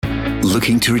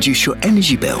Looking to reduce your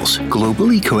energy bills?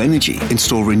 Global Eco Energy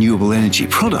install renewable energy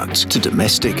products to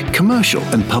domestic, commercial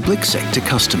and public sector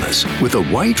customers. With a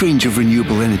wide range of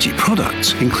renewable energy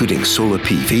products, including solar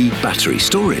PV, battery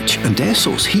storage and air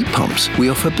source heat pumps, we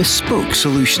offer bespoke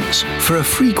solutions. For a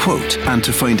free quote and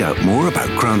to find out more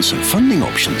about grants and funding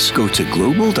options, go to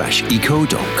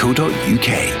global-eco.co.uk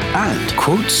and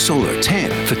quote Solar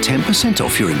 10 for 10%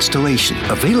 off your installation.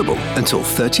 Available until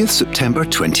 30th September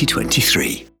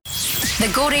 2023. The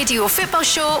Go Radio Football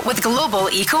Show with Global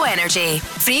Eco Energy.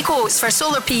 Free quotes for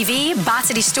solar PV,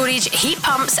 battery storage, heat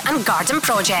pumps and garden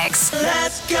projects.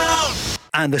 Let's go!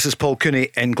 And this is Paul Cooney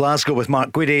in Glasgow with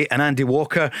Mark Guidi and Andy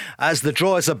Walker as the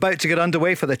draw is about to get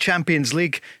underway for the Champions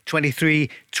League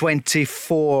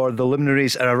 23-24. The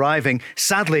luminaries are arriving.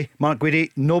 Sadly, Mark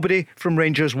Guidi, nobody from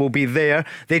Rangers will be there.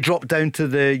 They dropped down to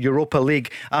the Europa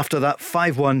League after that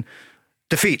 5-1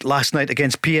 defeat last night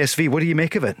against PSV. What do you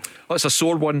make of it? Well, it's a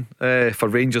sore one for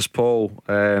Rangers, Paul,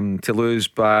 to lose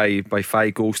by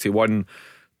 5 goals to 1.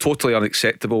 Totally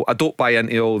unacceptable. I don't buy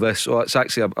into all this. Oh, it's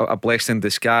actually a blessing in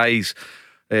disguise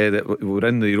that we're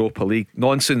in the Europa League.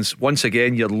 Nonsense. Once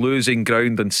again, you're losing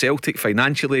ground on Celtic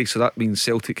financially, so that means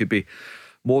Celtic could be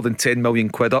more than 10 million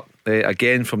quid up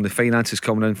again from the finances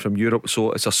coming in from Europe.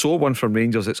 So it's a sore one from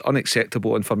Rangers. It's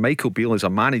unacceptable. And for Michael Beale as a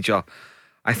manager,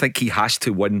 I think he has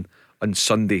to win on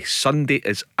Sunday. Sunday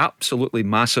is absolutely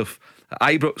massive. At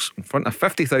Ibrox, in front of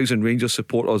 50,000 Rangers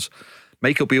supporters,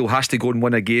 Michael Beale has to go and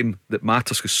win a game that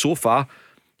matters, because so far,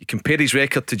 you compare his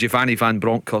record to Giovanni Van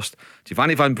Bronckhorst.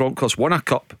 Giovanni Van Bronckhorst won a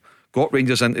cup, got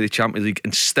Rangers into the Champions League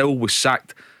and still was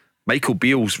sacked. Michael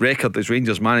Beale's record as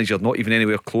Rangers manager not even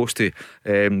anywhere close to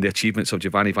the achievements of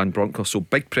Giovanni Van Bronckhorst. So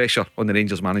big pressure on the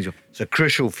Rangers manager. It's a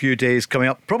crucial few days coming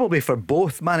up, probably for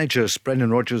both managers. Brendan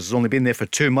Rodgers has only been there for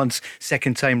 2 months,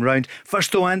 second time round.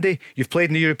 First though, Andy, you've played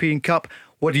in the European Cup.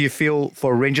 What do you feel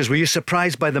for Rangers? Were you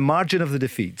surprised by the margin of the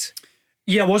defeat?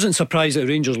 Yeah, I wasn't surprised that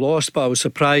Rangers lost, but I was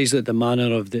surprised at the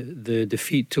manner of the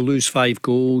defeat. To lose 5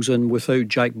 goals, and without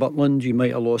Jack Butland you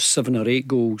might have lost 7 or 8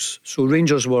 goals. So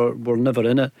Rangers were never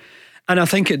in it. And I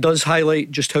think it does highlight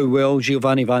just how well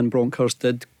Giovanni Van Bronckhorst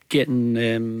did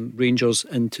getting Rangers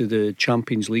into the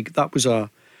Champions League. That was a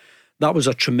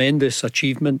tremendous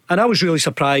achievement, and I was really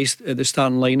surprised at the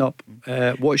starting lineup.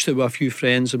 Watched it with a few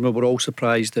friends, and we were all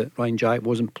surprised that Ryan Jack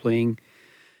wasn't playing.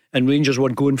 And Rangers were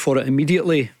going for it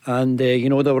immediately, and they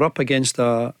were up against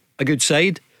a good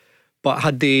side. But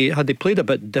had they played a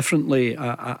bit differently,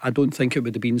 I don't think it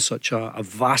would have been such a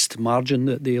vast margin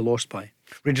that they lost by.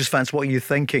 Rangers fans, what are you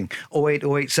thinking? 08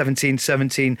 08 17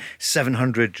 17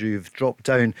 700. You've dropped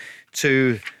down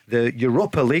to the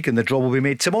Europa League, and the draw will be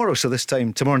made tomorrow. So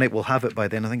tomorrow night we'll have it by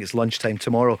then. I think it's lunchtime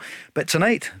tomorrow. But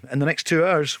tonight, in the next 2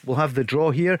 hours, we'll have the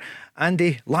draw here.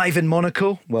 Andy, live in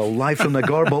Monaco. Well, live from the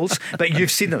Gorbals. But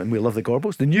you've seen them, and we love the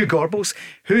Gorbals. The new Gorbals.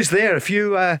 Who's there? A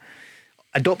few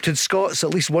adopted Scots,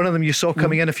 at least one of them you saw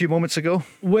coming in a few moments ago.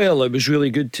 Well, it was really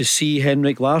good to see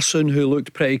Henrik Larsson, who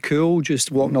looked pretty cool,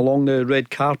 just walking along the red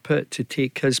carpet to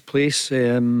take his place.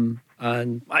 And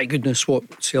my goodness,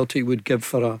 what Celtic would give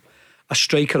for a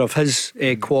striker of his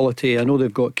quality. I know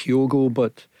they've got Kyogo,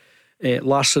 but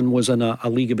Larsson was in a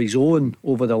league of his own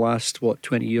over the last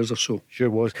 20 years or so.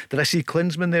 Sure was. Did I see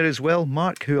Klinsmann there as well,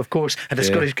 Mark, who of course had a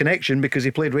Scottish connection because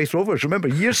he played Raith Rovers, remember,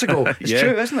 years ago. It's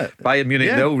true, isn't it? Bayern Munich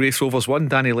 0, Raith Rovers 1,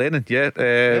 Danny Lennon.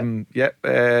 Jurgen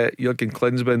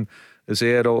Klinsmann is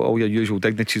there. All your usual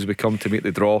dignitaries will come to make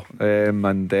the draw,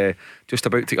 and just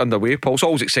about to get underway, Paul. It's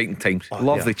always exciting times.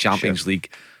 Love the Champions League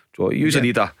draw. You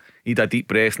usually need a deep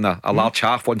breath and a large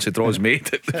half once the draw's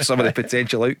made. Some of the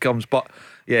potential outcomes, but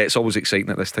yeah, it's always exciting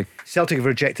at this time. Celtic have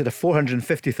rejected a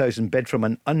 450,000 bid from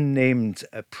an unnamed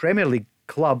Premier League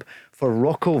club for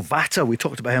Rocco Vata. We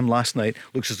talked about him last night.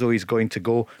 Looks as though he's going to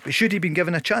go, but should he been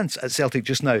given a chance at Celtic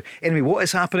just now? Anyway, what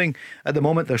is happening at the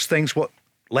moment? There's things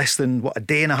less than a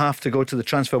day and a half to go to the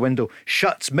transfer window.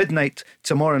 Shuts midnight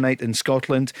tomorrow night in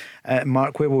Scotland.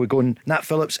 Mark, where will we go? Nat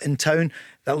Phillips in town.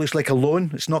 That looks like a loan.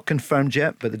 It's not confirmed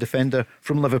yet, but the defender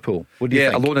from Liverpool. What do you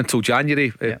think? A loan until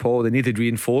January, Paul. They needed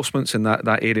reinforcements in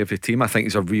that area of the team. I think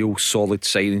he's a real solid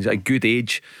signing. He's at a good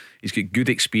age. He's got good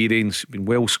experience, been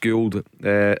well schooled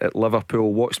at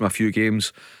Liverpool. Watched him a few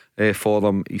games for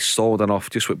them. He's solid enough,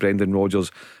 just what Brendan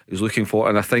Rodgers is looking for.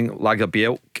 And I think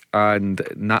Lagerbielke and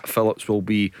Nat Phillips will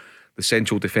be the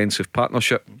central defensive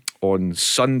partnership on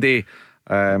Sunday.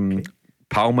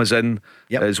 Palma's in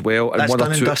as well. That's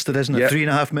done and dusted, isn't it?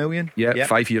 3.5 million.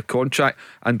 5-year contract.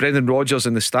 And Brendan Rodgers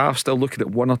and the staff still looking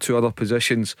at 1 or 2 other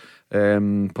positions,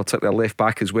 particularly left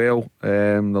back as well.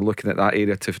 They're looking at that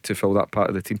area to fill that part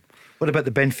of the team. What about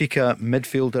the Benfica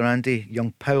midfielder, Andy?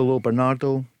 Young Paulo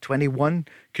Bernardo, 21,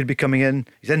 could be coming in.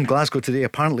 He's in Glasgow today.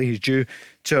 Apparently he's due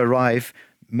to arrive.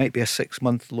 Might be a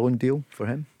 6-month loan deal for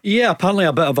him. Yeah, apparently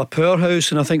a bit of a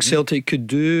powerhouse, and I think Celtic could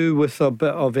do with a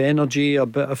bit of energy, a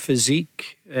bit of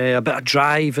physique, a bit of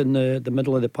drive in the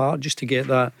middle of the park, just to get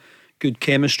that good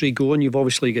chemistry going. You've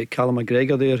obviously got Callum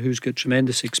McGregor there, who's got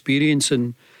tremendous experience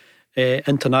in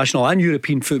international and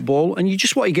European football, and you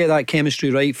just want to get that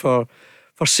chemistry right for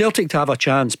Celtic to have a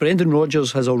chance. Brendan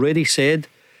Rodgers has already said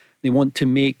they want to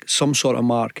make some sort of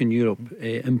mark in Europe,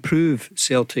 improve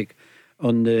Celtic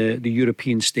on the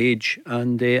European stage,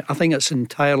 and I think it's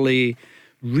entirely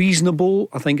reasonable.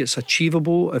 I think it's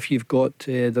achievable if you've got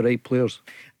the right players.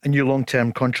 A new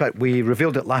long-term contract. We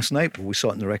revealed it last night, but we saw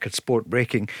it in the Record Sport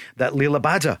breaking, that Leila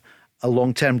Bada, a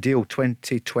long-term deal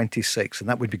 2026, and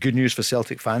that would be good news for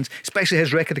Celtic fans, especially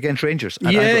his record against Rangers.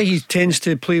 Yeah, he tends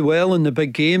to play well in the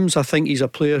big games. I think he's a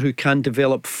player who can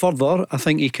develop further. I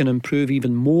think he can improve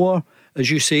even more.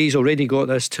 As you say, he's already got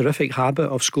this terrific habit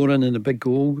of scoring in the big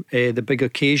goal, the big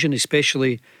occasion,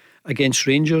 especially against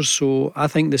Rangers. So I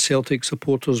think the Celtic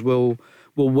supporters will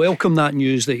welcome that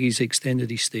news that he's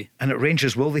extended his stay. And at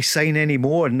Rangers, will they sign any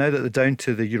more now that they're down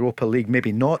to the Europa League?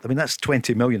 Maybe not. I mean, that's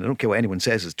 20 million. I don't care what anyone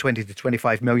says. It's 20 to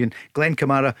 25 million. Glenn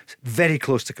Kamara very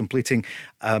close to completing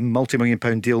a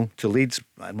multi-million-pound deal to Leeds.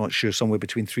 I'm not sure, somewhere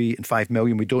between 3 and 5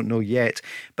 million. We don't know yet.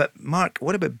 But Mark,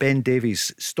 what about Ben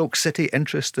Davies? Stoke City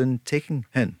interest in taking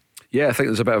him? Yeah, I think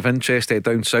there's a bit of interest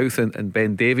down south in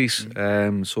Ben Davies.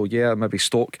 So yeah, maybe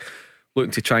Stoke looking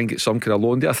to try and get some kind of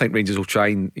loan there. I think Rangers will try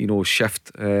and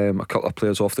shift a couple of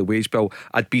players off the wage bill.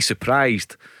 I'd be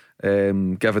surprised,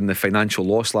 given the financial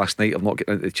loss last night of not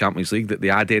getting into the Champions League, that they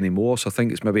add any more. So I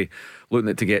think it's maybe looking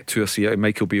at to get 2 or 3 out.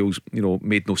 Michael Beale's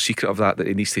made no secret of that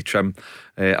he needs to trim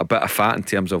a bit of fat in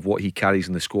terms of what he carries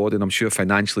in the squad, and I'm sure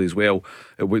financially as well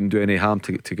it wouldn't do any harm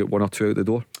to get 1 or 2 out the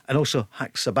door. And also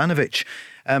Haksabanovic,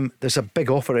 there's a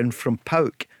big offer in from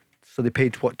PAOK. So they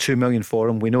paid, 2 million for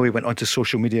him. We know he went onto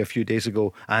social media a few days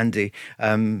ago, Andy.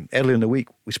 Earlier in the week,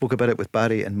 we spoke about it with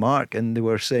Barry and Mark, and they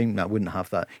were saying, I wouldn't have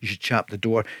that. You should chap the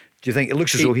door. Do you think it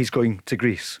looks as though he's going to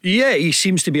Greece? Yeah, he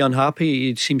seems to be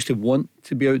unhappy. He seems to want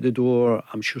to be out the door.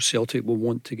 I'm sure Celtic will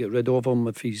want to get rid of him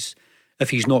if he's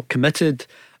not committed.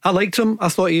 I liked him. I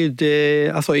thought he had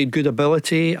good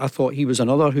ability. I thought he was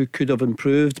another who could have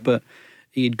improved, but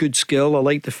he had good skill. I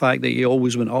liked the fact that he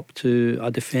always went up to a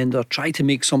defender, tried to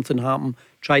make something happen,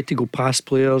 tried to go past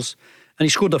players, and he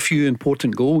scored a few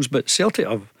important goals. But Celtic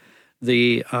have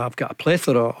got a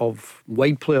plethora of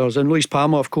wide players, and Luis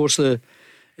Palma, of course, the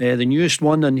newest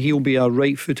one, and he'll be a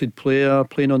right-footed player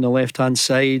playing on the left-hand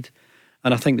side.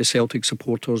 And I think the Celtic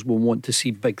supporters will want to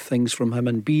see big things from him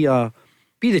and be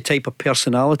the type of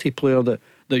personality player that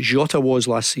Jota was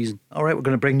last season. All right, we're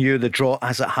going to bring you the draw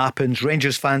as it happens.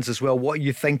 Rangers fans as well, what are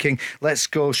you thinking? Let's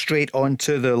go straight on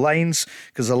to the lines,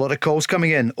 because a lot of calls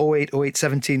coming in. 0808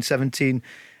 17 17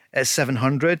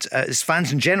 700. It's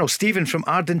fans in general. Stephen from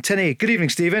Ardentiny. Good evening,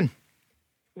 Stephen.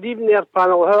 Good evening there,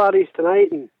 panel. How are you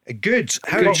tonight? Good.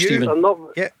 How are you? Stephen. I'm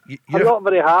not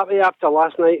very happy after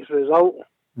last night's result.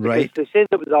 Right. They said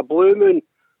it was a blue moon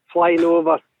flying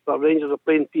over, but Rangers are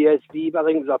playing PSV, but I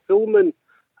think it was a full moon,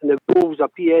 and the Wolves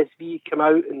of PSV came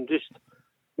out and just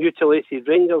mutilated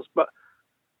Rangers. But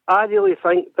I really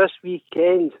think this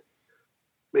weekend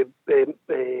with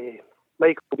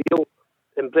Michael Beale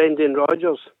and Brendan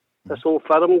Rodgers, this whole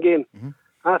Fulham game,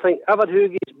 I think who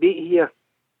gets beat here,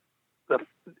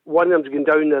 one of them's going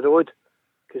down the road,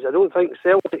 because I don't think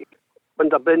Celtic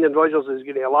under Brendan Rodgers is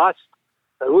going to last.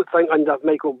 I don't think under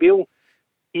Michael Beale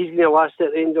he's going to last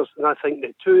at Rangers, and I think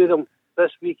the two of them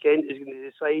this weekend is going to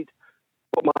decide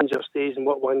what manager stays and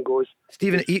what one goes.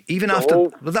 Stephen, even after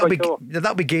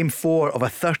that'll be game 4 of a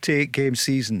 38 game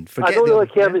season. I don't really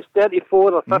care if it's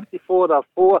 34 or 54 or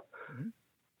 4.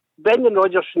 Brendan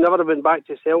Rodgers should never have been back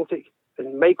to Celtic,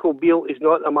 and Michael Beale is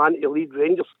not the man to lead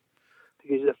Rangers,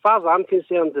 because as far as I'm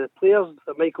concerned, the players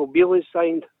that Michael Beale has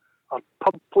signed are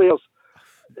pub players.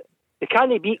 They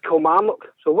can't beat Kilmarnock,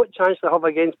 so what chance do they have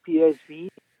against PSV?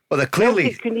 Well, they clearly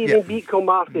Celtic couldn't even beat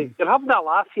Kilmarnock. They're having a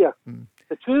laugh here.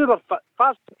 The two are, as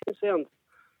far as I'm concerned,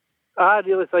 I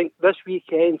really think this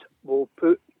weekend will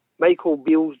put Michael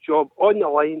Beale's job on the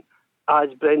line as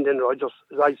Brendan Rodgers,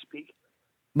 as I speak.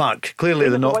 Mark, clearly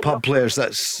they're not pub players.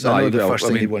 That's the first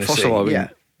thing you want to say. First of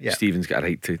all, Stephen's got a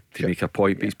right to make a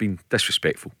point, but he's been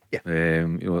disrespectful. They're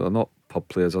not pub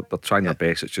players. They're trying their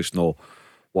best. It's just not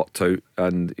worked out,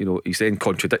 and he's then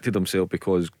contradicted himself,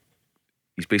 because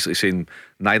he's basically saying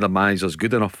neither manager's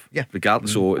good enough, Yeah.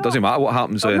 regardless. So it doesn't matter what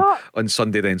happens on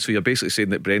Sunday then. So you're basically saying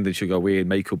that Brendan should go away and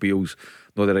Michael Beale's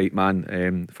not the right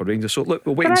man for Rangers. So look,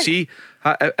 we'll wait and see.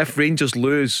 If Rangers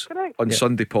lose on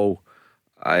Sunday, Paul,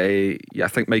 I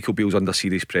think Michael Beale's under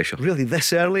serious pressure. Really,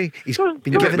 this early? He's been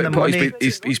given the money.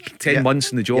 He's 10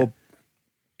 months in the job.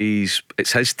 It's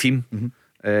his team.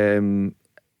 For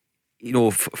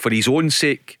his own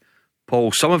sake,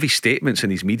 Paul, some of his statements in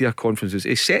his media conferences,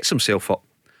 he sets himself up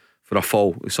for a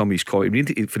fall with some of his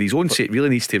comments. For his own sake, really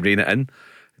needs to rein it in.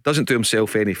 It doesn't do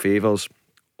himself any favours,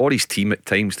 or his team at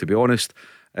times, to be honest.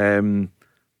 And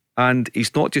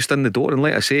he's not just in the door. And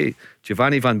like I say,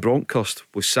 Giovanni Van Bronckhorst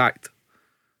was sacked,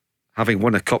 having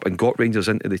won a cup and got Rangers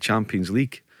into the Champions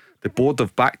League. The board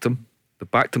have backed him. They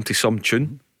backed him to some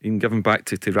tune, even given back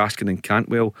to Raskin and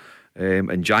Cantwell.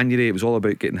 In January, it was all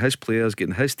about getting his players,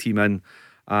 getting his team in,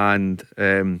 and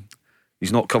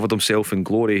he's not covered himself in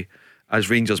glory as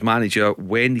Rangers manager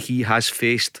when he has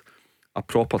faced a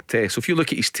proper test. So if you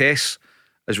look at his tests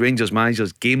as Rangers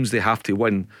managers, games they have to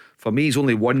win, for me he's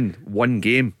only won one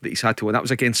game that he's had to win. That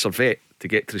was against Servette to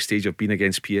get to the stage of being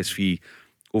against PSV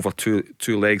over two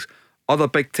legs. Other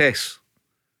big tests,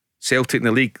 Celtic in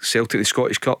the league, Celtic in the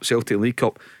Scottish Cup, Celtic in the League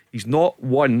Cup, he's not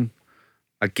won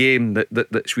a game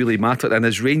that's really mattered. And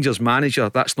as Rangers manager,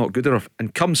 that's not good enough.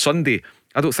 And come Sunday,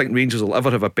 I don't think Rangers will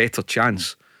ever have a better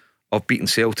chance of beating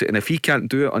Celtic. And if he can't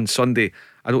do it on Sunday,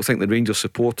 I don't think the Rangers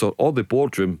supporter or the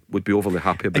boardroom would be overly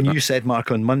happy about that. And you said,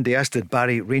 Mark, on Monday, as did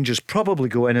Barry, Rangers probably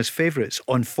go in as favourites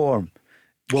on form.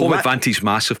 Home advantage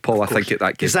massive, Paul, I think, at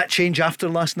that game. Does that change after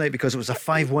last night because it was a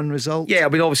 5-1 result? Yeah, I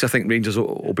mean, obviously I think Rangers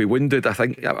will be wounded. I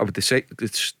think I would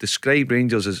describe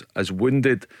Rangers as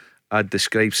wounded. I'd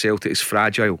describe Celtic as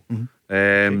fragile.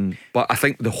 But I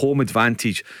think the home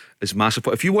advantage is massive.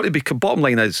 But if you want to be, bottom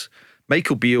line is,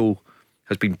 Michael Beale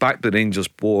has been backed by the Rangers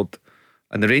board,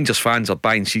 and the Rangers fans are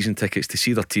buying season tickets to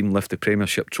see their team lift the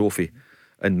Premiership trophy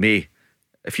in May.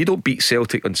 If you don't beat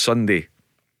Celtic on Sunday,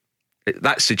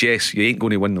 that suggests you ain't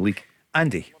going to win the league.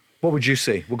 Andy, what would you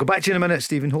say? We'll go back to you in a minute,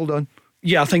 Stephen. Hold on.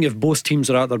 Yeah, I think if both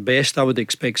teams are at their best, I would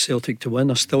expect Celtic to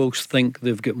win. I still think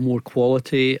they've got more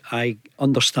quality. I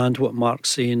understand what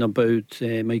Mark's saying about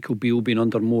Michael Beale being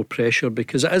under more pressure,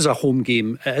 because it is a home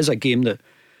game. It is a game that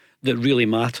really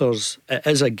matters. It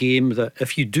is a game that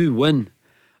if you do win,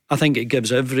 I think it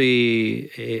gives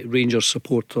every Rangers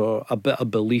supporter a bit of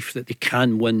belief that they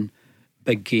can win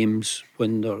big games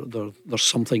when there's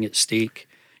something at stake.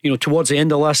 Towards the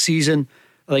end of last season,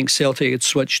 I think Celtic had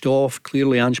switched off.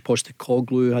 Clearly Ange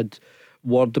Postecoglou had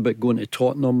word about going to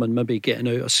Tottenham and maybe getting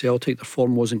out of Celtic. Their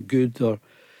form wasn't good,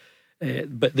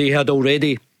 but they had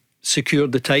already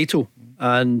secured the title.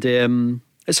 And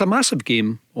it's a massive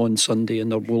game on Sunday,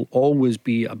 and there will always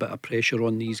be a bit of pressure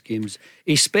on these games,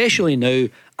 especially now.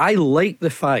 I like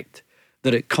the fact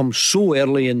that it comes so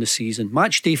early in the season.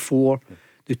 Match day 4,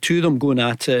 the two of them going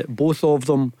at it, both of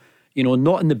them,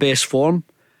 not in the best form.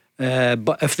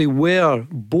 But if they were,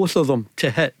 both of them, to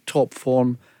hit top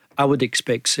form, I would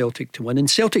expect Celtic to win. And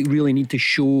Celtic really need to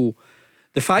show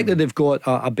the fact that they've got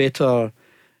a better,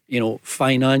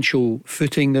 financial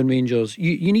footing than Rangers.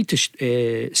 You need to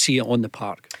see it on the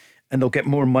park. And they'll get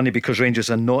more money because Rangers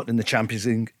are not in the Champions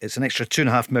League. It's an extra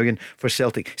 $2.5 million for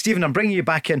Celtic. Stephen, I'm bringing you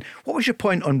back in. What was your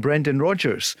point on Brendan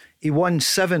Rodgers? He won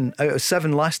 7 out of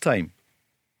 7 last time.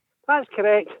 That's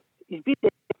correct. He's been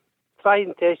tried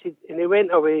and tested, and he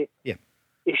went away. Yeah.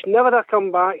 He should never have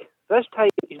come back. This time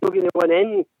he's not going to win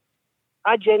any.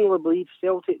 I genuinely believe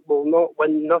Celtic will not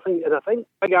win nothing, and I think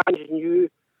Big Ange knew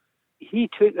he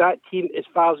took that team as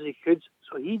far as he could,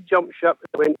 so he jumped ship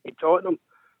and went to Tottenham.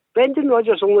 Brendan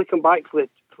Rodgers only come back for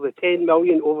the 10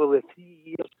 million over the 3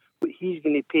 years what he's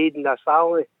going to be paid in their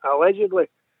salary, allegedly,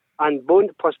 and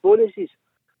plus bonuses.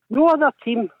 No other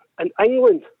team in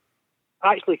England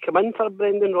actually come in for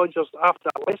Brendan Rodgers after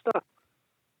Leicester.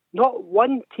 Not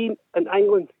one team in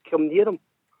England come near him.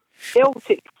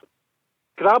 Celtic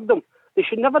grabbed him. They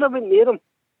should never have been near him.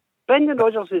 Brendan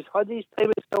Rodgers has had his time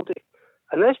at Celtic,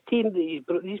 and this team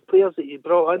these players that he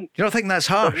brought in. You don't think that's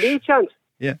harsh? No chance.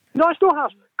 Yeah. No, it's not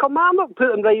harsh. Kilmarnock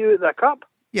put them right out of the cup.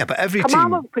 Yeah, but every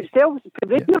Kilmarnock team. put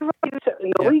Rangers right out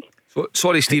in the league. So,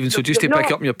 sorry, Stephen. So just to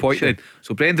pick up on your point, then.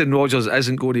 So Brendan Rodgers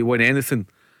isn't going to win anything.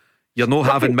 You're not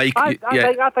having Mike. I think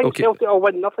okay. Celtic will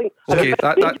win nothing. Okay,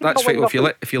 that's fine.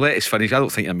 If you let us finish, I don't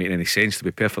think you're making any sense, to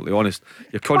be perfectly honest.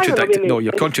 You're contradicting. No,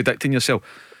 you're contradicting yourself.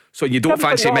 So you don't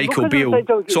fancy Michael Beale.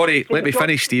 Sorry, let me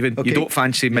finish, Stephen. Okay. You don't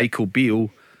fancy Michael Beale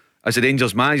as a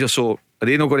Rangers manager. So are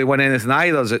they not going to win anything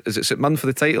either? Is it St Mirren for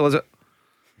the title? Is it?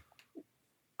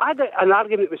 I had an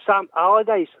argument with Sam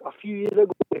Allardyce a few years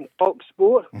ago in Fox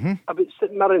Sport about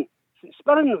St Mirren.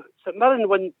 St Mirren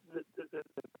won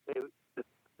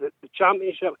the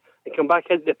Championship and come back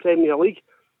into the Premier League.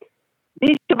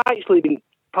 They have actually been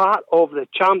part of the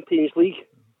Champions League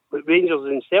with Rangers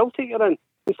and Celtic are in.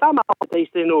 And Sam Allardyce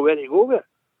didn't know where to go with it.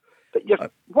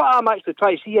 But what I'm actually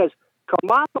trying to see is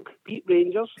Kilmarnock beat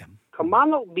Rangers,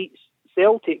 Kilmarnock beats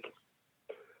Celtic.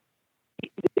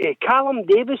 Callum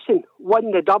Davison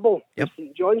won the double at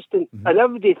St Johnstone, and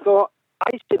everybody thought,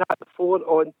 I said that before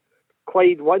on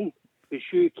Clyde won with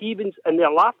Hugh Keevans, and they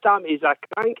laughed at me as a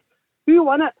crank. Who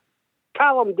won it?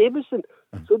 Callum Davison.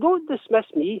 So don't dismiss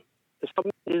me as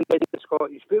somebody who's in the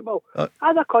Scottish football. I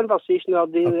had a conversation the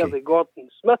other day there with Gordon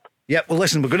Smith. Yeah, well,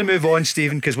 listen, we're going to move on,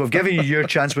 Stephen, because we've given you your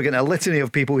chance. We're getting a litany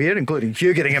of people here, including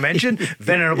Hugh getting a mention,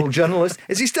 venerable journalist.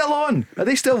 Is he still on? Are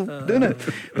they still doing it?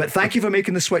 But thank you for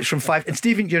making the switch from 5. And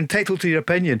Stephen, you're entitled to your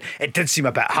opinion. It did seem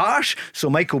a bit harsh. So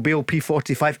Michael Beale,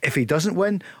 P45, if he doesn't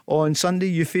win on Sunday,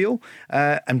 you feel.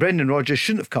 And Brendan Rodgers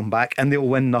shouldn't have come back and they'll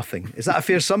win nothing. Is that a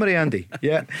fair summary, Andy?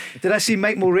 Yeah. Did I see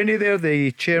Mike Mulroney there,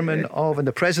 the chairman of and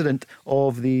the president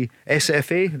of the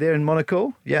SFA there in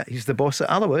Monaco? Yeah, he's the boss at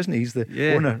Alloa, isn't he? He's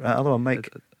the owner at Alloa, Mike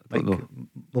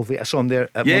Mulvey. I saw him there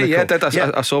at Monaco. I did.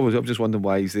 I saw him. I'm just wondering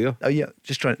why he's there. Oh yeah,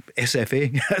 just trying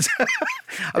SFA.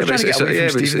 I was trying to get away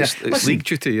from Stephen. It's league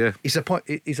duty. Yeah,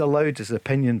 he's allowed his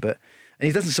opinion, and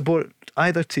he doesn't support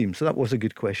either team. So that was a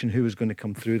good question. Who was going to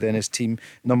come through then as team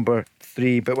number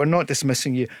 3? But we're not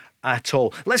dismissing you at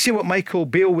all. Let's hear what Michael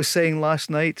Beale was saying last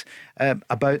night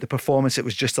about the performance. It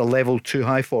was just a level too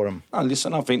high for him.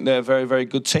 Listen, I think they're a very, very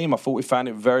good team. I thought we found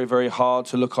it very, very hard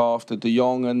to look after De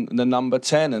Jong and the number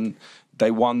 10, and they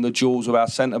won the duels with our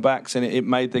centre-backs, and it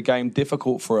made the game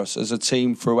difficult for us. As a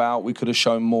team throughout, we could have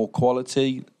shown more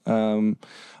quality.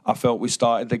 I felt we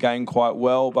started the game quite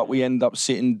well, but we ended up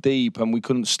sitting deep and we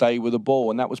couldn't stay with the ball,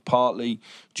 and that was partly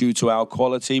due to our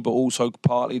quality, but also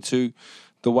partly to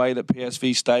the way that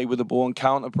PSV stayed with the ball and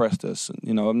counter-pressed us.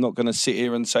 You know, I'm not going to sit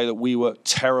here and say that we were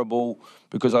terrible,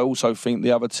 because I also think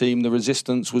the other team, the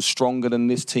resistance was stronger than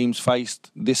this team's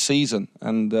faced this season,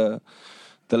 and the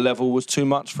level was too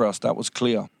much for us. That was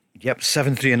clear. Yep,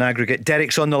 7-3 in aggregate.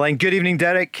 Derek's on the line. Good evening,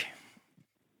 Derek.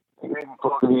 Good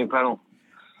evening, panel.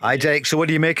 Hi, Derek. So what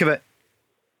do you make of it?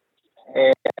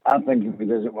 I think if he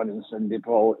doesn't win on Sunday,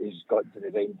 Paul, he's got to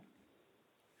resign.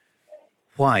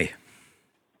 Why?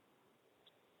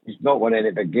 He's not won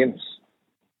any big games.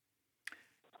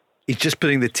 He's just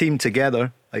putting the team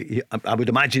together. I would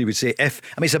imagine he would say if.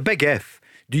 I mean, it's a big if.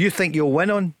 Do you think you'll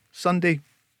win on Sunday?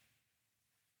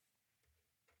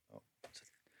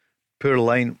 Poor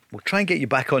line. We'll try and get you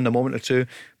back on in a moment or two.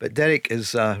 But Derek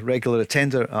is a regular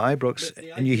attender at Ibrox,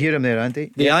 and you hear him there,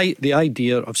 Andy. The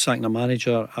idea of sacking a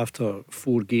manager after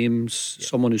 4 games,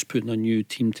 someone who's putting a new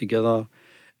team together,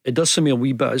 it does seem a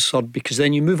wee bit absurd, because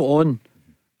then you move on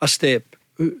a step.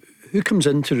 Who comes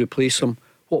in to replace him?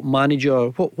 What manager,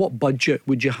 what budget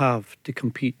would you have to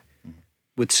compete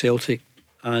with Celtic?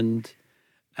 And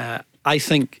I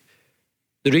think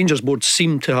the Rangers board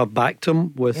seemed to have backed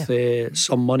him with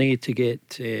some money to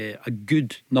get a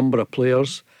good number of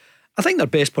players. I think their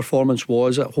best performance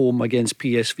was at home against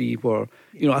PSV, where,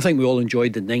 you know, I think we all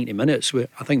enjoyed the 90 minutes.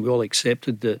 I think we all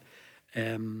accepted that,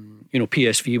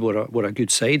 PSV were a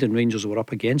good side and Rangers were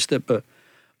up against it. But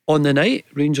on the night,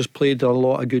 Rangers played a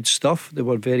lot of good stuff. They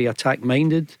were very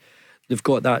attack-minded. They've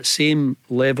got that same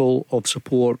level of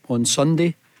support on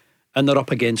Sunday, and they're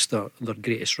up against their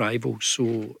greatest rivals.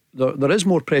 So there is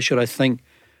more pressure, I think,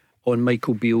 on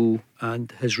Michael Beale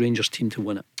and his Rangers team to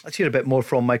win it. Let's hear a bit more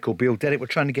from Michael Beale. Derek, we're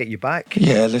trying to get you back.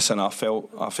 Yeah, listen, I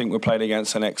think we played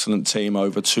against an excellent team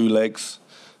over 2 legs.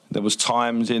 There was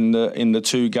times in the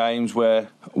 2 games where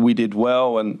we did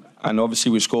well, and obviously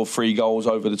we scored 3 goals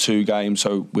over the 2 games,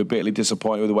 so we're bitterly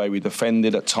disappointed with the way we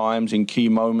defended at times in key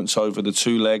moments over the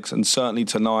 2 legs. And certainly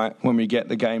tonight, when we get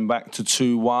the game back to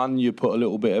 2-1, you put a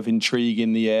little bit of intrigue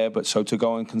in the air, but so to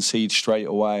go and concede straight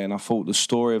away. And I thought the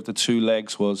story of the 2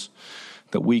 legs was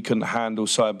that we couldn't handle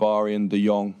Saibari and De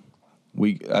Jong.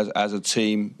 We, as a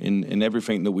team, in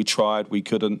everything that we tried, we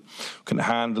couldn't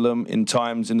handle them. In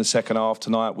times in the second half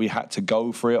tonight, we had to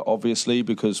go for it, obviously,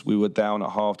 because we were down at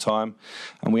half time,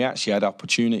 and we actually had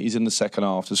opportunities in the second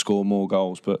half to score more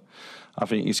goals. But I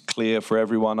think it's clear for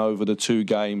everyone over the 2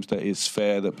 games that it's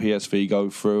fair that PSV go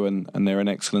through, and they're an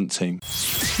excellent team.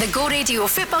 The Go Radio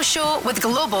Football Show with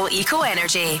Global Eco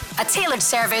Energy. A tailored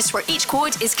service where each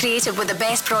quote is created with the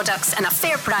best products and a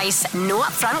fair price, no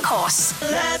upfront costs.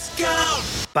 Let's go!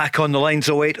 Back on the lines,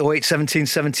 08 17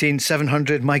 17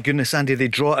 700. My goodness, Andy, they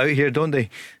draw it out here, don't they?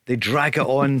 They drag it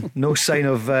on. No sign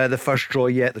of the first draw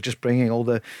yet. They're just bringing all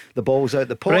the balls out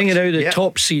the pot. Bringing out the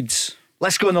top seeds.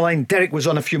 Let's go on the line. Derek was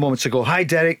on a few moments ago. Hi,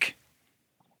 Derek.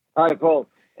 Hi, Paul.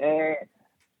 As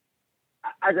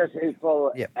I said,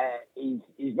 Paul, Yeah.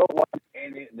 he's not won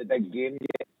any of the big games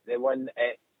yet. They won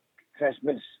at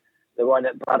Christmas, they won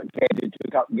at Parkhead, the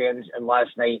 2 cup games, and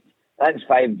last night. That's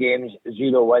 5 games,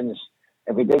 0 wins.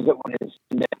 If he doesn't win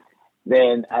it,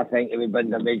 then I think it would be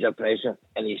under major pressure.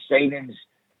 And his signings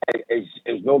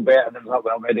is no better than what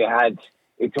we already had.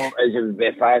 He told us it would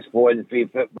be fast flowing free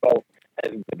football,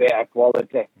 it would be better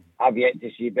quality. I've yet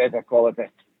to see better quality.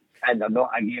 And they're not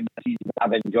a game this season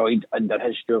I've enjoyed under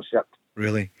his stewardship.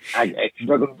 Really? I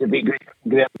struggled to beat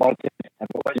Great Morton. If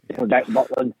it wasn't for Jack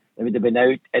Butland, they would have been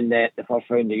out in the first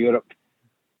round of Europe.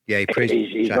 Yeah, he praised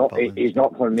He's Jack not. Butland. He's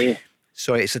not for me.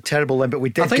 Sorry, it's a terrible line, but we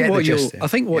did I think get what the you'll gist there. I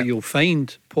think what Yeah. you'll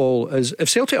find, Paul, is if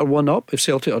Celtic are 1 up, if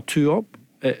Celtic are 2 up,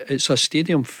 it's a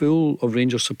stadium full of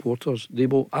Rangers supporters. They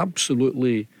will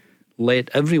absolutely let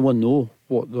everyone know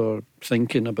what they're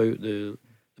thinking about the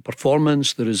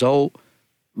performance, the result,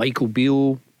 Michael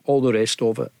Beale, all the rest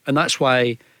of it. And that's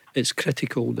why it's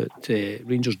critical that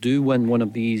Rangers do win one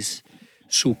of these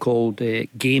so-called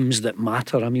games that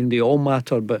matter. I mean, they all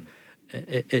matter, but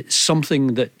it's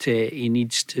something that he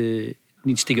needs to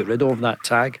get rid of, that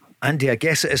tag. Andy, I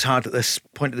guess it is hard at this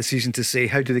point of the season to say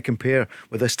how do they compare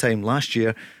with this time last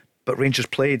year, but Rangers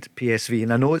played PSV,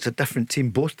 and I know it's a different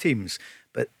team, both teams,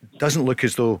 but it doesn't look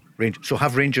as though so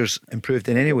have Rangers improved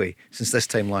in any way since this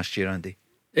time last year, Andy?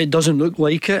 It doesn't look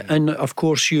like it, and of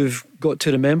course you've got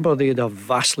to remember they had a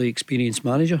vastly experienced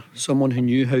manager, someone who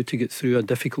knew how to get through a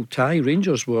difficult tie.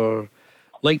 Rangers were,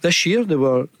 like this year, they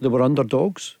were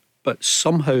underdogs, but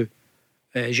somehow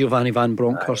Giovanni Van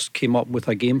Bronckhorst came up with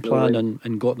a game plan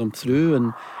and got them through,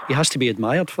 and he has to be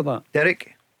admired for that.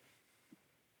 Derek?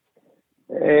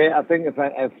 I think if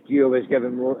Gio was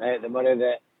given more, the money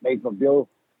that Michael Beale,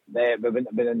 we wouldn't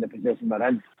have been in the position we're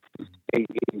in.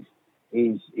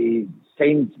 He's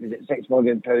signed, was it £6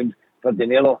 million for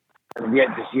Danilo, and we've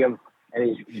yet to see him,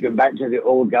 and he's going back to the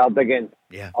old guard again.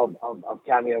 Yeah. Of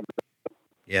Camille.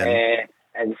 Yeah.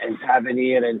 And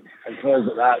Tavernier and players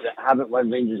like that haven't won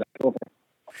Rangers a trophy.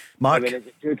 Mark? I mean, is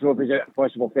it 2 trophies out of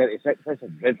possible 36? This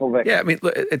is dreadful, Vic. Yeah, I mean,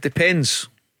 look, it depends.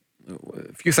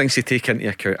 A few things to take into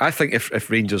account. I think if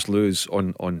Rangers lose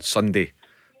on Sunday,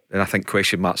 then I think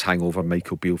question marks hang over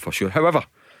Michael Beale for sure. However,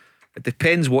 it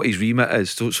depends what his remit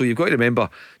is. So you've got to remember,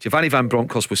 Giovanni Van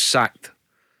Bronckhorst was sacked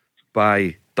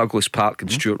by Douglas Park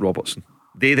and Stuart Robertson.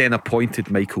 They then appointed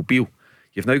Michael Beale.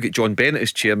 You've now got John Bennett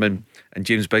as chairman and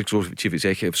James Biggs as chief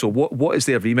executive. So what is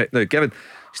their remit now? Given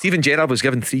Stephen Gerrard was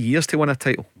given 3 years to win a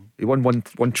title. He won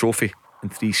one trophy in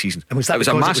 3 seasons. And was that it was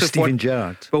because a it was massive Stephen one.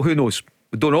 Gerrard? Well, who knows?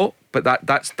 We don't know. But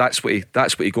that's what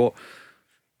he got.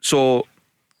 So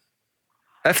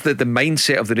if the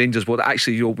mindset of the Rangers, well,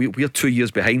 actually, we're 2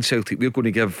 years behind Celtic. We're going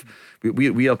to give.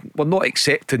 We're not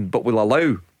accepting, but we'll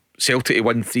allow Celtic to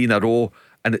win 3 in a row,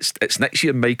 and it's next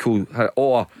year, Michael.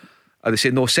 Or they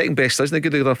say no, second best isn't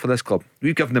good enough for this club.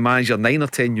 We've given the manager 9 or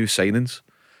 10 new signings.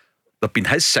 They've been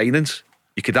his signings.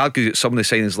 You could argue that some of the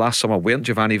signings last summer weren't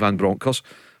Giovanni Van Bronckhorst,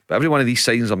 but every one of these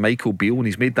signings are Michael Beale, and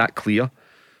he's made that clear.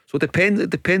 So it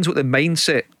depends what the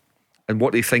mindset and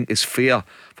what they think is fair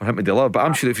for him to deliver. But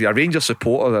I'm sure if you're a Rangers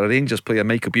supporter or a Rangers player,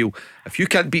 Michael Beale, if you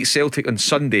can't beat Celtic on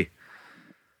Sunday,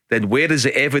 then where is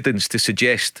the evidence to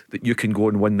suggest that you can go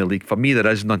and win the league? For me, there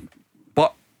is none.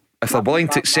 But if they're willing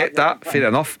to accept that, fair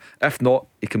enough. If not,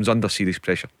 he comes under serious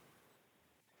pressure.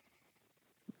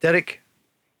 Derek?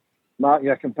 Mark,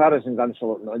 your comparison's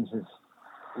absolute nonsense.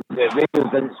 The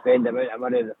Rangers didn't spend the amount of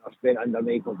money that they spent under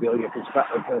Michael Beale. You could split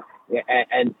it,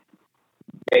 and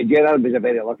Gerrard was a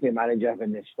very lucky manager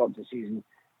when they stopped the season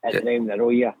at the 9 in a row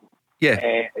year.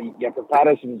 Yeah. Your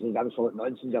comparisons is absolute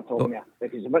nonsense. You're talking about,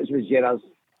 because much was Gerrard's.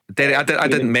 Derek, I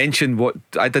didn't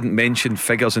mention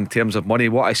figures in terms of money.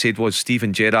 What I said was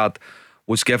Stephen Gerrard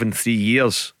was given 3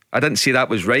 years. I didn't say that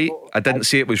was right. I didn't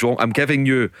say it was wrong. I'm giving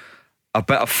you a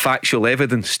bit of factual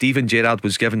evidence. Stephen Gerrard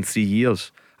was given 3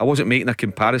 years. I wasn't making a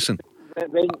comparison.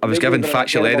 I was given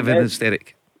factual evidence,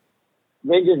 Derek.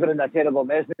 Rangers were in a terrible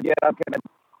mess when Gerrard came in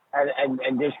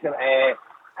and just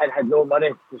and had no money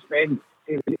to spend.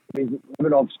 He was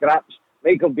living off scraps.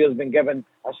 Michael Beale's been given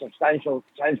a substantial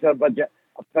transfer budget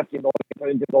of £50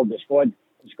 million to build the squad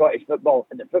in Scottish football,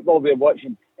 and the football we're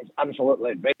watching is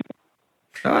absolutely dreadful.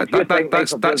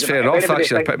 That's fair enough,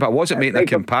 actually. But I wasn't making a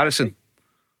comparison.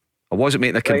 I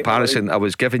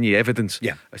was giving you evidence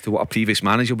as to what a previous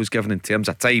manager was given in terms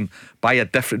of time by a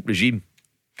different regime.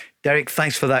 Derek,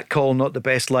 thanks for that call. Not the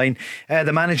best line.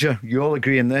 The manager, you all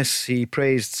agree on this. He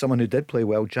praised someone who did play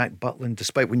well, Jack Butland,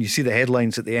 despite when you see the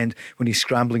headlines at the end when he's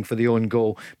scrambling for the own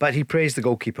goal. But he praised the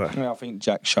goalkeeper. Yeah, I think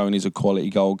Jack's shown he's a quality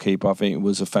goalkeeper. I think it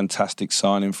was a fantastic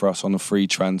signing for us on a free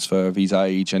transfer of his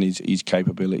age and his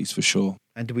capabilities for sure.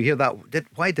 And did we hear that?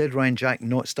 Why did Ryan Jack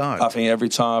not start? I think every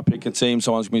time I pick a team,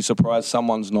 someone's going to be surprised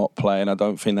someone's not playing. I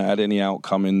don't think that had any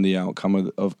outcome in the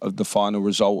outcome of the final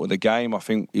result of the game. I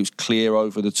think it was clear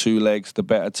over the two legs, the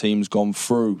better team's gone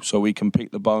through. So we can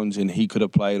pick the bones in. He could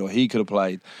have played or he could have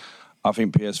played. I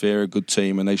think PSV are a good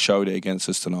team and they showed it against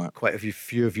us tonight. Quite a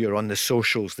few of you are on the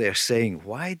socials there saying,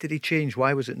 why did he change?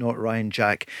 Why was it not Ryan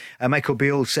Jack? Michael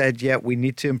Beale said, yeah, we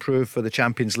need to improve for the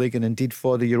Champions League and indeed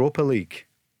for the Europa League.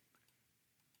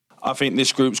 I think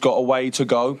this group's got a way to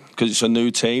go because it's a new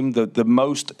team. The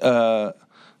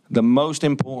most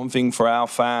important thing for our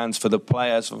fans, for the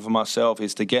players, and for myself,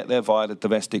 is to get there via the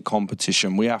domestic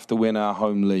competition. We have to win our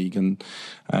home league,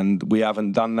 and we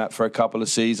haven't done that for a couple of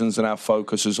seasons, and our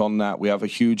focus is on that. We have a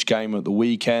huge game at the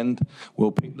weekend.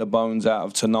 We'll pick the bones out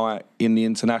of tonight in the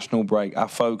international break. Our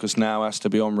focus now has to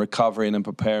be on recovering and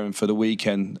preparing for the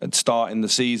weekend and starting the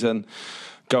season.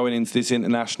 Going into this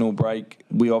international break,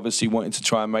 we obviously wanted to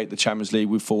try and make the Champions League.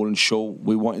 We've fallen short.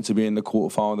 We wanted to be in the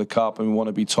quarterfinal of the Cup and we want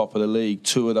to be top of the league.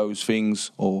 Two of those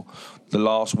things, or the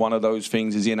last one of those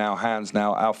things, is in our hands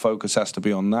now. Our focus has to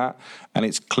be on that. And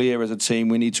it's clear as a team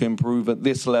we need to improve at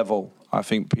this level. I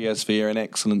think PSV are an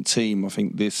excellent team. I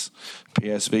think this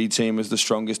PSV team is the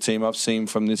strongest team I've seen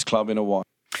from this club in a while.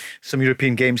 Some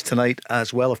European games tonight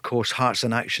as well. Of course, Hearts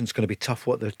in Action's going to be tough.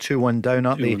 What, they're 2-1 down,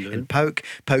 aren't they? In PAOK.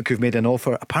 PAOK, who've made an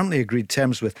offer, apparently agreed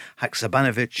terms with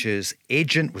Haksabanović's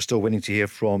agent. We're still waiting to hear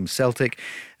from Celtic.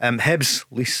 Hibs,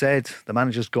 Lees said, the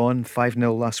manager's gone.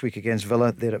 5-0 last week against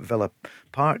Villa. They're at Villa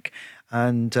Park.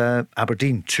 And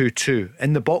Aberdeen, 2-2.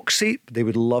 In the box seat, they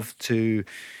would love to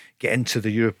get into the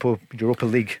Europa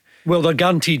League. Well, they're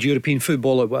guaranteed European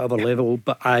football at whatever level,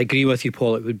 but I agree with you,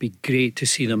 Paul. It would be great to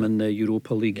see them in the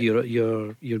Europa League.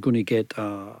 You're going to get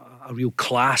a real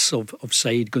class of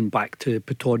side going back to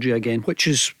Pittodrie again, which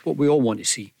is what we all want to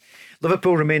see.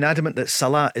 Liverpool remain adamant that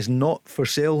Salah is not for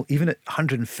sale, even at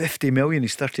 150 million.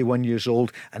 He's 31 years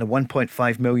old and a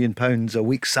 1.5 million pounds a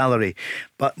week salary.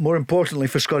 But more importantly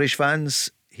for Scottish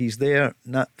fans, he's there.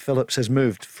 Nat Phillips has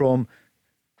moved from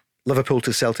Liverpool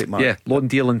to Celtic, Mark. Yeah, loan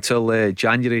deal until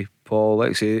January, Paul.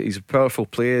 Like I say, he's a powerful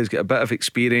player. He's got a bit of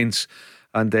experience,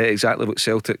 and exactly what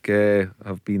Celtic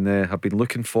have been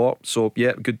looking for. So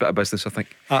yeah, good bit of business, I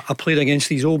think. I played against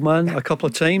his old man a couple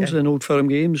of times in Old Firm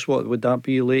games. What would that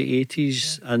be? Late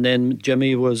 80s, and then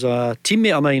Jimmy was a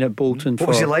teammate of mine at Bolton. What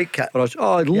was he like?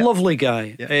 Lovely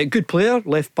guy, good player,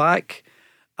 left back.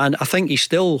 And I think he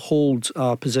still holds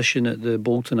a position at the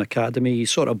Bolton Academy.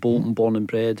 He's sort of Bolton born and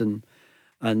bred, and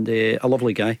a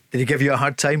lovely guy. Did he give you a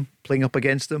hard time playing up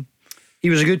against him?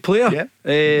 He was a good player,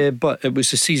 but it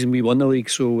was the season we won the league,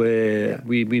 so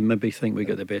we maybe think we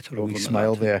got the better of him.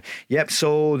 Smile there. Yep,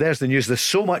 so there's the news. There's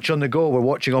so much on the go. We're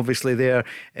watching obviously there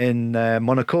in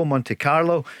Monaco, Monte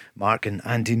Carlo. Mark and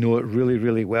Andy know it really,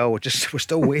 really well. We're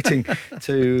still waiting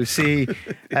to see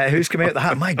who's coming out the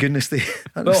hat. My goodness.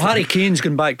 Harry Kane's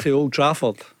going back to Old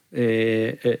Trafford.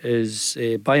 It is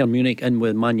Bayern Munich in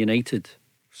with Man United.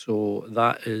 So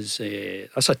that's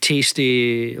a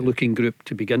tasty looking group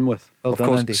to begin with. Well, of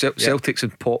course, Celtic's in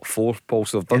pot 4, Paul,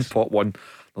 so they've done pot 1.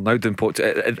 They're now doing pot 2.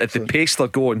 At the pace they're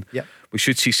going, we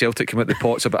should see Celtic come out the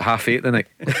pots about 8:30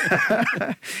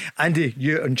 tonight. Andy,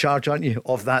 you're in charge, aren't you,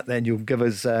 of that then? You'll give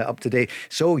us up to date.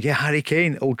 So Harry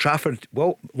Kane, Old Trafford.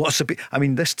 Well,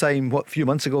 this time, a few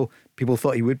months ago, people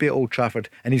thought he would be at Old Trafford,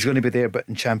 and he's going to be there, but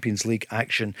in Champions League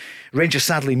action. Rangers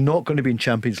sadly not going to be in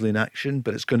Champions League action,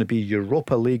 but it's going to be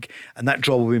Europa League, and that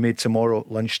draw will be made tomorrow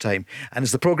lunchtime. And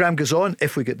as the programme goes on,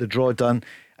 if we get the draw done,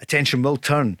 attention will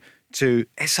turn to,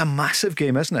 it's a massive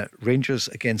game, isn't it? Rangers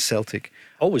against Celtic.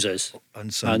 Always is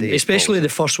on Sunday, and especially the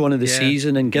first one of the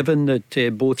season, and given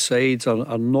that both sides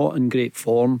are not in great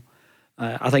form,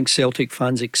 I think Celtic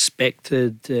fans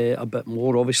expected a bit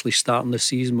more. Obviously starting the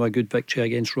season with a good victory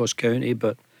against Ross County,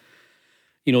 but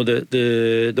you know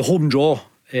the home draw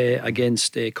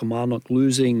against Kilmarnock,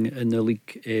 losing in the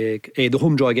league, the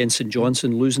home draw against St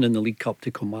Johnstone, losing in the League Cup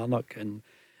to Kilmarnock, and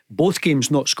both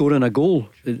games not scoring a goal.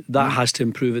 That has to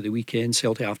improve at the weekend.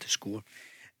 Celtic have to score.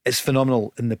 It's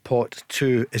phenomenal. In the pot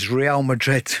 2 is Real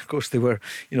Madrid. Of course, they were,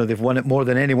 they've won it more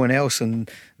than anyone else, and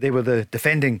they were the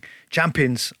defending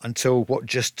champions until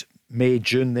just May,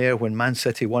 June there when Man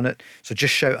City won it. So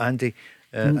just shout, Andy.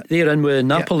 They're in with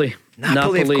Napoli.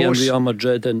 Napoli, of course. And Real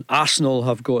Madrid, and Arsenal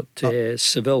have got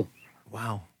Seville.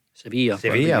 Wow.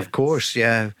 Sevilla, of course,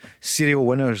 yeah, serial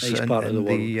winners Nice part of the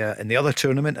world. in the other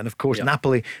tournament, and of course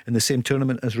Napoli in the same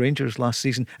tournament as Rangers last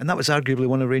season, and that was arguably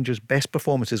one of Rangers' best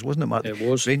performances, wasn't it, Mark? It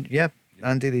was. Yeah,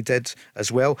 Andy, they did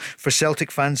as well. For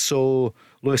Celtic fans, so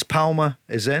Lewis Palma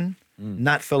is in.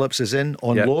 Nat Phillips is in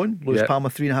on loan. Lewis Palma,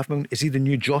 $3.5 million. Is he the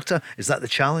new Jota? Is that the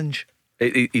challenge?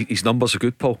 His numbers are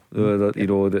good, Paul. You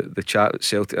know, the chat at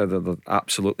Celtic, they're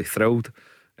absolutely thrilled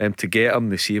to get him.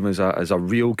 They see him as a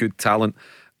real good talent,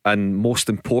 and most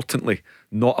importantly,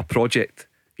 not a project.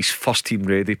 He's first team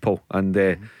ready, Paul,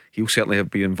 and he'll certainly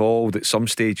be involved at some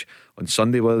stage on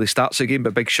Sunday. Whether he starts the game,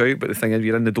 but big shout. But the thing is,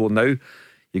 you're in the door now.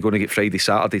 You're going to get Friday,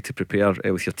 Saturday to prepare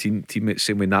with your teammates.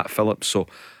 Same with Nat Phillips. So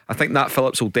I think Nat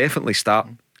Phillips will definitely start,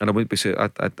 and I wouldn't be.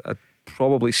 I'd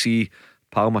probably see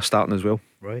Palma starting as well.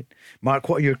 Right, Mark.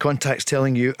 What are your contacts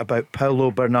telling you about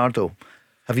Paulo Bernardo?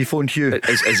 Have you phoned Hugh?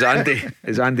 As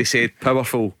Andy said,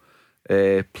 powerful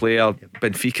player.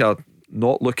 Benfica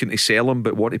not looking to sell him,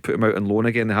 but want to put him out on loan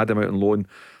again. They had him out on loan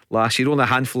last year. Only a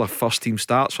handful of first team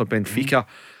starts for Benfica.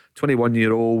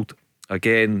 21-year-old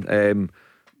again.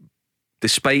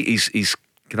 Despite his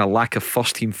kind of lack of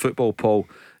first team football, Paul,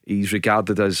 he's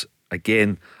regarded as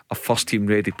again a first team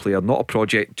ready player, not a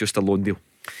project, just a loan deal.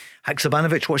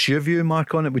 Haksabanovic, what's your view,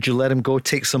 Mark, on it? Would you let him go,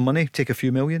 take some money, take a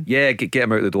few million? Yeah, get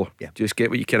him out the door. Yeah. Just get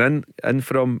what you can in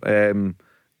from him.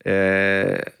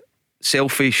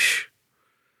 Selfish,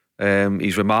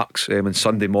 his remarks on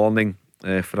Sunday morning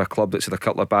for a club that's had a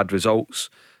couple of bad results,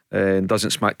 and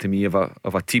doesn't smack to me of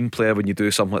a team player when you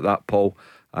do something like that, Paul.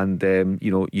 And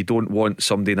you know, you don't want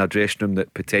somebody in a dressing room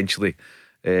that potentially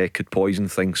could poison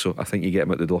things. So I think you get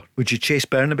him out the door. Would you chase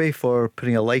Burnaby for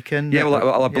putting a like in? Yeah,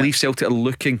 well, I believe Celtic are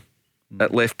looking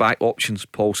at left back options,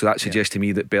 Paul, so that suggests to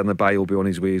me that Burnaby will be on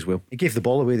his way as well. He gave the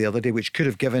ball away the other day, which could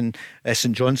have given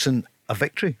St Johnstone a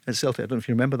victory at Celtic. I don't know if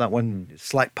you remember that one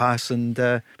slack pass, and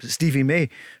was it Stevie May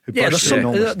who burst in?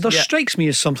 There strikes me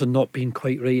as something not being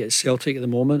quite right at Celtic at the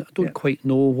moment. I don't quite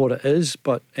know what it is,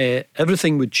 but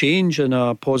everything would change in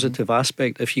a positive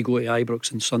aspect if you go to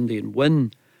Ibrox on Sunday and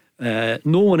win.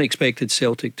 No one expected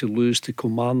Celtic to lose to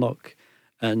Kilmarnock,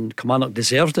 and Kilmarnock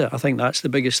deserved it. I think that's the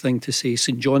biggest thing to say.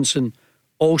 St Johnstone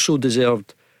also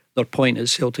deserved their point at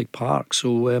Celtic Park.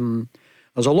 So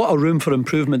there's a lot of room for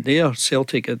improvement there,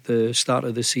 Celtic at the start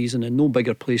of the season, and no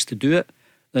bigger place to do it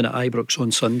than at Ibrox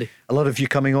on Sunday. A lot of you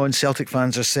coming on, Celtic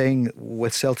fans are saying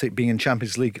with Celtic being in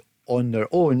Champions League on their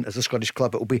own as a Scottish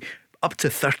club, it will be up to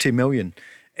 30 million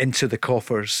into the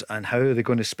coffers, and how are they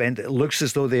going to spend it? It looks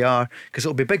as though they are, because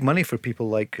it'll be big money for people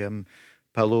like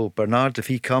Paulo Bernard if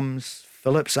he comes.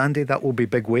 Phillips, Andy, that will be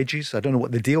big wages. I don't know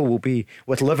what the deal will be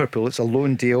with Liverpool. It's a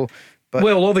loan deal. But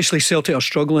well, obviously Celtic are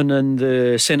struggling in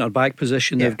the centre-back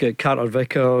position. They've got Carter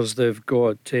Vickers, they've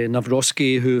got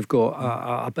Nawrocki, who've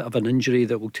got a bit of an injury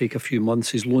that will take a few months.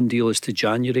 His loan deal is to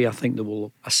January. I think they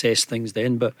will assess things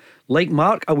then. But like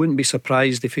Mark, I wouldn't be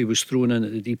surprised if he was thrown in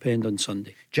at the deep end on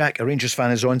Sunday. Jack, a Rangers fan,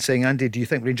 is on saying, Andy, do you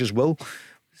think Rangers will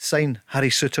sign Harry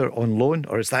Souttar on loan,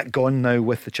 or is that gone now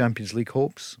with the Champions League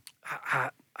hopes?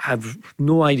 I have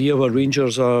no idea where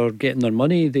Rangers are getting their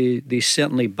money. They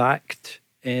certainly backed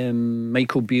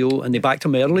Michael Beale, and they backed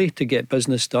him early to get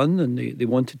business done, and they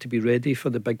wanted to be ready for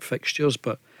the big fixtures,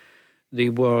 but they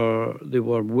were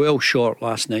well short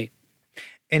last night.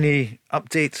 Any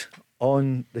update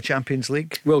on the Champions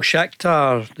League? Well,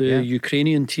 Shakhtar, the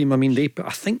Ukrainian team, I mean,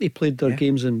 I think they played their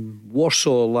games in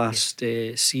Warsaw last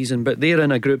season, but they're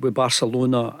in a group with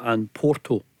Barcelona and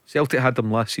Porto. Celtic had them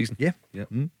last season.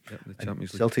 The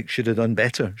Champions League. Celtic should have done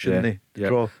better, shouldn't they? Yeah.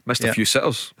 Draw. Missed a few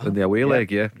sitters in the away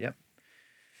leg.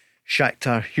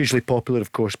 Shakhtar, hugely popular,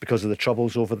 of course, because of the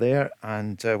troubles over there,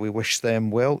 and we wish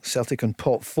them well. Celtic on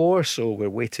top 4, so we're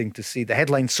waiting to see the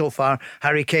headlines so far.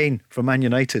 Harry Kane from Man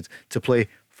United to play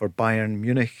for Bayern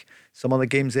Munich. Some other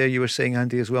games there you were saying,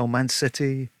 Andy, as well. Man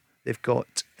City, they've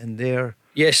got in there.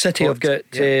 Yeah, City have got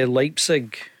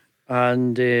Leipzig,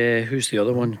 and who's the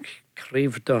other one?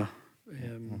 Kravda.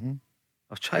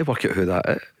 I'll try to work out who that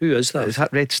is. Who is that? Is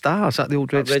that Red Star? Is that the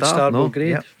old Red Star? Red Star No?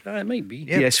 Belgrade? It might be.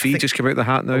 PSV just came out the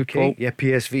hat now, Paul. Yeah,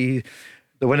 PSV,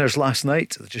 the winners last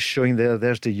night. Just showing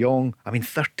there's De Jong. I mean,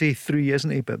 33,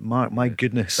 isn't he? But Mark, my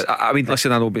goodness. But, I mean,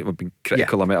 listen, I know I've been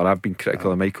critical of him, or I've been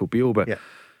critical of Michael Beale, but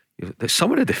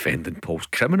some of the defending, Paul's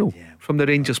criminal from the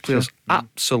Rangers players.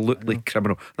 Absolutely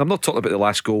criminal. And I'm not talking about the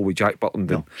last goal with Jack Butland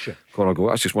and Conor Go.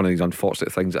 That's just one of these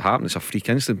unfortunate things that happen. It's a freak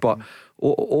incident. But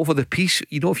over the piece,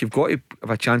 you know, if you've got to have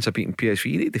a chance of beating PSV,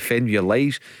 you need to defend your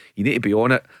lives. You need to be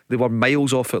on it. They were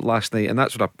miles off it last night, and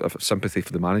that's what I have sympathy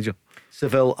for the manager.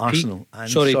 Seville, Arsenal, and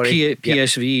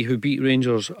PSV, who beat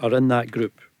Rangers, are in that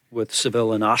group. with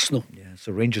Seville and Arsenal. Yeah,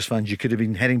 so Rangers fans, you could have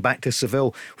been heading back to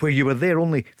Seville, where you were there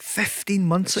only 15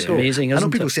 months ago. Amazing, I know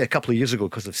isn't people it? say a couple of years ago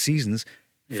because of seasons.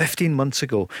 15 months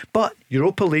ago. But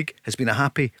Europa League has been a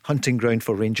happy hunting ground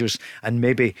for Rangers, and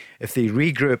maybe if they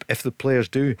regroup, if the players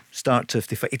do start to, if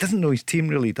they fight, he doesn't know his team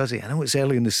really, does he? I know it's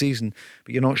early in the season,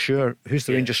 but you're not sure who's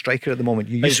the Rangers striker at the moment.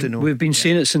 You used to know. We've been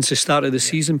saying it since the start of the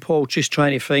season, Paul, just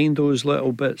trying to find those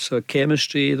little bits of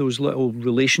chemistry, those little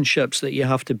relationships that you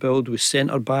have to build with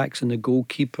centre backs and the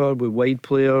goalkeeper, with wide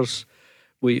players,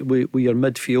 with your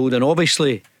midfield, and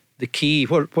obviously the key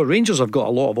where Rangers have got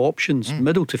a lot of options,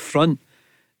 middle to front.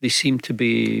 They seem to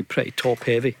be pretty top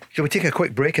heavy. Shall we take a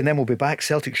quick break and then we'll be back?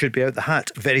 Celtic should be out the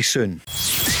hat very soon.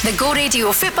 The Go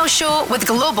Radio Football Show with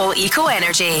Global Eco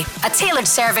Energy. A tailored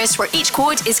service where each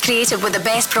quote is created with the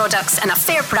best products and a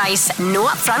fair price, no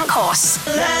upfront costs.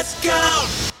 Let's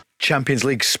go! Champions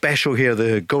League special here,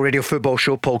 the Go Radio Football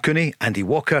Show. Paul Cooney, Andy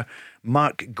Walker,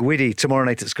 Mark Guidi. Tomorrow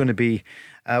night it's going to be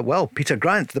Peter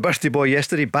Grant, the birthday boy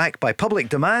yesterday, back by public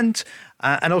demand,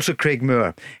 and also Craig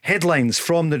Moore. Headlines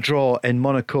from the draw in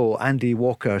Monaco. Andy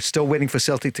Walker, still waiting for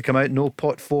Celtic to come out. No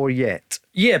pot 4 yet.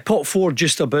 Yeah, pot 4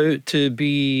 just about to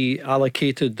be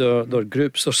allocated their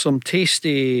groups. There's some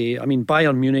tasty,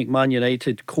 Bayern Munich, Man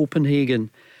United, Copenhagen.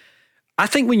 I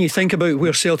think when you think about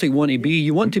where Celtic want to be,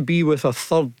 you want to be with a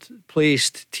third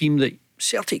placed team that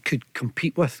Celtic could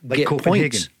compete with, like get Copenhagen.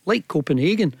 points, like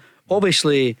Copenhagen.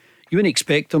 Obviously you wouldn't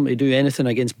expect them to do anything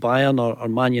against Bayern or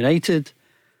Man United.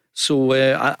 So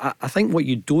I think what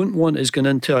you don't want is going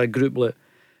into a group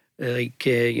like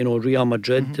Real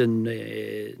Madrid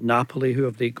and Napoli. Who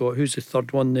have they got? Who's the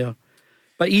third one there?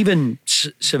 But even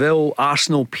Seville,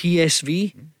 Arsenal,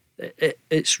 PSV,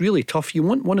 it's really tough. You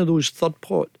want one of those third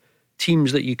pot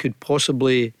teams that you could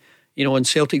possibly, in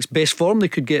Celtic's best form, they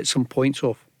could get some points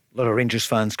off. A lot of Rangers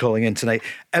fans calling in tonight.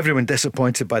 Everyone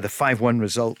disappointed by the 5-1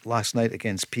 result last night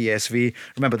against PSV.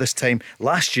 Remember this time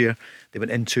last year they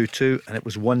went in 2-2 and it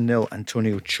was 1-0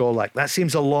 Antonio Cholak. That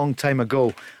seems a long time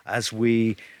ago. As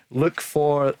we look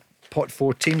for pot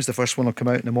 4 teams, the first one will come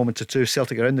out in a moment or two.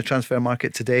 Celtic are in the transfer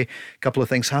market today. A couple of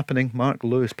things happening. Mark,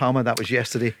 Lewis Palmer, that was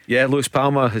yesterday. Yeah, Lewis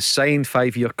Palmer has signed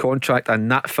 5-year contract, and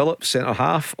Nat Phillips, centre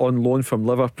half, on loan from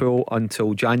Liverpool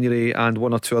until January, and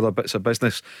one or two other bits of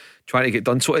business trying to get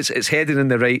done. So it's heading in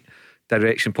the right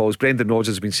direction, Paul. As Brendan Rodgers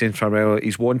has been saying for a while,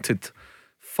 he's wanted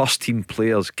first team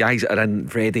players, guys that are in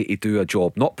ready to do a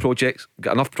job, not projects.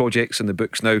 Got enough projects in the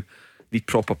books now, need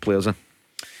proper players in.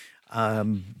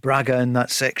 Braga in that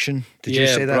section. Did you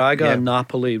say that? Braga,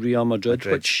 Napoli, Real Madrid.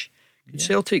 Which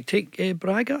Celtic take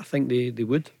Braga? I think they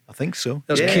would. I think so.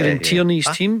 There's Kieran Tierney's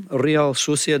team, Real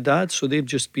Sociedad. So they've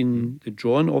just been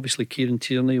drawn. Obviously Kieran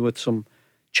Tierney with some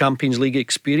Champions League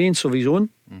experience of his own.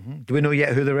 Do we know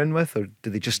yet who they're in with, or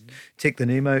did they just take the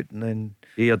name out and then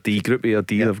A or D, Group A or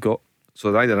D they've got. So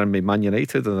they're either in with Man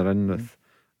United or they're in with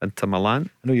Inter Milan.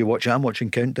 I know I'm watching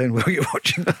Countdown while you're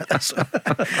watching that. So.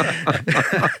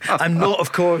 I'm not,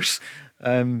 of course.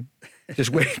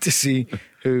 Just waiting to see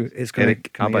who is going Eric to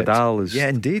come Abidal out. is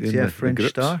indeed, in the French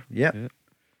star. Yeah.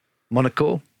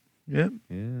 Monaco, Monaco.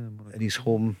 in his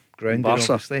home ground,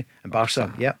 Barca. obviously, and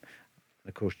Barca, and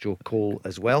of course Joe Cole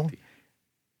as well.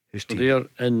 Who's So they're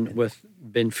in with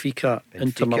Benfica,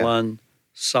 Inter Milan,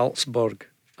 Salzburg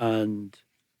and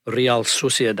Real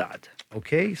Sociedad.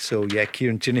 Okay, so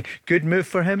Kieran Tierney, good move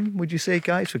for him, would you say,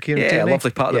 guys? For Kieran Tierney, a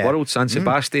lovely part of the world. San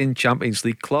Sebastian, Champions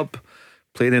League club,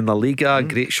 playing in La Liga,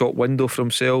 great shot window for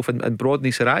himself, and broadening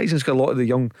his horizons. Got a lot of the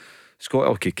young Scott.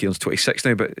 Okay, Kieran's 26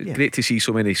 now, but great to see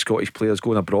so many Scottish players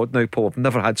going abroad now, Paul. I've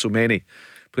never had so many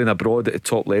playing abroad at the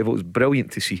top level. It's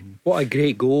brilliant to see. What a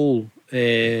great goal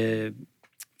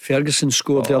Ferguson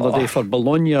scored the other day for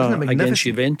Bologna against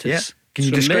Juventus. Can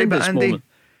you describe it, Andy? Moment.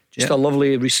 Just a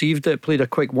lovely, received it, played a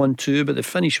quick 1-2, but the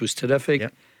finish was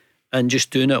terrific. And just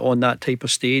doing it on that type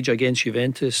of stage against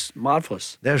Juventus,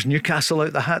 marvellous. There's Newcastle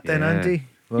out the hat then, Andy.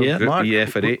 Well, Group Mark, E,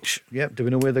 F or H. Do we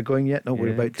know where they're going yet? No,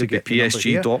 we're about to get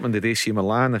PSG, Dortmund, the AC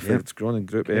Milan. If it's grown in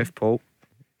Group F, Paul.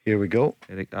 Here we go.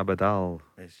 Eric Abidal.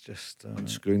 It's just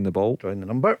unscrewing the ball. Drawing the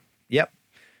number.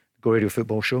 Go Radio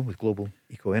Football Show with Global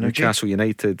Eco Energy. Newcastle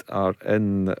United are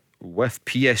in with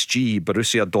PSG,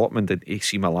 Borussia Dortmund and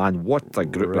AC Milan. What a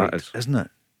group that is, isn't it?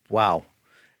 Wow.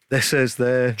 This is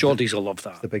the Geordies will love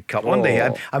that. The big cup. One day.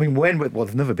 I mean,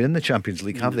 they've never been in the Champions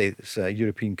League, have they? It's a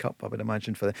European Cup, I would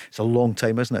imagine. It's a long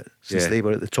time, isn't it, since they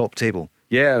were at the top table.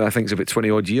 Yeah, I think it's about 20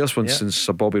 odd years since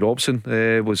Sir Bobby Robson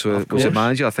was a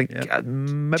manager. I think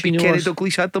maybe Kenny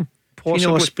Dalglish had them.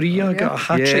 Tino Asprilla got a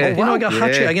hat-trick. Got a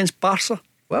hat-trick against Barca.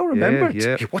 Well remembered.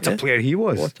 What a player he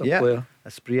was. What a player.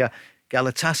 Asprilla.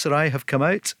 Galatasaray have come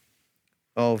out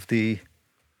of the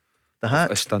The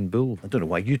hat. Istanbul. I don't know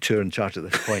why you two are in charge at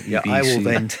this point. Yeah, I will BBC.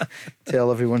 then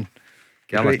tell everyone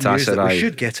the great news that we Galatasaray.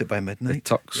 should get it by midnight. The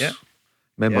Tucks. Yeah.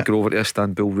 Remember Yeah. going over to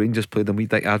Istanbul. Rangers played them. We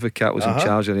Dick Advocat was in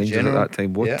charge of Rangers General. at that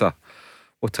time.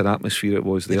 What an atmosphere it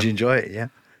was there. Did you enjoy it? Yeah.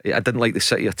 I didn't like the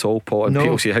city at all, Paul. And No.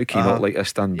 people say, how can you not like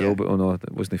Istanbul? Yeah. But oh no,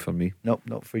 it wasn't for me. Nope,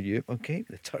 not for you. Okay,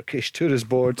 the Turkish Tourist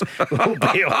Board will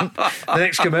be on the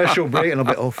next commercial break, and I'll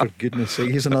be, oh, for goodness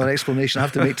sake, here's another explanation I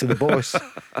have to make to the boss.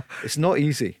 It's not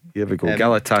easy. Here we go.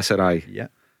 Galatasaray. Yeah.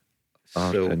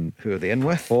 Are So, in who are they in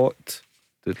with? Pot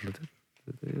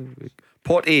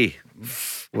A.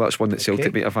 Well, that's one that Celtic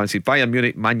Okay. might have fancied. Bayern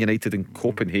Munich, Man United, and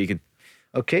Copenhagen.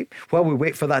 Okay, while we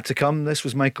wait for that to come, this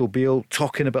was Michael Beale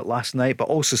talking about last night, but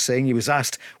also saying he was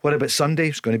asked, what about Sunday?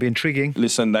 It's going to be intriguing.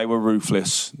 Listen, they were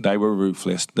ruthless. They were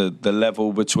ruthless. The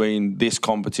level between this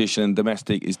competition and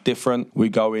domestic is different. We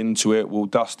go into it, we'll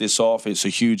dust this off. It's a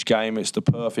huge game. It's the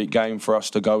perfect game for us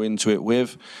to go into it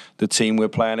with. The team we're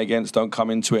playing against don't come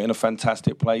into it in a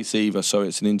fantastic place either. So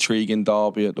it's an intriguing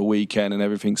derby at the weekend and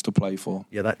everything's to play for.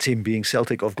 Yeah, that team being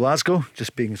Celtic of Glasgow,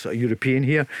 just being sort of European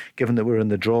here, given that we're in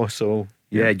the draw, so...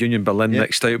 Yeah, Union Berlin Yeah.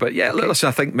 next out. But yeah, listen,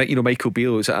 I think Michael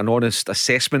Beale is an honest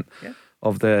assessment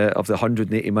of the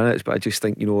 180 minutes. But I just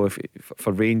think, if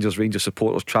for Rangers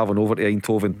supporters travelling over to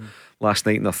Eindhoven last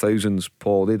night in their thousands,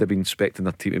 Paul, they'd have been expecting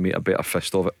their team to make a better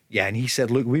fist of it. Yeah, and he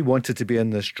said, look, we wanted to be in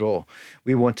this draw.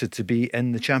 We wanted to be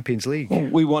in the Champions League. Well,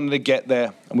 we wanted to get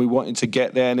there, and we wanted to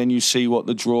get there, and then you see what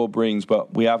the draw brings.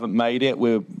 But we haven't made it.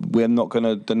 We're not going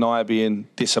to deny being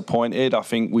disappointed. I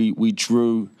think we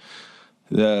drew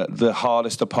the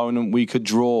hardest opponent we could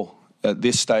draw at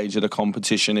this stage of the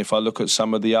competition. If I look at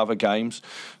some of the other games,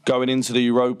 going into the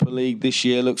Europa League this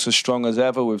year looks as strong as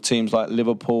ever with teams like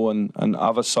Liverpool and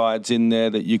other sides in there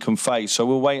that you can face. So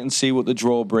we'll wait and see what the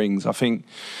draw brings. I think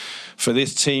for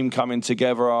this team coming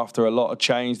together after a lot of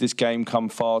change, this game come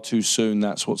far too soon.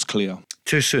 That's what's clear.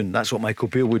 Too soon. That's what Michael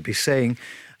Beale would be saying.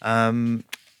 And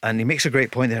he makes a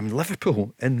great point there. I mean,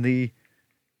 Liverpool in the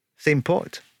same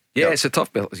pot. Yeah, it's a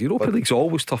tough bit. Europa League's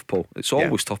always tough, Paul. It's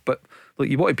always tough. But look,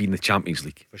 you want to be in the Champions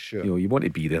League For sure. You want to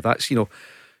be there. That's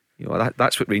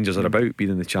that's what Rangers are about,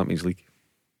 being in the Champions League.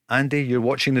 Andy, you're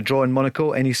watching the draw in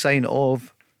Monaco. Any sign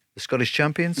of the Scottish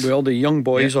champions? Well, the young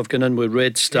boys have gone in with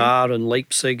Red Star and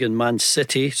Leipzig and Man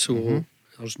City, so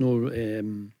there's no.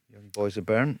 Young boys of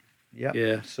Bern.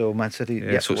 Yeah. So Man City.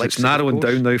 Yeah, so it's narrowing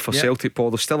down now for Celtic,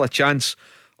 Paul. There's still a chance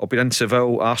of being in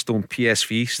Seville, Arsenal and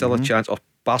PSV. Still a chance of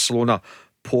Barcelona,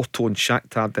 Porto and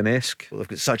Shakhtar Donetsk. Well, they've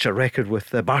got such a record with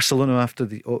Barcelona after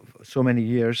so many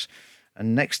years.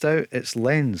 And next out, it's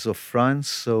Lens of France.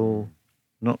 So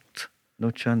no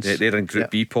chance. Yeah, they're in Group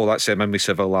B, Paul. That's them with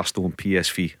Seville, Arsenal and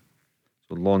PSV.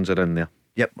 So Lens are in there.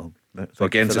 Yep. Well, So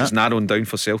again, it's narrowing down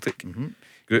for Celtic.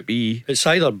 Group E. It's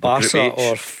either Barca H.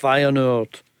 or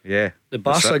Feyenoord. Yeah. The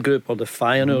Barca group or the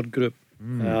Feyenoord group.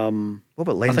 What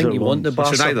about Lens? I think you want the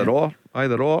Barca. It's an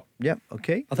either or. Yep.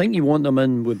 Okay. I think you want them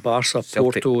in with Barca,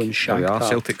 Celtic. Porto and There we are. Shakhtar.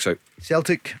 Celtic's out.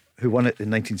 Celtic, who won it in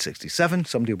 1967.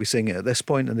 Somebody will be saying it at this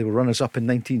point, and they were runners up in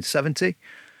 1970.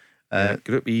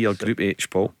 Group E or Group H,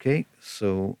 Paul. Okay,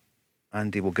 so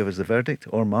Andy will give us the verdict,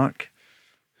 or Mark.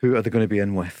 Who are they going to be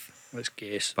in with? Let's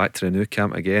guess. Back to the new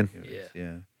camp again.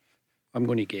 Yeah. I'm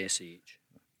going to guess H.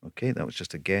 Okay, that was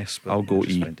just a guess. But I'll go we'll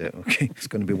just E. find out. Okay, it's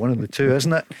going to be one of the two,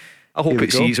 isn't it? I hope Here we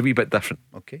it's go. E. It's a wee bit different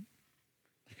Okay.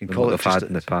 You can than call what it they've had just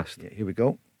in the past. Yeah, here we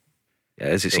go. Yeah,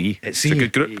 it is. It's So E. it's a E.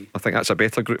 good group. I think that's a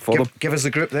better group for them. Give us the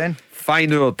group then.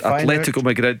 Feyenoord, Feyenoord. Atletico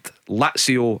Madrid,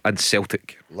 Lazio and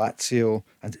Celtic. Lazio.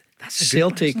 And that's a good one,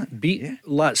 Celtic isn't it? beat Yeah.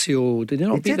 Lazio. Did they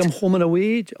not They beat did. them home and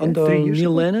away under 3 years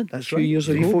Neil ago. Lennon That's a few right. years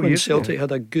 3, ago 4 when years ago. Celtic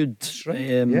had a good,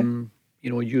 right.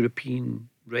 European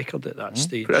record at that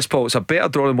stage. But this, Paul, it's a better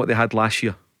draw than what they had last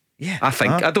year. Yeah. I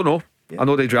think. I don't know. Yeah. I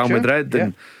know they Real Sure. Madrid Yeah.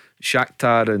 and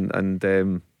Shakhtar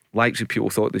and Leipzig. People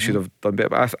thought they should have done better,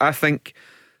 but I think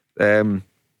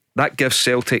that gives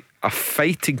Celtic a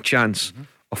fighting chance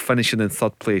of finishing in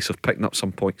third place, of picking up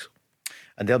some points.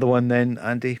 And the other one then,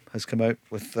 Andy, has come out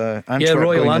with Antwerp. Yeah, Royal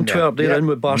going in there. Antwerp. They're Yeah. in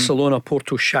with Barcelona,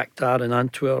 Porto, Shakhtar, and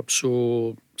Antwerp.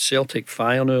 So Celtic,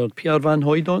 Feyenoord. Pierre Van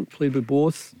Hooijdonk played with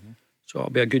both. So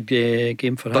it'll be a good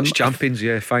game for him. Dutch champions,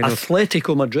 yeah, final.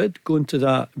 Atletico Madrid going to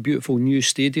that beautiful new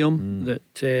stadium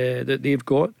that they've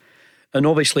got, and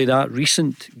obviously that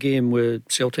recent game with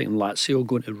Celtic and Lazio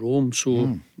going to Rome.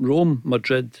 So Rome,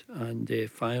 Madrid, and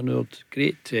Feyenoord.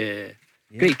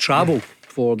 Great travel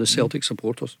for the Celtic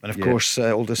supporters. And of course,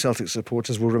 all the Celtic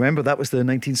supporters will remember that was the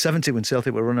 1970 when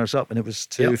Celtic were runners up, and it was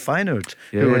to Feyenoord,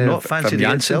 who were not fancied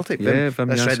against Celtic. Wim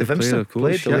That's right, the Vimster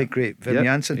played, the late great Wim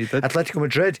Jansen. Atletico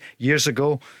Madrid years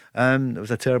ago. There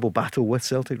was a terrible battle with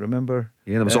Celtic, remember?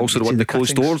 Yeah, there was also the one, the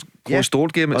closed door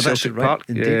game at Celtic Park.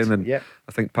 Indeed.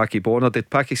 I think Packy Bonner, did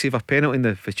Packy save a penalty in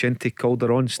the Vicente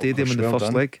Calderon Stadium in the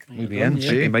first leg? Muy bien,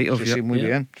 He might have.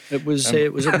 It was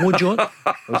it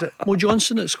Mo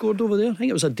Johnson that scored over there? I think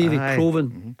it was a Davy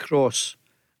Provan cross.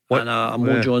 And a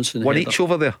Mo Johnson one header. each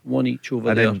over there. One each over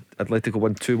and there. then Atletico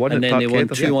won 2-1 and at then they won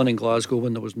Parkhead. 2-1 in Glasgow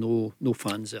when there was no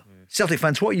fans there. Celtic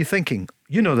fans, what are you thinking?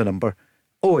 You know the number.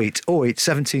 08 08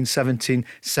 17 17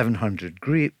 700.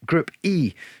 Group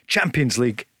E, Champions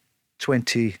League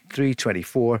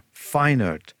 23-24,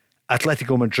 Feyenoord,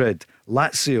 Atletico Madrid,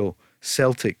 Lazio,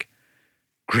 Celtic.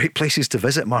 Great places to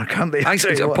visit, Mark, aren't they?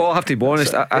 Paul, I have to be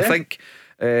honest, I think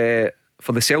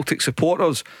for the Celtic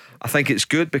supporters, I think it's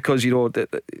good because they've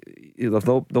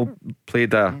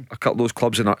played a couple of those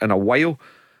clubs in a while,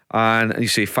 and you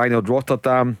say Feyenoord,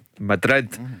 Rotterdam,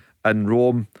 Madrid and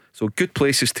Rome, so good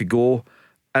places to go.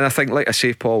 And I think, like I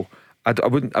say, Paul, I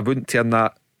wouldn't turn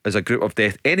that as a group of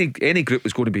death. Any group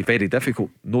is going to be very difficult,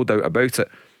 no doubt about it.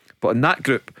 But in that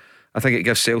group, I think it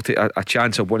gives Celtic a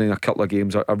chance of winning a couple of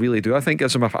games. I really do. I think it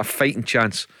gives them a fighting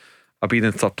chance of being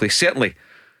in third place. Certainly,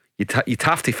 you'd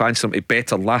have to fancy them to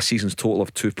better last season's total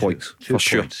of 2 points for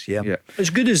sure. Yeah. As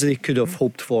good as they could have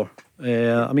hoped for.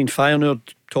 I mean,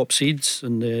 Feyenoord top seeds,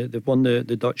 and they've won the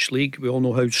Dutch league. We all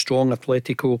know how strong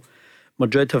Atletico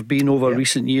Madrid have been over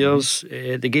recent years.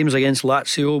 The games against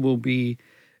Lazio will be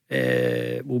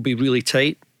really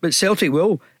tight, but Celtic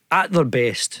will, at their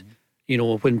best. You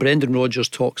know, when Brendan Rodgers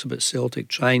talks about Celtic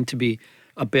trying to be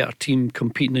a better team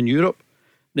competing in Europe,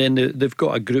 then they've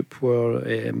got a group where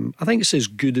I think it's as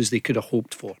good as they could have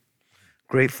hoped for.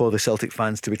 Great for the Celtic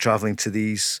fans to be travelling to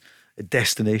these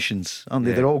destinations, aren't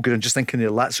they? They're all good. I'm just thinking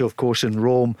of Lazio, of course, in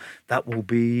Rome. That will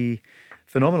be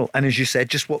phenomenal. And as you said,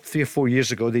 just 3 or 4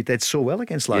 years ago, they did so well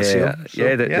against Lazio.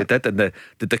 They did in the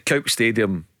Kuyp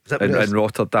Stadium in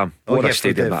Rotterdam. What a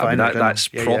stadium! That's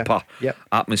proper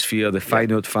atmosphere. The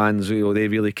Feyenoord fans, they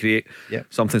really create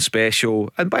something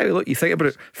special. And by the way, look, you think about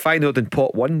it, Feyenoord in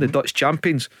pot 1, the Dutch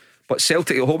champions, but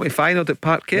Celtic at home to Feyenoord at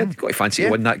Parkhead. You've got to fancy to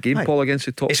win that game, Paul, against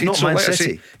the top It's seed. not Man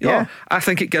City. I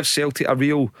think it gives Celtic a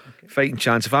real fighting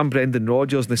chance. If I'm Brendan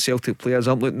Rodgers and the Celtic players,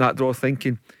 I'm looking at that draw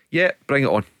thinking, bring it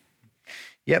on.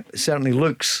 Yep, it certainly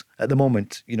looks at the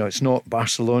moment. It's not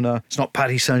Barcelona, it's not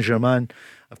Paris Saint-Germain.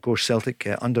 Of course, Celtic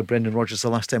under Brendan Rodgers the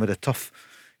last time had a tough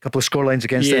couple of scorelines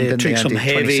against them, didn't took they, some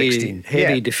Andy?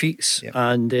 heavy defeats.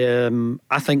 And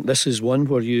I think this is one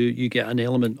where you get an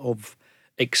element of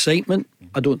excitement.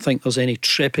 I don't think there's any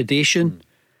trepidation,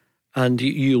 and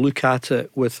you look at it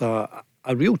with a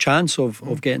real chance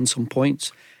of getting some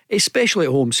points, especially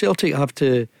at home. Celtic have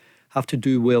to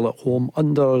do well at home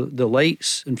under the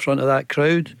lights in front of that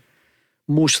crowd.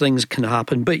 Most things can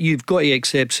happen, but you've got to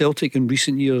accept Celtic in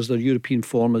recent years, their European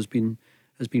form has been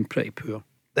pretty poor.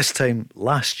 This time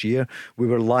last year we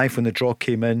were live when the draw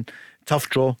came in. Tough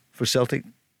draw for Celtic,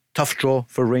 tough draw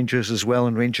for Rangers as well,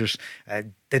 and Rangers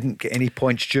didn't get any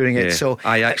points during it. So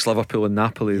Ajax, Liverpool and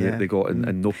Napoli they got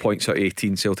and no points out of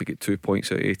 18. Celtic get 2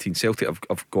 points out of 18. Celtic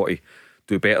have got to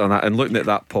do better than that, and looking at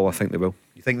that, Paul, I think they will.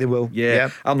 You think they will?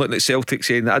 Yeah. I'm looking at Celtic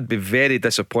saying that I'd be very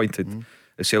disappointed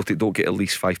if Celtic don't get at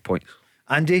least 5 points.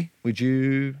 Andy, would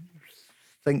you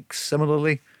think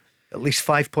similarly? At least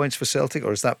 5 points for Celtic,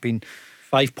 or has that been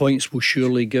 5 points will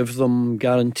surely give them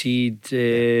guaranteed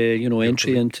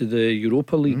entry into the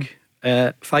Europa League.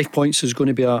 5 points is going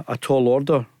to be a tall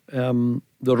order.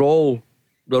 They're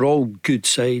all good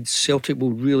sides. Celtic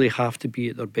will really have to be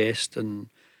at their best, and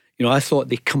I thought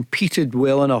they competed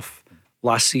well enough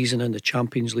last season in the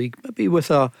Champions League. Maybe with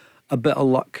a bit of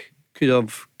luck could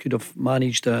have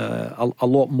managed a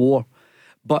lot more.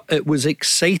 But it was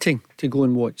exciting to go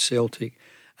and watch Celtic.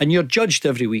 And you're judged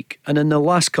every week. And in the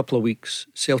last couple of weeks,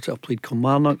 Celtic have played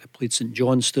Kilmarnock, they've played St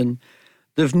Johnstone.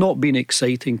 They've not been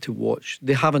exciting to watch.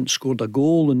 They haven't scored a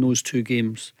goal in those 2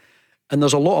 games. And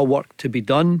there's a lot of work to be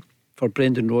done for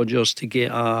Brendan Rodgers to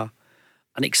get an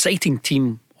exciting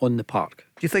team on the park.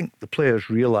 Do you think the players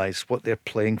realise what they're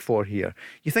playing for here?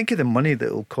 You think of the money that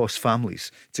it'll cost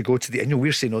families to go to I know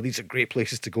we're saying, these are great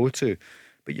places to go to,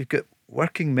 but you've got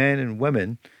working men and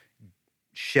women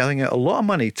shelling out a lot of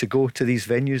money to go to these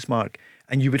venues, Mark,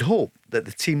 and you would hope that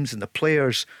the teams and the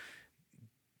players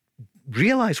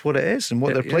realise what it is and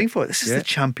what they're playing for. This is the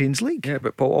Champions League. Yeah,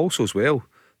 but Paul, also as well,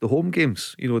 the home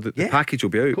games, the package will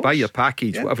be out. Buy your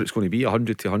package, whatever it's going to be,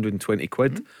 100 to 120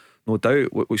 quid, no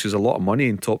doubt, which is a lot of money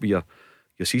on top of your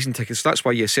your season tickets. That's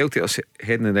why Celtic are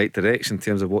heading in the right direction in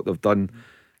terms of what they've done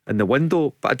in the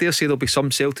window. But I dare say there'll be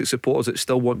some Celtic supporters that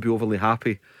still won't be overly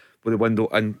happy with the window,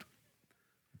 and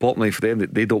bottom line for them,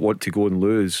 that they don't want to go and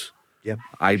lose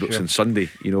Ibrox on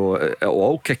Sunday. It'll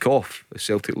all kick off if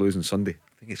Celtic lose on Sunday.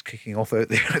 I think it's kicking off out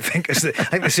there. I think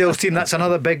the sales team, that's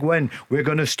another big win. We're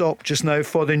going to stop just now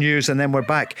for the news, and then we're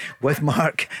back with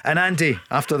Mark and Andy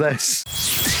after this.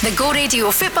 The Go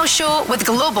Radio Football Show with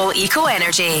Global Eco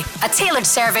Energy. A tailored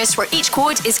service where each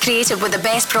quote is created with the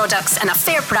best products and a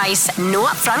fair price, no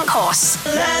upfront costs.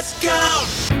 Let's go!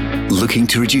 Looking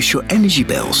to reduce your energy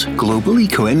bills? Global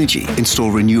Eco Energy install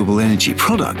renewable energy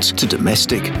products to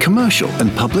domestic, commercial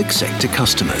and public sector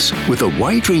customers. With a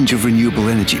wide range of renewable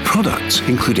energy products,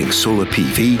 including solar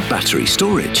PV, battery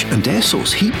storage and air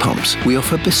source heat pumps, we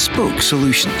offer bespoke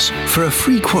solutions. For a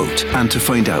free quote and to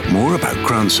find out more about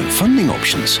grants and funding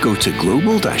options, go to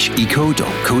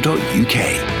global-eco.co.uk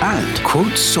and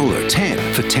quote Solar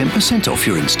 10 for 10% off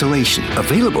your installation.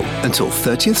 Available until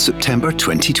 30th September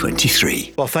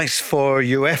 2023. Well, thanks for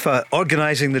UEFA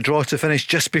organising the draw to finish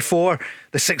just before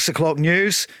the 6 o'clock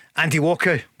news. Andy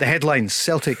Walker, the headlines,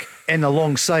 Celtic in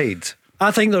alongside. I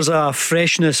think there's a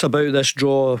freshness about this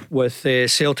draw with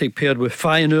Celtic paired with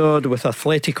Feyenoord, with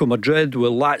Atletico Madrid,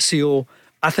 with Lazio.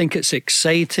 I think it's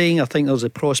exciting. I think there's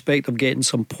a prospect of getting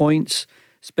some points,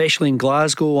 especially in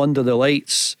Glasgow under the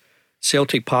lights.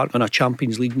 Celtic Park on a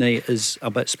Champions League night is a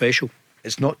bit special.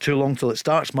 It's not too long till it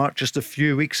starts, Mark. Just a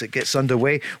few weeks it gets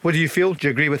underway. What do you feel? Do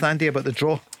you agree with Andy about the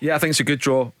draw? Yeah, I think it's a good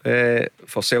draw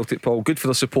for Celtic, Paul. Good for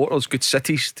the supporters, good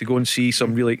cities to go and see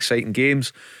some really exciting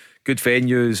games, good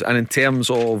venues, and in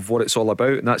terms of what it's all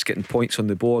about, and that's getting points on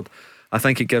the board, I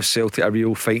think it gives Celtic a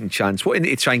real fighting chance. What they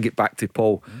need to try and get back to,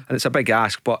 Paul, and it's a big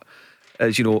ask, but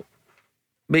as you know,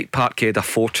 make Parkhead a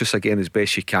fortress again as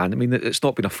best you can. I mean, it's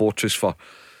not been a fortress for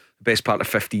the best part of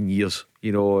 15 years.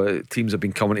 Teams have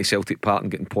been coming to Celtic Park and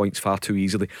getting points far too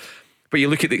easily. But you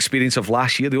look at the experience of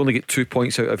last year, they only get 2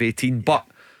 points out of 18. But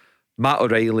Matt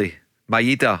O'Reilly,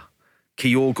 Maeda,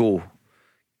 Kyogo,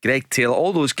 Greg Taylor,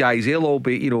 all those guys, they'll all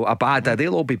be, Abada,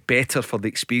 they'll all be better for the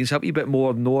experience, have a wee bit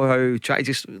more know-how, try to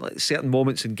just, like certain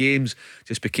moments in games,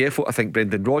 just be careful. I think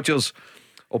Brendan Rodgers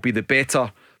will be the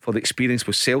better for the experience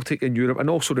with Celtic in Europe. And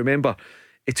also remember,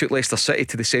 he took Leicester City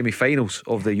to the semi-finals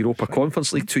of the Europa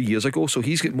Conference League 2 years ago, so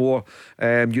he's got more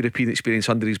European experience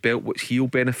under his belt, which he'll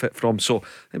benefit from. So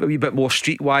I think a wee bit more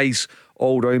streetwise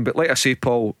all round. But like I say,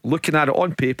 Paul, looking at it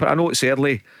on paper, I know it's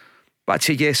early, but I'd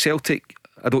say yes, Celtic,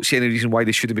 I don't see any reason why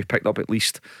they shouldn't be picked up at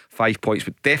least 5 points,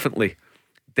 but definitely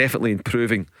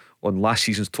improving on last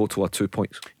season's total of 2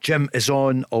 points. Jim is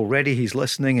on already. He's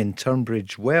listening in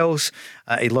Tunbridge Wells.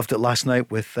 He loved it last night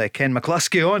with Ken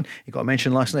McCluskey on. He got a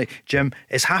mention last night. Jim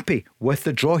is happy with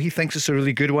the draw. He thinks it's a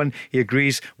really good one. He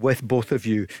agrees with both of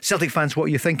you. Celtic fans, what are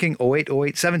you thinking?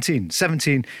 0808 17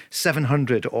 17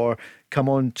 700, or come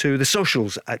on to the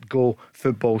socials at Go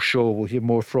Football Show. We'll hear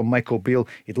more from Michael Beale.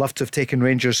 He'd love to have taken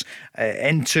Rangers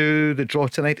into the draw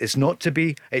tonight. It's not to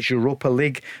be, it's Europa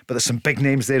League, but there's some big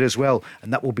names there as well,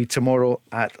 and that will be tomorrow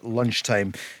at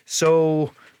lunchtime.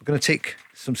 So we're going to take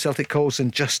some Celtic calls in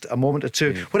just a moment or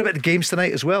two. What about the games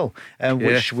tonight as well,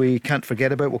 which we can't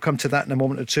forget about? We'll come to that in a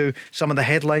moment or two. Some of the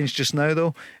headlines just now,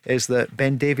 though, is that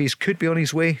Ben Davies could be on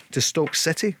his way to Stoke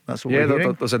City. That's what we're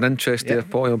hearing. There's an interest there.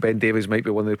 Paul, Ben Davies might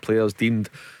be one of the players deemed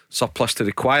surplus to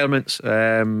requirements.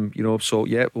 So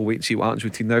we'll wait and see what happens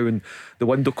between now and the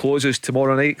window closes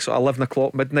tomorrow night, so 11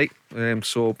 o'clock midnight.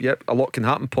 A lot can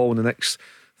happen, Paul, in the next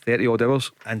 30 odd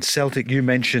hours. And Celtic, you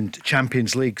mentioned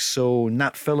Champions League, so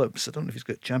Nat Phillips, I don't know if he's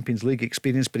got Champions League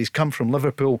experience, but he's come from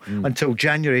Liverpool until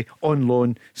January on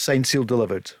loan, signed, sealed,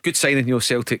 delivered. Good signing.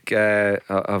 Celtic have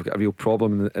got a real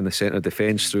problem in the centre of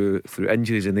defence through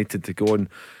injuries, and needed to go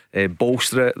and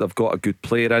bolster it. They've got a good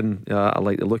player in. I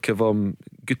like the look of him,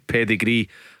 good pedigree,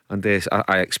 and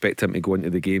I expect him to go into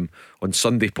the game on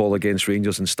Sunday, Paul, against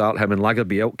Rangers, and start him and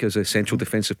Lagerbielke as a central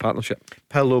defensive partnership.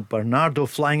 Paulo Bernardo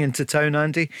flying into town,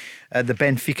 Andy. The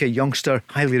Benfica youngster,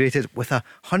 highly rated, with a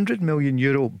 €100 million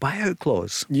buyout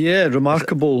clause. Yeah,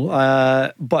 remarkable.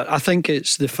 But I think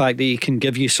it's the fact that he can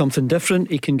give you something different.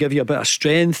 He can give you a bit of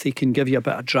strength. He can give you a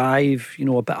bit of drive,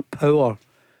 a bit of power.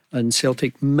 And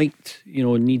Celtic might,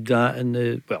 need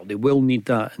that they will need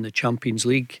that in the Champions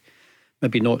League.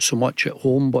 Maybe not so much at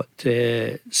home, but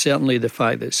certainly the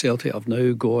fact that Celtic have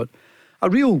now got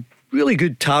a really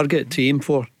good target to aim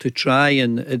for, to try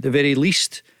and at the very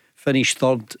least finish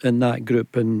third in that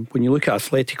group. And when you look at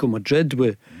Atletico Madrid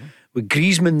with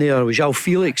Griezmann there, with João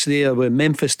Felix there, with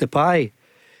Memphis Depay,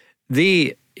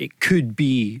 it could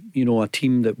be a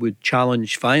team that would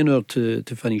challenge Feyenoord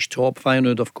to finish top.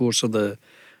 Feyenoord, of course,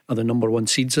 are are the number one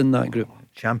seeds in that group.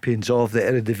 Champions of the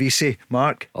Eredivisie,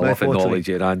 Mark. I love the knowledge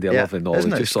here, Andy. I love the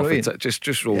knowledge.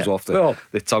 Just rolls off the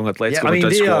tongue. Let's go. I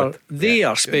mean, they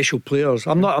are special players.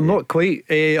 I'm not quite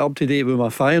up to date with my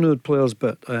Feyenoord players,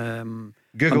 but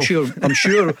Google. I'm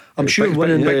sure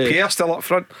winning the Pierre still up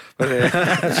front.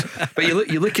 But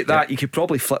you look at that, you could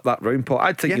probably flip that round, pot.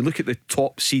 I think you look at the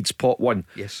top seeds, pot 1.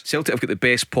 Yes. Celtic have got the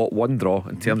best pot 1 draw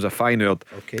in terms of Feyenoord.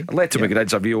 Okay. Atletico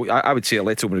Madrid's a real. I would say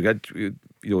Atletico Madrid,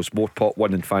 it's more pot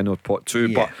 1 than Feyenoord pot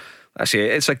 2. But I say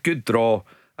it's a good draw.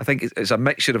 I think it's a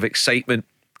mixture of excitement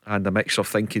and a mixture of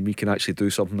thinking we can actually do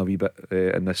something a wee bit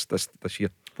in this year.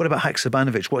 What about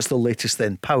Haksabanovic? What's the latest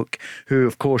then? PAOK, who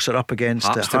of course are up against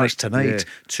Hearts tonight,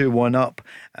 2-1 up.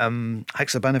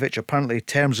 Haksabanovic, apparently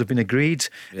terms have been agreed.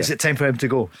 Is it time for him to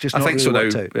go? I think so now.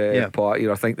 But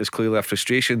I think there's clearly a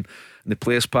frustration in the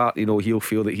player's part. He'll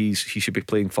feel that he should be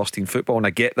playing first team football, and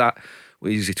I get that.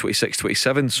 He's 26,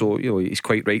 27, so he's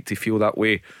quite right to feel that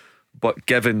way. But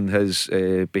given his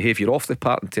behaviour off the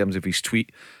part in terms of his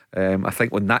tweet, I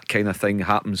think when that kind of thing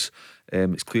happens,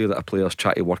 it's clear that a player's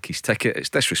trying to work his ticket. It's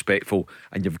disrespectful,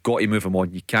 and you've got to move him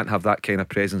on. You can't have that kind of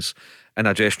presence in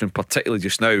a dressing room, particularly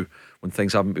just now when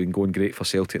things haven't been going great for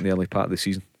Celtic in the early part of the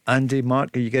season. Andy,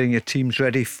 Mark, are you getting your teams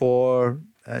ready for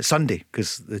Sunday?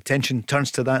 Because the tension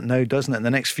turns to that now, doesn't it? In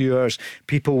the next few hours,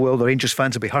 the Rangers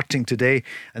fans will be hurting today,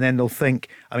 and then they'll think,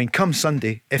 come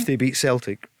Sunday, if they beat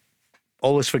Celtic,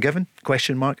 all is forgiven?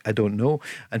 Question mark. I don't know.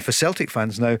 And for Celtic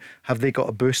fans now, have they got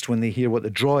a boost when they hear what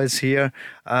the draw is here?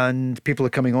 And people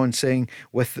are coming on saying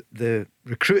with the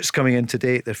recruits coming in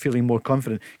today, they're feeling more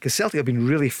confident, because Celtic have been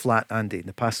really flat, Andy, in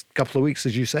the past couple of weeks,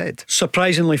 as you said.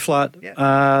 Surprisingly flat.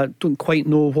 Don't quite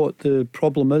know what the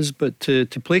problem is, but to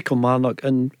play Kilmarnock,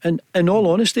 and in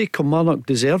all honesty, Kilmarnock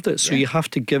deserved it, so you have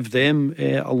to give them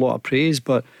a lot of praise.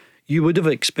 But you would have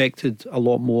expected a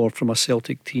lot more from a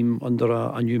Celtic team under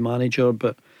a new manager.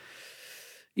 But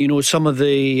some of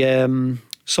the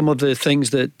things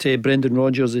that Brendan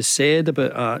Rodgers has said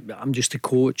about I'm just a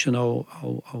coach and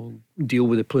I'll deal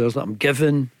with the players that I'm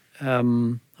given.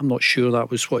 I'm not sure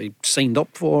that was what he signed up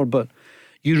for, but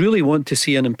you really want to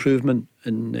see an improvement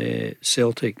in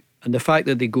Celtic. And the fact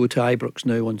that they go to Ibrox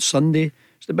now on Sunday,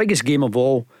 it's the biggest game of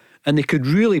all, and they could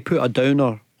really put a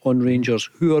downer on Rangers,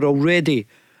 who are already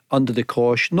under the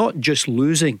cosh, not just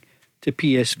losing to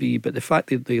PSV, but the fact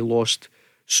that they lost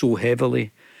so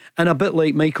heavily. And a bit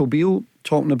like Michael Beale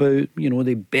talking about,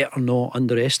 they better not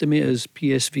underestimate us,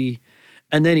 PSV.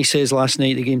 And then he says last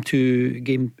night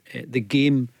the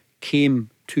game came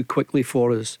too quickly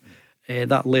for us.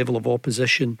 That level of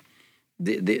opposition,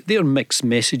 they're mixed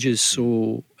messages.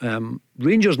 So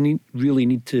Rangers really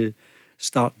need to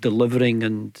start delivering.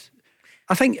 And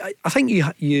I think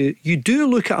you do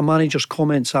look at a manager's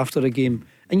comments after a game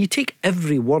and you take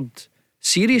every word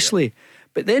seriously.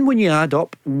 But then when you add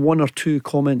up one or two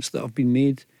comments that have been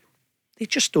made, they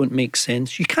just don't make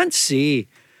sense. You can't say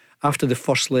after the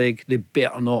first leg they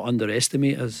better not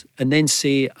underestimate us, and then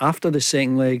say after the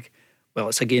second leg, well,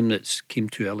 it's a game that came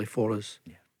too early for us.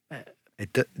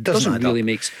 It doesn't really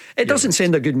make sense. It doesn't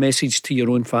send a good message to your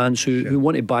own fans who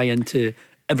want to buy into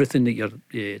everything that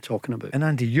you're talking about. And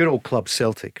Andy, your old club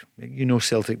Celtic, you know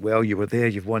Celtic well, you were there,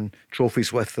 you've won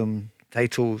trophies with them,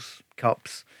 titles,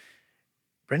 cups.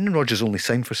 Brendan Rodgers only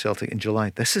signed for Celtic in July.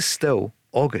 This is still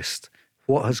August.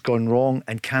 What has gone wrong,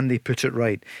 and can they put it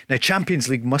right? Now, Champions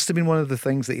League must have been one of the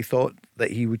things that he thought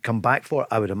that he would come back for,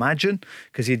 I would imagine,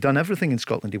 because he'd done everything in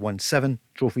Scotland. He won 7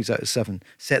 trophies out of 7,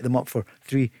 set them up for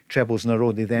 3 trebles in a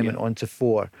row. They then went on to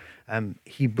 4.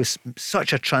 He was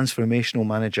such a transformational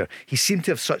manager. He seemed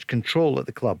to have such control at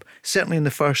the club, certainly in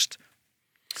the first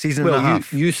season and a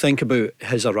half. You think about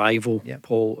his arrival,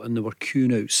 Paul, and they were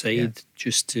queuing outside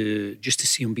just to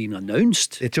see him being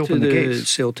announced to the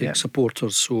Celtic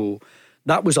supporters. So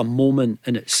that was a moment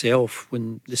in itself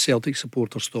when the Celtic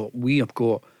supporters thought, we have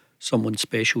got someone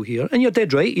special here. And you're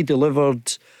dead right, he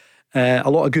delivered a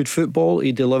lot of good football.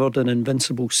 He delivered an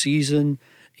invincible season.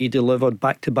 He delivered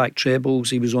back-to-back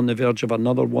trebles. He was on the verge of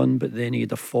another one, but then he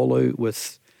had a fallout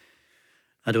with,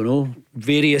 I don't know,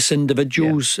 various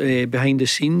individuals behind the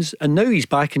scenes. And now he's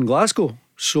back in Glasgow.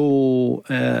 So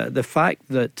the fact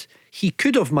that he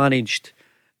could have managed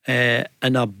in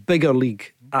a bigger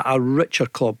league, at a richer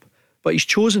club, but he's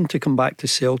chosen to come back to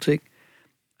Celtic,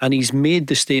 and he's made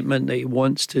the statement that he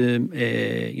wants to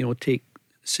take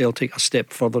Celtic a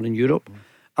step further in Europe.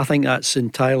 I think that's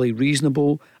entirely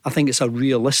reasonable. I think it's a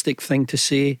realistic thing to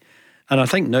say. And I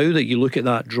think now that you look at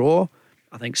that draw,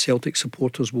 I think Celtic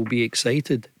supporters will be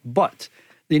excited. But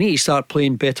they need to start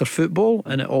playing better football,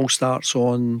 and it all starts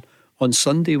on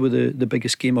Sunday with the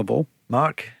biggest game of all.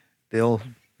 Mark, they'll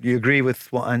You agree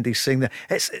with what Andy's saying there?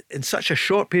 It's in such a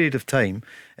short period of time.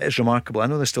 It's remarkable. I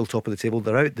know they're still top of the table.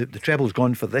 They're out. The treble's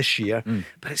gone for this year,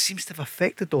 but it seems to have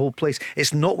affected the whole place.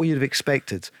 It's not what you'd have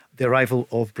expected. The arrival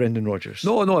of Brendan Rodgers.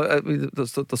 No. I mean,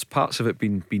 there's parts of it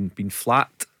been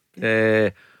flat,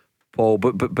 Paul.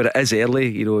 But it is early.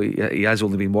 You know, he has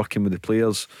only been working with the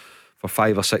players for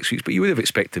 5 or 6 weeks, but you would have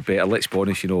expected better. Let's be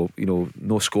honest, you know,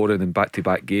 no scoring in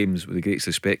back-to-back games, with the greatest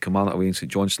respect, Kilmarnock away and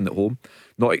St Johnstone at home,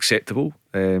 not acceptable.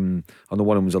 I know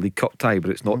one of them was a League Cup tie,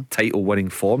 but it's not title-winning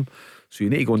form, so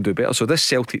you need to go and do better. So this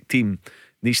Celtic team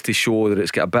needs to show that it's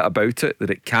got a bit about it,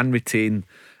 that it can retain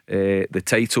the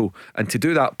title, and to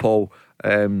do that, Paul,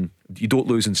 you don't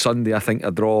lose on Sunday. I think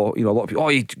a draw, you know, a lot of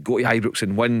people, you go to Ibrox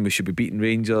and win, we should be beating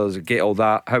Rangers, get all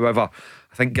that. However,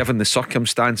 I think given the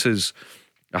circumstances,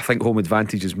 I think home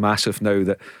advantage is massive now.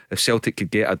 That if Celtic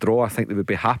could get a draw, I think they would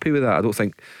be happy with that. I don't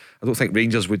think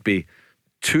Rangers would be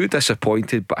too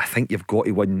disappointed, but I think you've got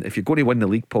to win. If you're going to win the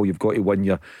league, Paul, you've got to win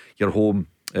your home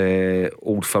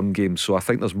Old Firm game. So I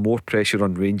think there's more pressure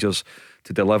on Rangers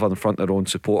to deliver in front of their own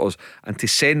supporters and to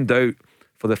send out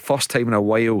for the first time in a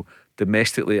while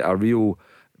domestically a real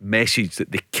message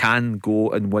that they can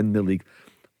go and win the league.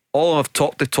 All have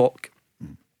talked the talk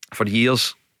for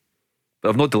years, but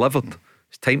have not delivered.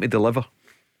 It's time to deliver.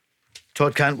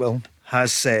 Todd Cantwell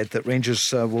has said that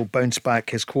Rangers will bounce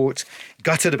back. His quote,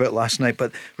 gutted about last night,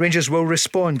 but Rangers will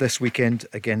respond this weekend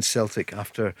against Celtic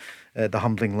after the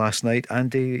humbling last night.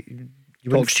 Andy,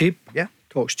 talks cheap. Yeah,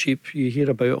 talks cheap. You hear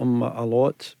about him a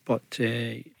lot, but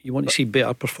you want to see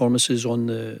better performances on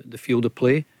the field of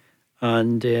play,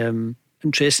 and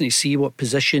interesting to see what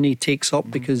position he takes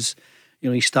up, because you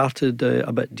know he started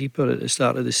a bit deeper at the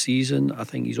start of the season. I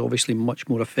think he's obviously much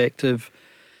more effective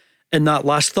in that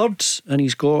last third, and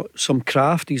he's got some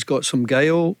craft, he's got some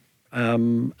guile,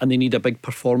 and they need a big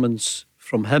performance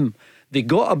from him. They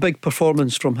got a big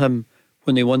performance from him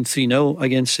when they won 3-0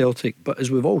 against Celtic, but as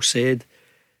we've all said,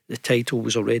 the title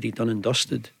was already done and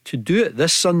dusted. To do it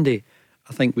this Sunday,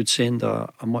 I think would send a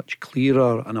much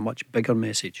clearer and a much bigger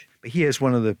message. But he is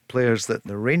one of the players that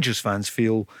the Rangers fans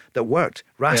feel that worked.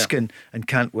 Raskin and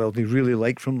Cantwell, they really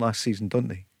liked from last season, don't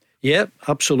they? Yeah,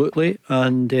 absolutely.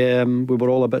 And we were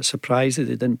all a bit surprised that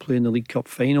they didn't play in the League Cup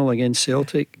final against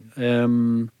Celtic.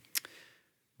 But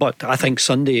I think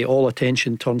Sunday, all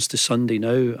attention turns to Sunday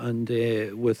now. And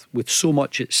with so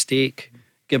much at stake,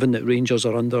 given that Rangers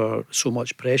are under so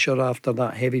much pressure after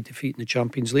that heavy defeat in the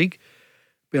Champions League,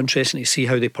 it'll be interesting to see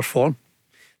how they perform.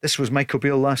 This was Michael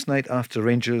Beale last night after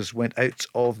Rangers went out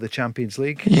of the Champions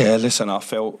League. Yeah, listen, I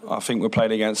think we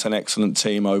played against an excellent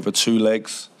team over 2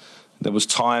 legs. There was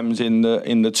times in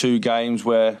the 2 games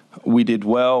where we did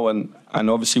well, and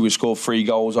obviously we scored 3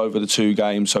 goals over the 2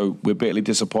 games, so we're bitterly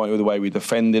disappointed with the way we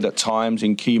defended at times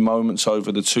in key moments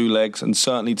over the 2 legs. And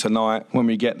certainly tonight, when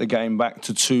we get the game back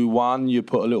to 2-1, you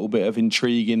put a little bit of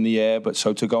intrigue in the air, but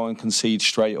so to go and concede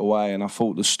straight away. And I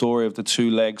thought the story of the 2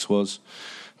 legs was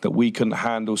that we couldn't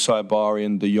handle Saibari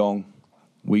and De Jong.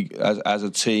 We, as a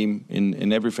team,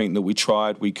 in everything that we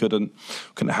tried, we couldn't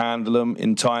handle them.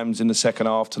 In times in the second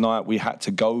half tonight, we had to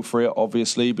go for it,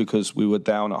 obviously, because we were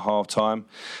down at half time,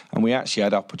 and we actually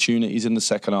had opportunities in the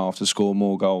second half to score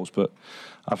more goals. But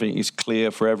I think it's clear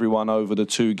for everyone over the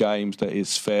 2 games that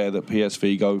it's fair that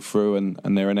PSV go through,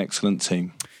 and they're an excellent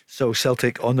team. So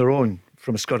Celtic on their own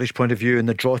from a Scottish point of view in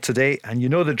the draw today, and you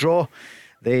know the draw.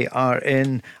 They are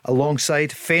in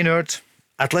alongside Feyenoord,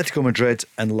 Atletico Madrid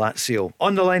and Lazio.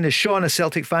 On the line is Sean, a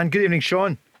Celtic fan. Good evening,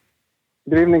 Sean.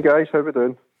 Good evening, guys. How are we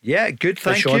doing? Yeah, good,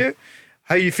 thank you.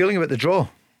 How are you feeling about the draw?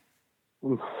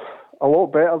 A lot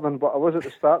better than what I was at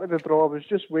the start of the draw. I was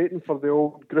just waiting for the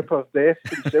old group of death,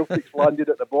 and Celtic's landed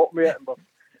at the bottom of it.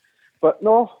 But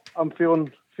no, I'm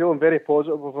feeling very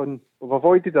positive. We've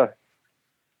avoided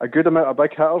a good amount of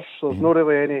big hitters, so there's not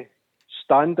really any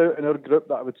standout in our group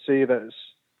that I would say that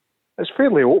it's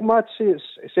fairly open. I'd say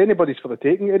it's anybody's for the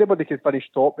taking. Anybody can finish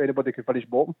top, anybody can finish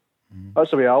bottom. That's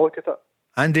the way I look at it.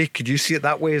 Andy, could you see it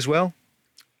that way as well?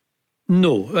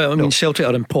 No, I mean Celtic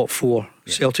are in pot 4.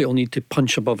 Yeah. Celtic will need to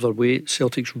punch above their weight.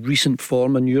 Celtic's recent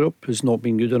form in Europe has not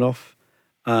been good enough,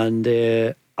 and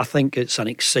I think it's an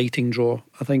exciting draw.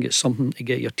 I think it's something to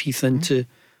get your teeth into.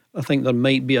 I think there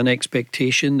might be an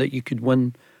expectation that you could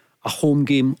win a home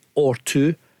game or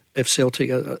 2 if Celtic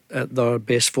are at their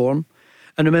best form.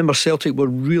 And remember, Celtic were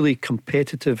really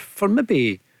competitive for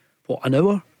maybe, an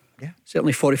hour? Yeah.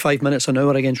 Certainly 45 minutes, an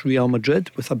hour against Real Madrid.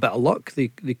 With a bit of luck, they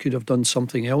could have done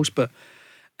something else. But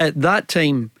at that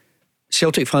time,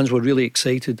 Celtic fans were really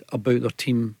excited about their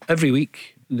team. Every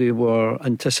week, they were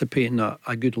anticipating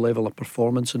a good level of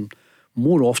performance, and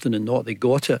more often than not, they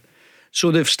got it. So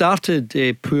they've started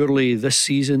poorly this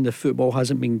season. The football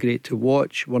hasn't been great to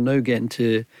watch. We're now getting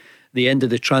to the end of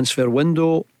the transfer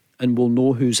window, and we'll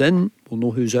know who's in, we'll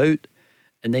know who's out,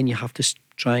 and then you have to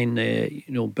try and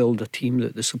build a team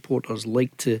that the supporters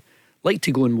like to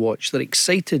go and watch. They're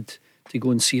excited to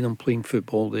go and see them playing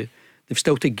football. They've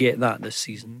still to get that this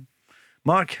season.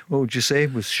 Mark, what would you say?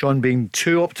 Was Sean being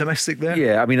too optimistic there?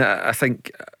 Yeah, I mean, I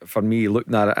think for me,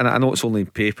 looking at it, and I know it's only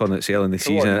paper and it's early in the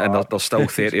season, and there's still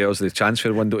 30 hours of the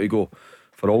transfer window to go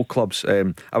for all clubs.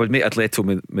 I would make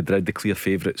Atletico Madrid the clear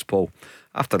favourites, Paul.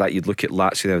 After that, you'd look at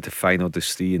Lazio now to final,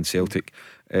 there's 3, and Celtic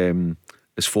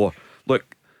is 4.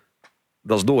 Look,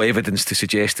 there's no evidence to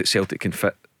suggest that Celtic can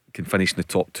finish in the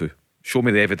top 2. Show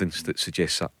me the evidence that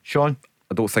suggests that. Sean?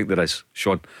 I don't think there is,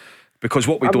 Sean. Because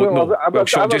what we don't know,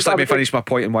 Sean, just let me finish my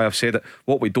point and why I've said it.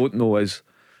 What we don't know is,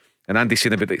 and Andy's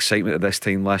saying about the excitement at this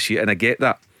time last year, and I get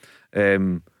that,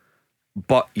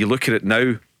 but you look at it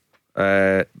now,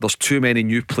 there's too many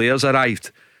new players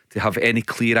arrived to have any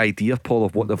clear idea, Paul,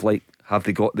 of what they've like. Have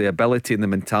they got the ability and the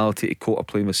mentality to cope with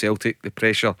playing with Celtic, the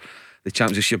pressure, the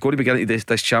Champions League? You're going to be getting into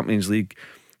this Champions League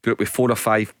group with 4 or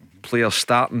 5 players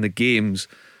starting the games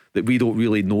that we don't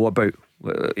really know about.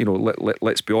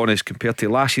 Let's be honest, compared to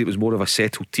last year, it was more of a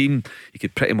settled team. You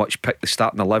could pretty much pick the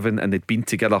starting 11, and they'd been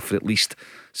together for at least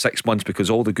 6 months because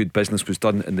all the good business was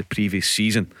done in the previous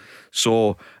season.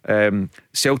 So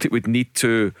Celtic would need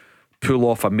to pull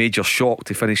off a major shock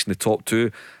to finish in the top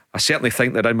 2. I certainly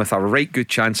think they're in with a right good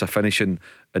chance of finishing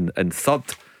in third,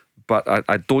 but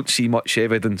I don't see much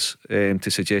evidence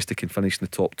to suggest they can finish in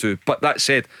the top 2. But that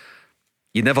said,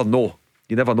 you never know.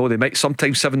 They might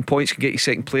sometimes 7 points can get you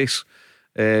second place,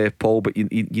 Paul, but you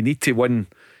need to win.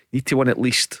 You need to win at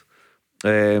least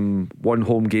one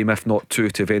home game, if not 2,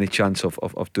 to have any chance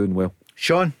of doing well.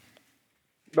 Sean?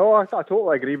 No, I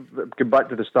totally agree. Going back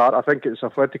to the start, I think it's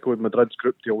Atletico Madrid's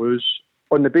group to lose.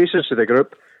 On the basis of the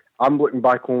group, I'm looking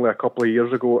back only a couple of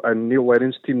years ago, and Neil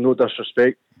Lennon's team, no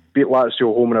disrespect, beat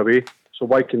Lazio home and away. So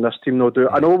why can this team not do it?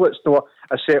 I know it's not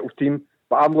a settled team,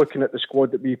 but I'm looking at the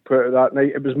squad that we put out that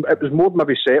night. It was more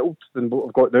maybe settled than what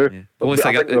we've got now. Yeah.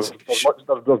 There's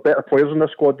better players in the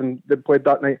squad than played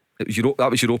that night.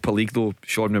 That was Europa League though,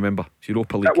 Sean, remember?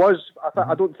 Europa League. It was.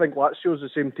 I don't think Lazio's the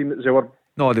same team as they were.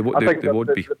 No, they won't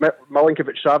be.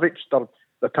 Milinkovic-Savic,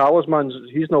 the talismans,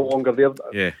 he's no longer there.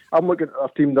 Yeah. I'm looking at our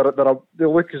team, they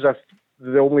look as if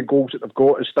the only goals that they've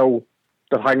got is still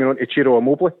they're hanging on to Ciro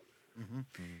Immobile.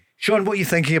 Sean, what are you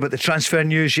thinking about the transfer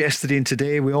news yesterday and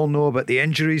today? We all know about the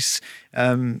injuries,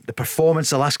 the performance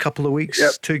the last couple of weeks.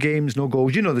 Yep. 2 games, no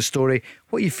goals. You know the story.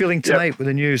 What are you feeling tonight with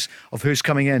the news of who's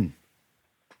coming in?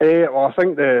 Well, I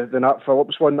think the Nat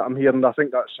Phillips one that I'm hearing, I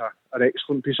think that's an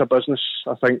excellent piece of business.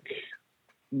 I think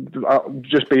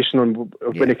just based on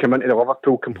when he came into the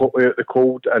Liverpool completely out the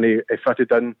cold and he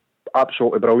fitted in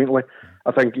absolutely brilliantly.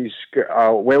 I think he's got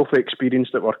a wealth of experience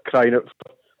that we're crying out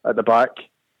for at the back.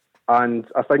 And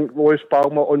I think Lewis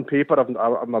Palmer on paper,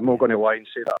 I'm not going to lie and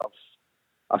say that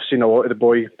I've seen a lot of the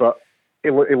boy, but he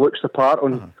looks the part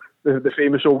on the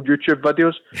famous old YouTube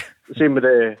videos. The same with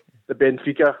the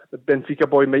Benfica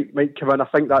boy might come in. I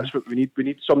think that's what we need. We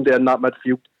need somebody in that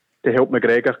midfield to help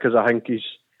McGregor, because I think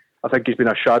he's been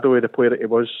a shadow of the player that he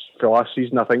was for last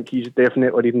season. I think he's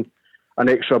definitely needing an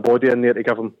extra body in there to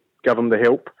give him the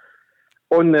help.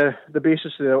 On the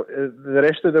basis of the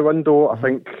rest of the window, I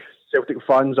think Celtic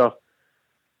fans are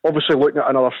obviously looking at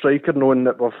another striker, knowing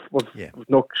that we've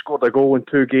not scored a goal in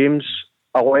 2 games.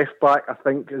 A left back, I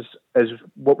think, is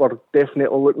what we're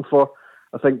definitely looking for.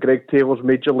 I think Greg Taylor's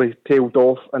majorly tailed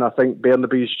off, and I think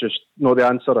Bernaby's just not the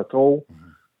answer at all.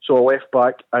 So a left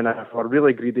back, and if we're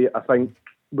really greedy, I think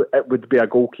it would be a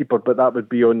goalkeeper, but that would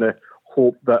be on the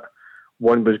hope that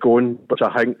one was going, which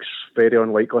I think's very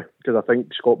unlikely, because I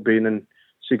think Scott Bain and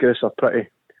Siegrist are pretty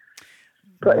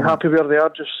happy where they are,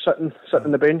 just sitting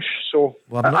on the bench. So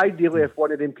ideally, if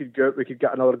one of them could go out, we could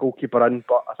get another goalkeeper in.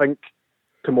 But I think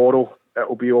tomorrow it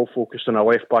will be all focused on a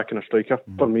left back and a striker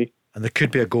for me. And there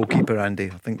could be a goalkeeper, Andy.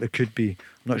 I think there could be.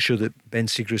 I'm not sure that Ben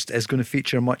Siegrist is going to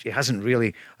feature much. He hasn't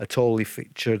really at all. He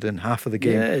featured in half of the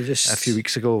game a few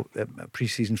weeks ago, a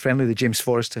pre-season friendly, the James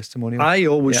Forrest testimonial. I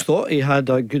always thought he had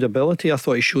a good ability. I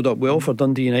thought he showed up well for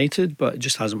Dundee United, but it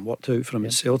just hasn't worked out for him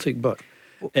at Celtic. But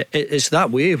it's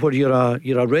that way where you're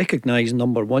a recognised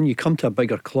number one. You come to a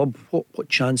bigger club. What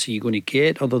chance are you going to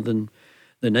get other than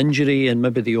injury and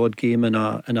maybe the odd game in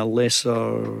a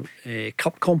lesser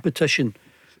cup competition?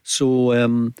 So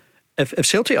if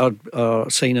Celtic are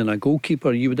signing a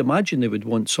goalkeeper, you would imagine they would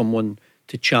want someone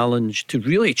to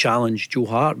really challenge Joe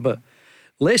Hart. But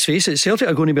let's face it, Celtic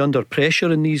are going to be under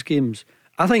pressure in these games.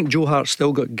 I think Joe Hart's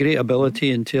still got great ability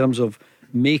in terms of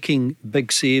making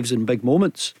big saves in big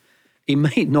moments. He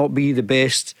might not be the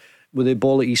best with the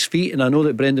ball at his feet, and I know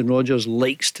that Brendan Rodgers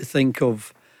likes to think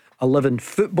of 11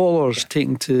 footballers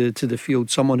taking to the field,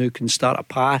 someone who can start a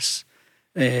pass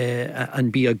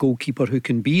and be a goalkeeper, who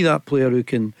can be that player who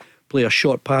can play a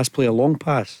short pass, play a long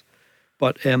pass.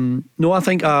 But no, I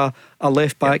think a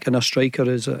left back and a striker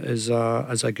is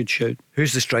a good shout.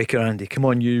 Who's the striker, Andy? Come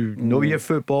on, you know your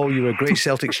football. You're a great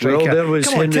Celtic striker. Well, there was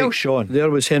Come on, tell Sean. There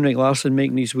was Henrik Larsson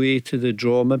making his way to the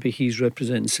draw. Maybe he's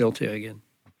representing Celtic again.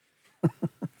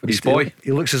 His boy.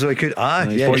 He looks as though he could.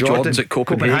 His boy Jordan's at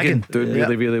Copenhagen doing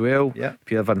really, really well. Yeah.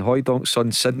 Pierre Van Hooydonk's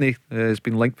son Sydney has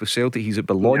been linked with Celtic. He's at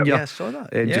Bologna. Yeah, I saw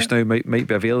that. Just now might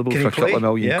be available Can for a he couple play? of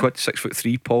million Yeah. quid.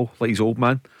 6'3", Paul, like his old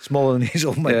man. Smaller than his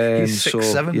old man. He's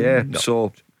 6'7". Yeah, No.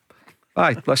 so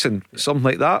aye, listen, something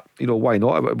like that, why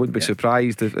not? I wouldn't be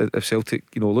surprised if Celtic,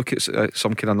 look at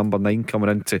some kind of number 9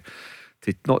 coming in to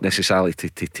not necessarily to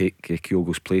take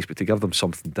Kyogo's place, but to give them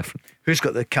something different. Who's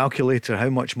got the calculator?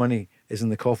 How much money is in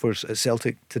the coffers at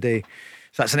Celtic today?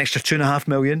 So that's an extra 2.5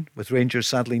 million, with Rangers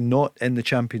sadly not in the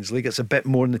Champions League. It's a bit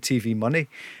more than the TV money.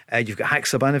 You've got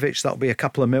Haksabanovic, that'll be a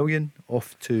couple of million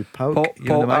off to PAOK.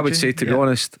 Paul, I would say, to be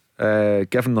honest,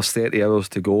 given there's 30 hours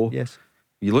to go, yes,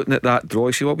 you're looking at that draw,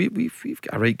 you say, well, we've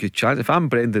got a right good chance. If I'm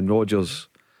Brendan Rodgers,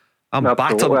 I'm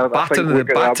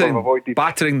Absolutely.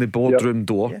 battering the boardroom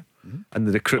door and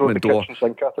the recruitment door.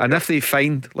 And if they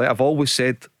find, like I've always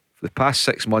said for the past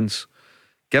 6 months,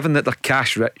 given that they're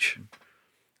cash rich,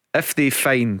 if they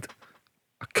find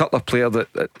a couple of players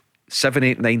at 7,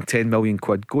 8, 9, 10 million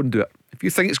quid, go and do it. If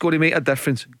you think it's going to make a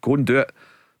difference, go and do it.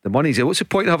 The money's there. What's the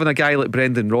point of having a guy like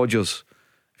Brendan Rodgers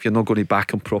if you're not going to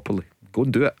back him properly? Go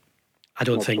and do it. I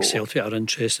don't think Celtic are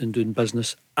interested in doing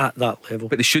business at that level.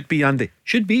 But they should be, Andy.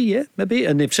 Should be, yeah, maybe.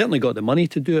 And they've certainly got the money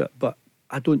to do it, but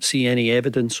I don't see any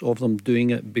evidence of them doing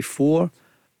it before.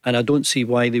 And I don't see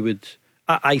why they would.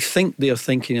 I think their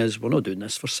thinking is, we're not doing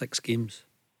this for 6 games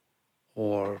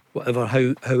or whatever,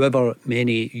 however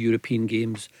many European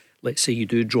games, let's say you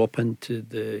do drop into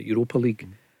the Europa League.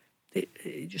 They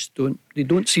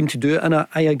don't seem to do it. And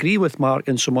I agree with Mark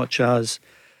in so much as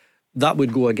that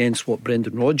would go against what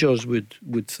Brendan Rodgers would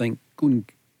think. Go and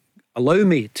allow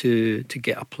me to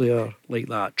get a player like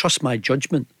that. Trust my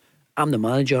judgment. I'm the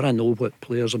manager. I know what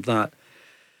players of that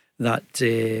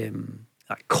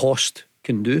cost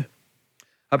can do.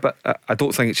 But I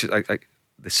don't think it's just,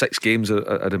 the 6 games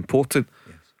are important.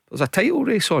 Yes. There's a title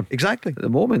race on exactly at the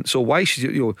moment. So why should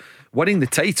you winning the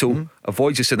title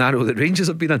avoids the scenario that Rangers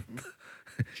have been in?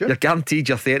 Sure. You're guaranteed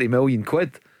your 30 million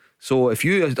quid. So if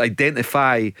you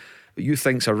identify what you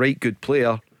think's a right good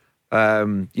player,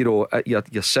 at your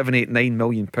 7, 8, 9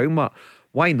 million pound mark,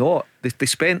 why not? They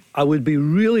spent. I would be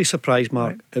really surprised,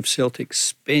 Mark, if Celtic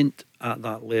spent at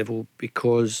that level,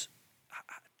 because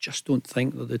I just don't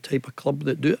think they're the type of club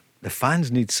that do it. The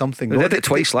fans need something. They did it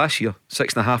twice last year,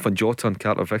 6.5 on Jota and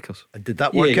Carter Vickers. And did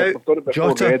that work out? I've done it before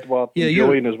Jota, Edward,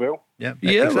 Julian as well. Yeah,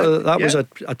 that was a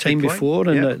time before,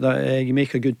 and you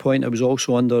make a good point. It was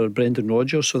also under Brendan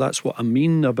Rodgers, so that's what I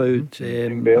mean about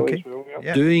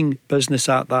doing business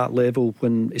at that level,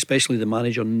 when especially the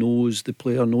manager knows the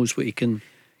player, knows what he can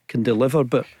deliver.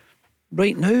 But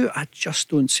right now, I just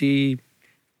don't see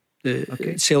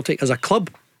Celtic as a club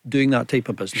doing that type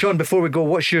of business. Sean, before we go,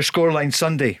 what's your scoreline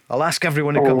Sunday? I'll ask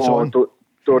everyone who comes on.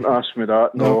 Don't ask me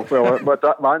that. No. Well,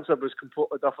 but my answer was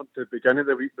completely different to the beginning of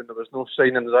the week when there was no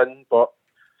signings in. But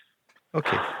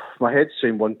my head's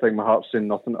saying one thing, my heart's saying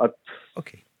nothing. I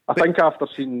think after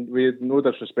seeing, with no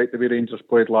disrespect, the way Rangers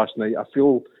played last night, I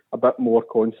feel a bit more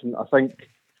confident. I think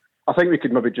we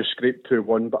could maybe just scrape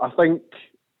 2-1, but I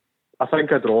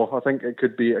think a draw. I think it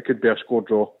could be a score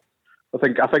draw. I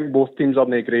think both teams are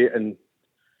not great, and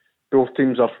both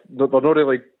teams they're not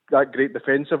really that great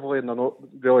defensively, and they're not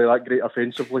really that great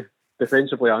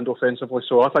defensively and offensively.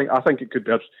 So I think it could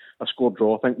be a score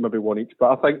draw. I think maybe 1 each,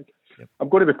 but I think I'm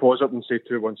going to be positive and say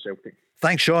 2-1 Celtic.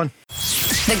 Thanks, Sean.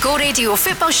 The Go Radio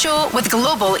Football Show with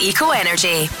Global Eco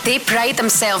Energy. They pride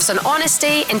themselves on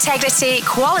honesty, integrity,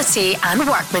 quality and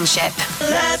workmanship.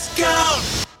 Let's go!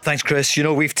 Thanks, Chris.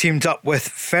 We've teamed up with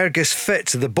Fergus Fit,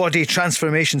 the body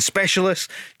transformation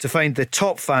specialist, to find the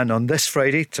top fan on this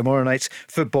Friday, tomorrow night's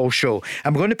football show.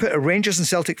 And we're going to put a Rangers and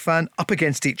Celtic fan up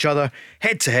against each other,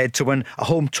 head to head, to win a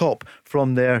home top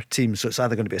from their team. So it's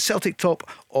either going to be a Celtic top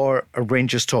or a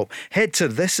Rangers top. Head to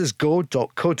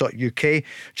thisisgo.co.uk.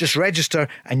 Just register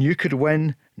and you could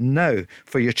win now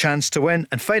for your chance to win,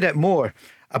 and find out more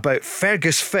about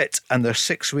Fergus Fit and their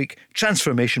 6-week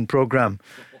transformation programme.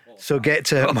 So get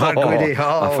to Mark Guidi.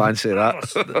 I fancy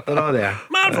that. They're all there.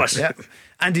 Marvellous.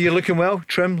 Andy, you're looking well,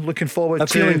 trim, looking forward I'm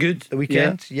to feeling good. the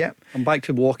weekend. Yeah. I'm back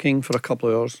to walking for a couple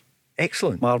of hours.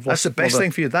 Excellent. Marvellous. That's the best Love it.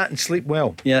 thing for you, that and sleep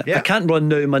well. Yeah. I can't run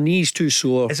now. My knee's too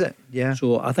sore. Is it? Yeah.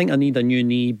 So I think I need a new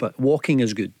knee, but walking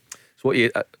is good. So what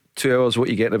you 2 hours? What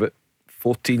you getting about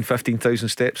 15,000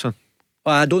 steps on?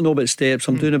 I don't know about steps.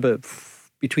 I'm doing about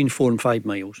between 4 and 5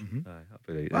 miles. Aye, that'd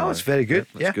be right. Well, that's very good.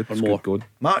 That's Yeah. good. That's Or more. good going.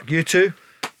 Mark, you too.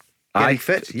 Getting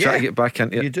fit. Try to get back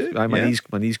into it. You do, Aye, yeah.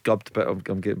 my knees gubbed, but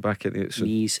I'm getting back into it soon.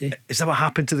 Easy. Is that what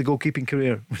happened to the goalkeeping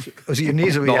career? Was it your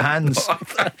knees or your hands?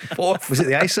 Was it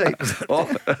the eyesight?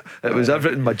 Oh, it was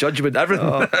everything. My judgment, everything.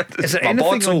 Is there my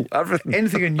anything bottle, on, everything.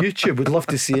 anything on YouTube? Would love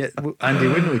to see it, Andy,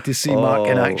 wouldn't we? To see Mark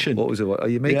in action. What was it? Oh,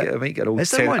 you might Yeah. get, I might get an old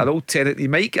Is there one? an old tenant. You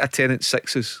might get a tenant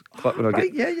sixes clip when I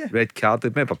right, get yeah. red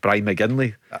carded. Remember Brian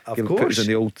McGinley? Of He put course. us in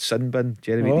the old sin bin.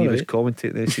 Jeremy Oh, Dee was right.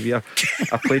 commentating the SCV.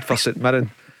 I played for St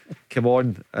Mirren. Come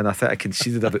on, and I think I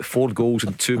conceded about 4 goals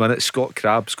in 2 minutes. Scott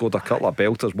Crabb scored a couple of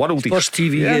belters. One oldie. First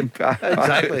TV game.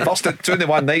 Exactly. First at 2 in the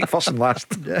one night, first and last.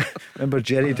 Yeah. Remember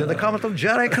Jerry doing the comment of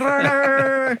Jerry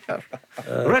Crowder,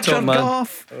 Richard top man.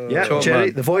 Goff. Yeah, top Jerry,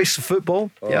 man. the voice of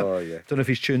football. Oh, yeah. Don't know if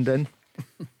he's tuned in.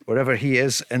 Wherever he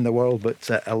is in the world, but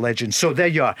a legend. So there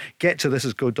you are. Get to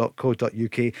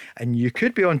thisisgo.co.uk, and you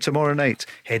could be on tomorrow night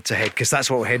head to head, because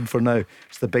that's what we're heading for now.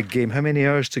 It's the big game. How many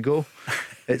hours to go?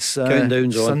 It's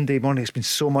Countdown's on. Sunday morning. It's been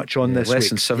so much on this Less week.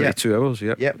 than 72 hours.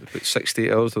 Yep. Yep. About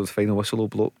 68 hours till the final whistle will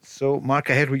blow. So, Mark,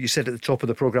 I heard what you said at the top of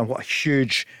the programme, what a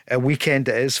huge weekend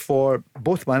it is for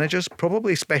both managers,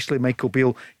 probably especially Michael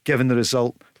Beale, given the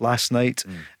result last night,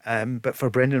 but for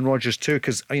Brendan Rodgers too,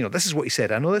 because, this is what he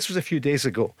said. I know this was a few days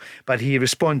ago, but he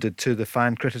responded to the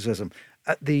fan criticism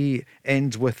at the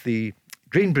end with the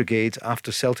Green Brigade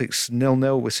after Celtic's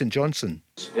 0-0 with St Johnstone.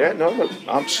 Yeah, no, look,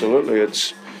 absolutely.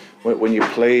 It's when you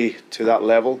play to that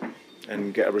level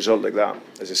and get a result like that,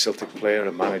 as a Celtic player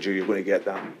and manager, you're going to get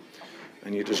that,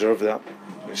 and you deserve that.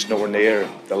 It's nowhere near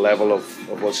the level of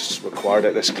what's required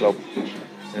at this club,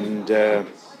 and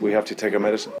we have to take our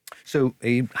medicine. So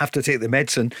you have to take the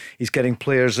medicine. He's getting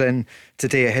players in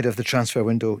today ahead of the transfer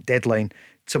window deadline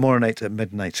tomorrow night at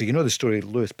midnight. So you know the story.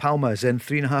 Lewis Palma is in,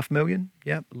 $3.5 million.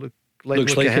 Yeah, looks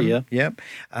Looks at like him. it, Yeah.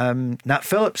 Nat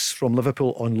Phillips from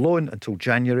Liverpool on loan until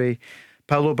January.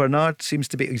 Paulo Bernard seems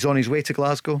to be, he's on his way to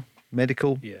Glasgow.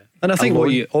 Medical. Yeah. And I think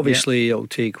alone. obviously it'll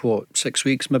take 6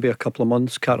 weeks, maybe a couple of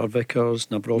months. Carter Vickers,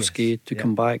 Navrowski to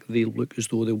come back. They look as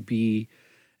though they'll be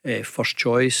first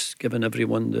choice, given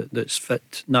everyone that's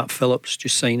fit. Nat Phillips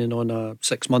just signing on a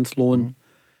 6-month loan.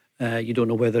 You don't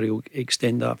know whether he'll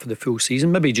extend that for the full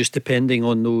season, maybe just depending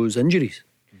on those injuries.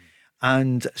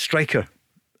 And striker.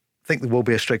 I think there will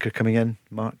be a striker coming in,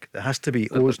 Mark. There has to be.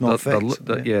 O's not fixed.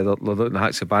 They're looking at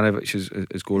Haksabanovic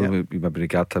is going. We maybe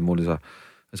regard him more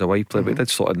as a wide player, but he did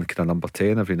slot in kind of number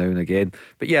 10 every now and again.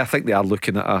 But yeah, I think they are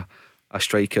looking at a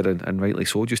striker, and rightly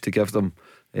so, just to give them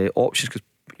options,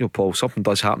 because Paul, something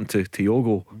does happen to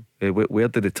Yogo. Where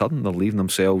did they turn? They're leaving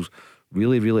themselves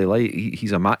really, really light.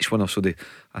 He's a match winner, so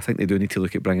I think they do need to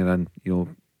look at bringing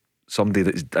in somebody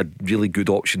that's a really good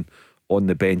option on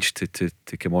the bench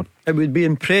to come on. It would be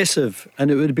impressive,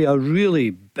 and it would be a really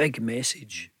big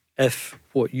message if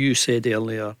what you said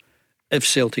earlier, if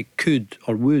Celtic could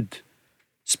or would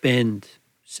spend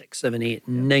 6, 7, 8,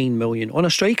 9 million on a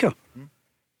striker.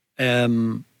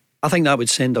 I think that would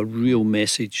send a real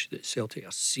message that Celtic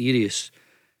are serious,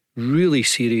 really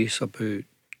serious about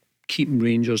keeping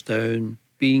Rangers down,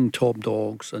 being top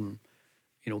dogs, and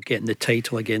getting the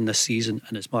title again this season.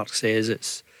 And as Mark says,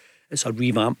 it's a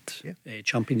revamped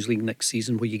Champions League next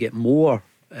season, where you get more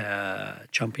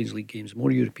Champions League games, more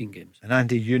European games. And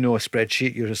Andy, a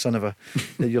spreadsheet. You're a son of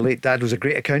your late dad was a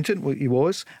great accountant. He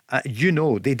was.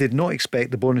 They did not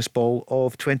expect the bonus ball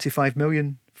of 25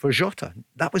 million for Jota.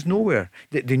 That was nowhere.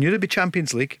 They knew there'd be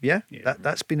Champions League. Yeah.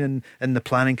 That's been in the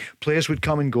planning. Players would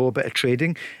come and go, a bit of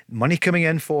trading, money coming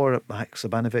in for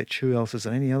Sabanovic. Who else? Is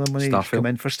there any other money come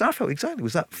in for Starfield? Exactly.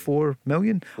 Was that 4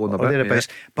 million or thereabouts?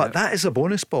 But that is a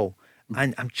bonus ball.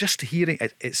 And I'm just hearing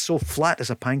it's so flat as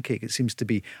a pancake, it seems to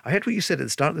be. I heard what you said at the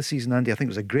start of the season, Andy. I think it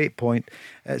was a great point.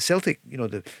 Celtic,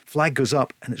 the flag goes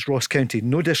up and it's Ross County.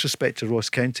 No disrespect to Ross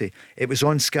County. It was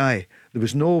on Sky. There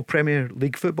was no Premier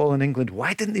League football in England.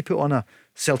 Why didn't they put on a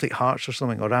Celtic Hearts or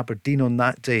something, or Aberdeen on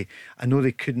that day? I know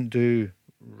they couldn't do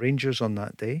Rangers on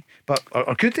that day, but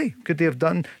or could they? Could they have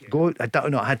done? I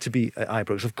don't know. It had to be at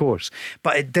Ibrox, of course,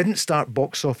 but it didn't start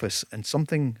box office, and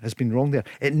something has been wrong there.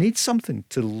 It needs something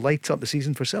to light up the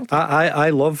season for Celtic.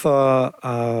 I love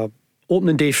a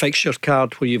opening day fixture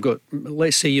card where you've got,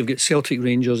 let's say you've got Celtic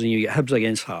Rangers and you get Hibs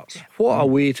against Hearts. What a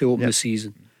way to open the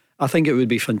season! I think it would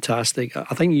be fantastic.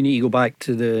 I think you need to go back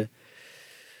to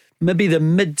maybe the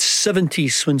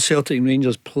mid-70s when Celtic and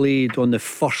Rangers played on the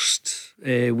first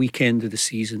weekend of the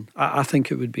season. I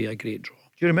think it would be a great draw.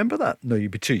 Do you remember that? No, you'd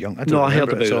be too young. I heard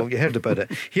about it. So you heard about it.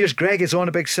 Here's Greg is on,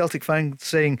 a big Celtic fan,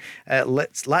 saying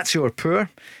Lazio are poor.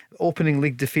 Opening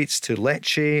league defeats to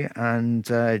Lecce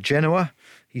and Genoa.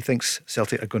 He thinks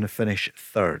Celtic are going to finish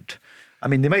third. I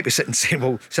mean, they might be sitting saying,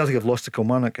 well, Celtic have lost to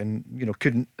Kilmarnock and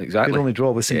could only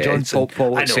draw with St Johnstone.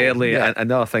 Paul, certainly. And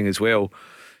another thing as well,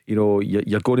 you're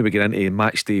going to be getting into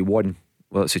match day one.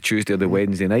 Well, it's a Tuesday or the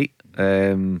Wednesday night.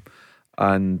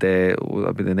 And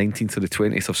it'll be the 19th or the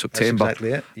 20th of September. That's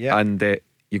exactly it. Yeah. And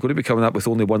you're going to be coming up with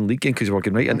only one league game because we're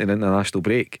going right into the international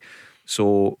break.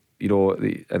 So,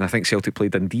 and I think Celtic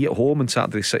played Dundee at home on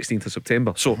Saturday, 16th of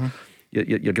September. So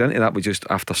you're getting into that with just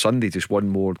after Sunday, just one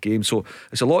more game. So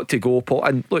it's a lot to go, Paul.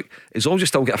 And look, as long as you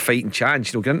still get a fighting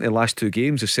chance, getting into the last two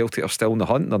games, the Celtic are still in the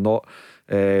hunt. They're not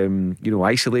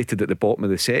isolated at the bottom of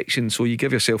the section, so you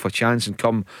give yourself a chance. And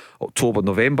come October,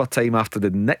 November time after the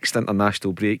next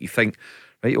international break, you think,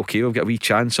 right, okay, we've got a wee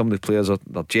chance. Some of the players they're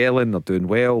gelling, they're doing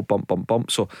well,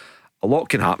 bump. So a lot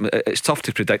can happen. It's tough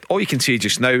to predict. All you can say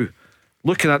just now,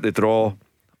 looking at the draw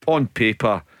on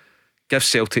paper, gives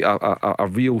Celtic a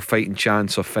real fighting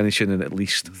chance of finishing in at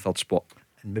least third spot,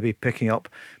 and maybe picking up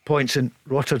points in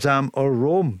Rotterdam or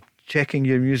Rome. Checking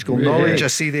your musical knowledge. I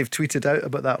see they've tweeted out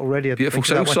about that already. Beautiful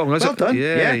song, is well it? Done.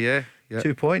 Yeah.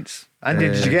 2 points. Andy,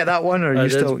 did you get that one? Or I you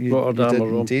did. still Rotterdam or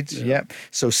Rome. Indeed. Yeah.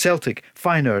 So Celtic,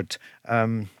 Feyenoord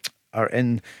are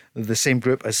in the same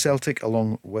group as Celtic,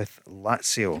 along with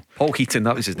Lazio. Paul Keaton,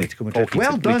 that was his name.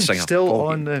 Well done. Singer. Still Paul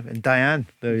on and Diane.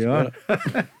 There you are.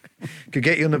 Could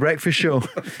get you on the breakfast show.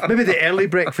 Maybe the early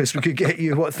breakfast. We could get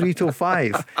you 3 till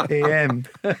 5 a.m.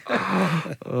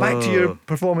 Back to your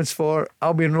performance for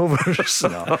Albion Rovers.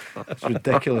 No, it's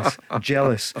ridiculous.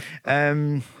 Jealous.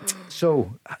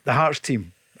 So the Hearts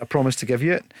team, I promised to give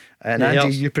you it. And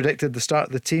Andy, you predicted the start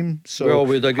of the team. So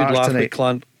we had a good Hearts laugh tonight.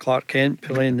 with Clark Kent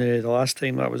playing the last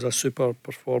time. That was a super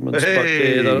performance.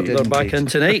 Hey, but they're back in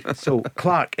tonight. So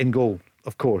Clark in goal,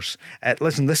 of course.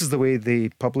 Listen, this is the way they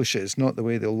publish it. It's not the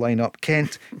way they'll line up.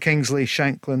 Kent, Kingsley,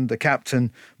 Shankland, the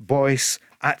captain, Boyce,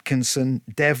 Atkinson,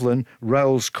 Devlin,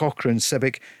 Rowles, Cochrane,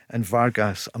 Sibic and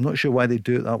Vargas. I'm not sure why they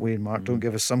do it that way, Mark. Don't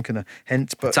give us some kind of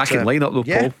hint. But attacking lineup though,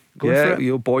 Paul. Go for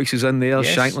it. Boyce is in there,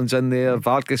 Yes. Shankland's in there,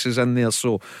 Vargas is in there.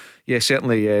 So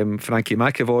certainly Frankie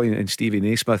McAvoy and Stevie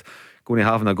Naismith going to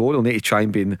having a go. They'll need to try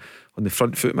and be on the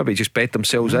front foot, maybe just bed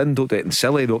themselves in, don't do it in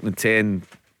silly, the opening 10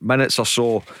 minutes or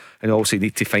so, and obviously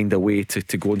need to find a way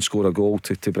to go and score a goal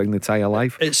to bring the tie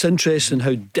alive. It's interesting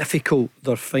how difficult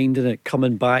they're finding it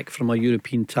coming back from a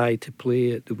European tie to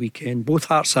play at the weekend, both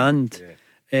Hearts and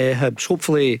Hibs.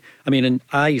 Hopefully, and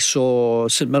I saw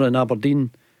St Mirren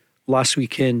Aberdeen last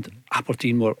weekend.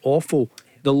 Aberdeen were awful,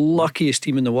 the luckiest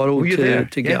team in the world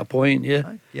to get a point.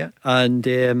 And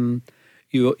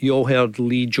you all heard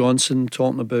Lee Johnson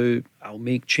talking about, I'll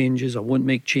make changes, I won't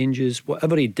make changes.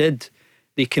 Whatever he did,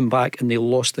 they came back and they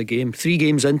lost the game. 3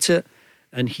 games into it,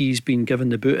 and he's been given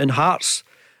the boot. And Hearts,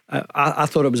 I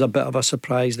thought it was a bit of a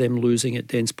surprise them losing at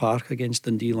Dens Park against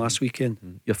Dundee last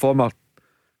weekend. Your former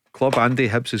club, Andy,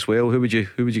 Hibs as well. Who would you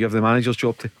give the manager's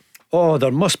job to? Oh,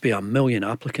 there must be a million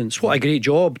applicants. What a great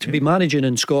job to be managing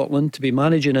in Scotland, to be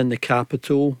managing in the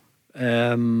capital.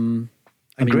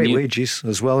 And great wages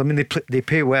as well. They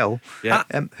pay well. Yeah.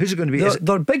 Who's it going to be?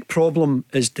 Their big problem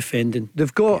is defending.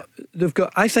 They've got.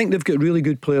 I think they've got really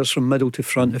good players from middle to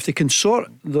front. If they can sort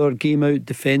their game out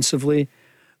defensively,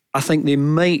 I think they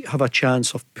might have a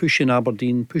chance of pushing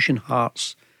Aberdeen, pushing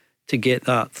Hearts to get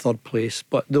that third place.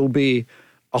 But there'll be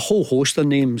a whole host of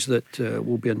names that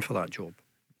will be in for that job.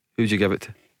 Who would you give it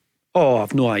to? Oh,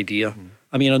 I've no idea.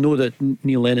 I know that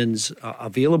Neil Lennon's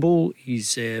available. He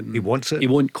wants it. He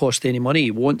won't cost any money.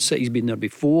 He wants it. He's been there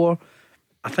before.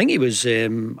 I think he was.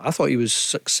 I thought he was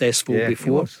successful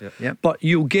before. He was, yeah. But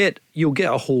you'll get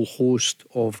a whole host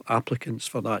of applicants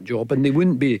for that job, and they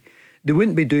wouldn't be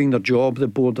doing their job, the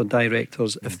board of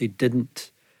directors, if they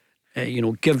didn't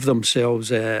give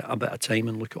themselves a bit of time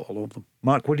and look at all of them.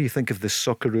 Mark, what do you think of the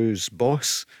Socceroos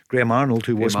boss, Graham Arnold,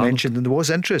 who was mentioned, and there was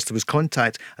interest, there was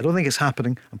contact. I don't think it's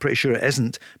happening, I'm pretty sure it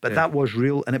isn't, but that was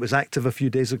real and it was active a few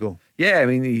days ago. Yeah,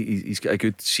 he's got a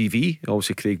good CV.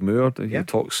 Obviously Craig Moore, he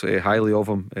talks highly of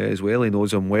him as well. He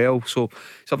knows him well. So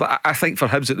I think for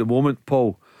Hibs at the moment,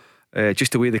 Paul,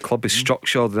 just the way the club is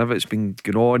structured and everything that's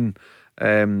been going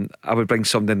on, I would bring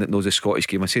somebody in that knows the Scottish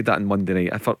game. I said that on Monday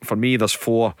night. For me, there's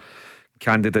 4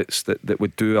 candidates that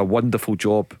would do a wonderful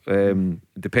job.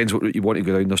 Depends what route you want to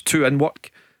go down. There's 2 in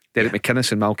work, Derek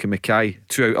McInnes and Malcolm Mackay.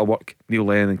 2 out of work, Neil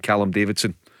Lennon and Callum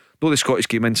Davidson. Know the Scottish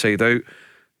game inside out.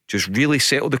 Just really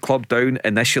settle the club down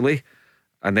initially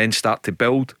and then start to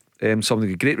build. Some of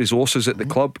the great resources at the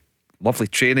club, lovely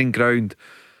training ground,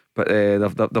 but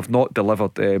they've not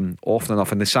delivered often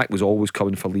enough. And the sack was always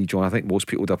coming for Lee John. I think most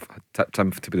people would have tipped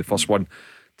him to be the first one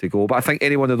to go, but I think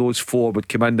any one of those four would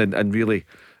come in and really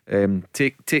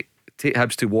take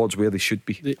Hibs towards where they should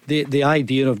be. The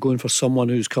idea of going for someone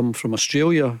who's come from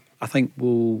Australia, I think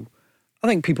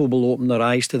people will open their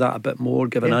eyes to that a bit more,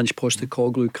 given Ange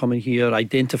Postecoglou coming here,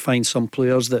 identifying some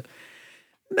players that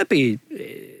maybe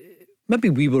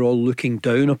we were all looking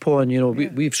down upon.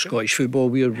 We've Scottish football,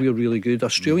 we're really good.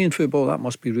 Australian football, that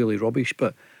must be really rubbish.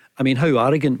 But I mean, how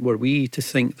arrogant were we to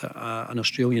think that an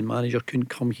Australian manager couldn't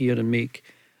come here and make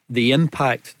the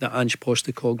impact that Ange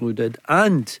Postecoglou did,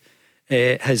 and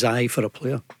his eye for a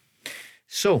player.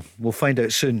 So we'll find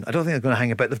out soon. I don't think they're going to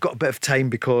hang about. They've got a bit of time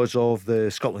because of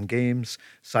the Scotland games,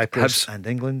 Cyprus and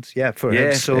England.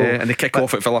 Hibs. So, and they kick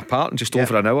off at Villa Park in just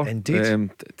over an hour. Indeed.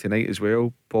 Tonight as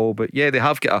well, Paul. But they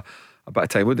have got a bit of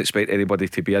time. I wouldn't expect anybody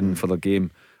to be in for their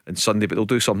game on Sunday, but they'll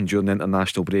do something during the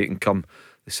international break and come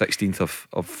the 16th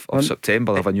of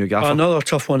September. Have a new gaffer. Another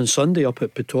tough one on Sunday up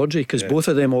at Pittodrie, because both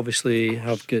of them obviously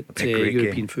have got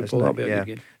European game, football. That'll be a good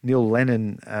game. Neil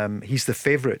Lennon, he's the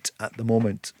favourite at the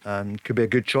moment and could be a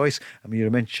good choice. I mean, you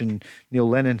mentioned Neil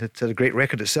Lennon had a great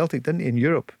record at Celtic, didn't he, in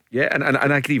Europe? Yeah, and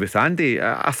I agree with Andy.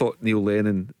 I thought Neil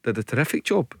Lennon did a terrific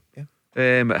job at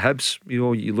Hibs.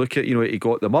 You look at, he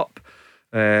got them up.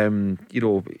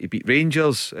 He beat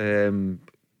Rangers.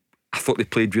 I thought they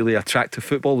played really attractive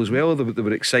football as well. They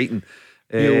were exciting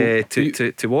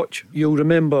to watch. You'll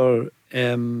remember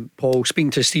Paul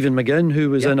speaking to Stephen McGinn, who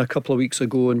was in a couple of weeks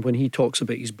ago, and when he talks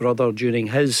about his brother during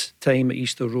his time at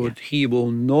Easter Road, he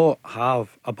will not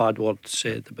have a bad word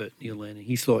said about Neil Lennon.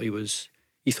 He thought he was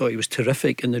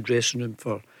terrific in the dressing room,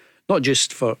 for not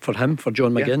just for him, for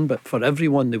John McGinn, but for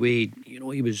everyone. The way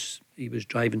he was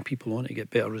driving people on to get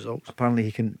better results. Apparently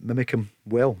he can mimic him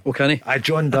well. Oh, can he?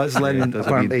 John does. Lennon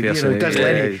apparently does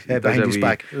Lenny behind his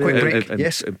back. Quick break.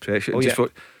 Yes. Impression.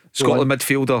 Scotland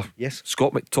midfielder. Yes.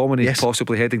 Scott McTominay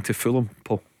possibly heading to Fulham,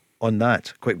 Paul. On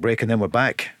that, quick break and then we're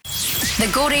back. The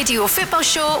Go Radio Football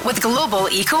Show with Global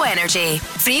Eco Energy.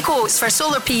 Free quotes for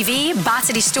solar PV,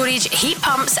 battery storage, heat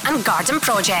pumps and garden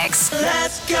projects.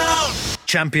 Let's go!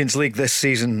 Champions League this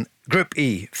season. Group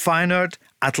E, Feyenoord,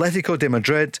 Atletico de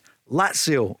Madrid,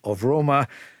 Lazio of Roma,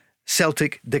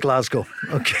 Celtic de Glasgow.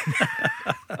 Okay.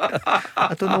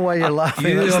 I don't know why you're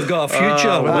laughing. You have got a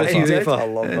future with UEFA. I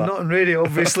love that. Not on radio,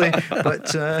 obviously,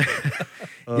 but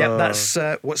that's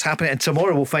what's happening. And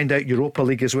tomorrow we'll find out Europa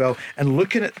League as well. And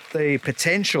looking at the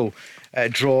potential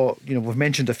draw, we've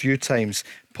mentioned a few times.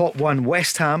 Pot 1,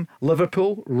 West Ham,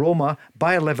 Liverpool, Roma,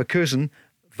 Bayer Leverkusen,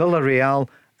 Villarreal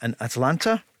and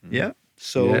Atalanta.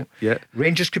 So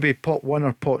Rangers could be pot 1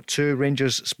 or pot 2.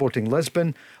 Rangers Sporting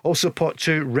Lisbon. Also pot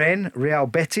 2, Rennes, Real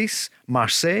Betis,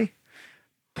 Marseille.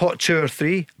 Pot 2 or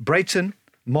 3, Brighton,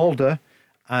 Molde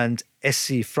and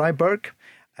SC Freiburg.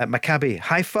 Maccabi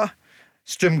Haifa,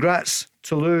 Sturm Graz,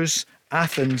 Toulouse,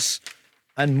 Athens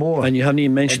and more. And you haven't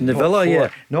even mentioned the Villa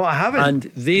yet. No, I haven't. And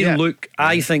they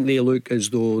I think they look as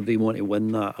though they want to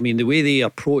win that. I mean, the way they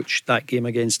approached that game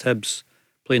against Hibs,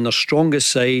 playing their strongest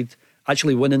side,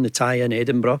 actually winning the tie in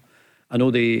Edinburgh. I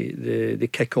know they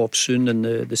kick off soon in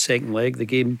the second leg. The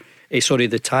game,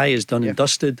 the tie is done and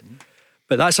dusted.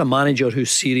 But that's a manager who's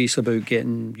serious about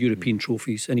getting European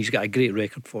trophies, and he's got a great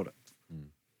record for it.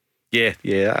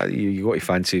 You got to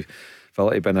fancy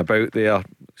Villa been about there.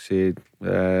 Say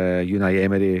Unai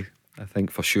Emery, I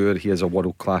think for sure he is a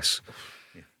world class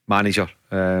manager.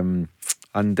 And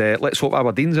let's hope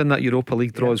Aberdeen's in that Europa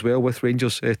League draw as well with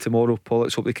Rangers tomorrow, Paul.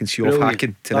 Let's hope they can see off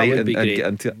Hacking tonight and get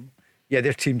into it. Yeah,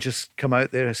 their team just come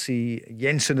out there. I see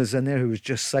Jensen is in there, who was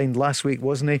just signed last week,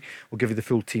 wasn't he? We'll give you the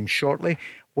full team shortly.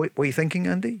 What are you thinking,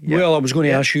 Andy? Well, I was going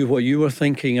to ask you what you were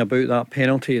thinking about that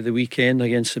penalty at the weekend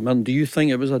against St Mirren. Do you think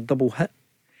it was a double hit?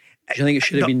 Do you think it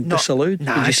should have been disallowed?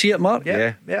 Did you see it, Mark?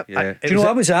 Yeah. Do you know,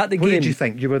 I was at the game. What did you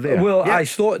think? You were there? Well, I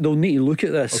thought they'll need to look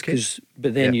at this,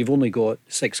 but then you've only got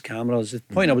 6 cameras. The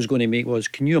point I was going to make was,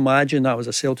 can you imagine that was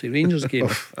a Celtic Rangers game?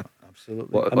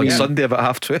 Absolutely. On Sunday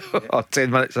about 12:30 or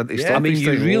 10 minutes into I mean,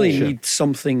 you really need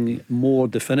something more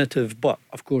definitive. But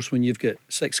of course, when you've got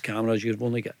 6 cameras, you've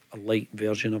only got a light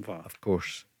version of that. Of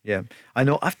course. Yeah, I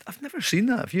know. I've never seen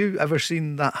that. Have you ever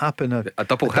seen that happen? A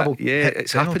double hit? Yeah,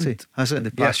 it's happened. Has it in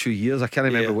the past few years? I can't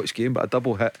remember which game, but a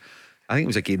double hit. I think it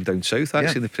was a game down south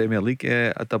actually in the Premier League.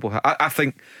 A double hit. I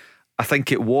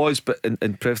think it was, but in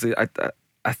privacy,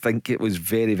 I think it was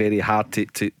very, very hard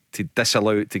to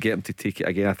disallow it, to get him to take it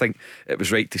again. I think it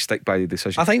was right to stick by the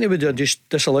decision. I think they would have just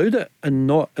disallowed it,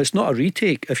 and it's not a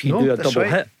retake if you do a double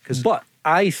hit. But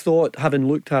I thought, having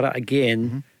looked at it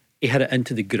again, he hit it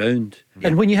into the ground.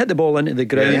 And when you hit the ball into the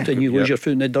ground and you lose your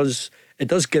foot, and it does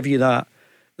give you that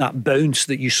bounce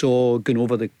that you saw going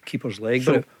over the keeper's leg.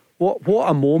 So, but what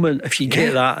a moment if you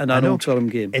get that in an Old Firm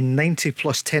game. In 90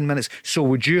 plus 10 minutes. So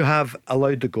would you have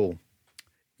allowed the goal?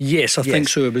 Yes, I think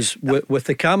so. It was with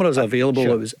the cameras available,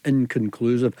 it was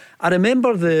inconclusive. I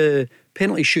remember the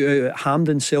penalty shootout at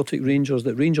Hampden, Celtic Rangers,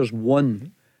 that Rangers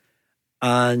won,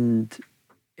 and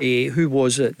who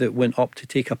was it that went up to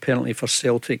take a penalty for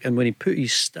Celtic, and when he put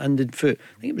his standing foot,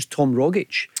 I think it was Tom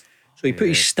Rogic, so he put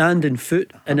his standing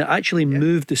foot and it actually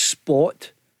moved the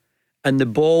spot, and the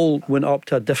ball went up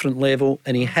to a different level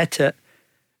and he hit it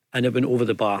and it went over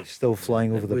the bar. It's still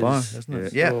flying over the bar, isn't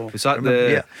it? Yeah. Was that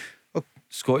the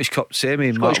Scottish Cup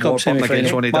semi? Scottish Cup semi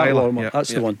against Ronnie Dyler.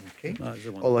 That's the one. Okay. That's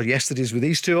the one. All our yesterdays with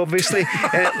these two, obviously.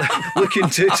 Looking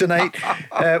to tonight.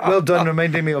 Well done,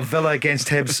 reminding me of Villa against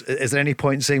Hibs. Is there any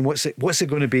point in saying what's it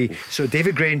going to be? So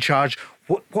David Gray in charge.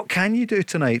 What can you do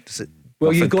tonight?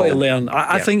 Well, you've got to learn.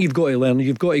 I think you've got to learn.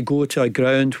 You've got to go to a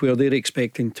ground where they're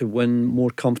expecting to win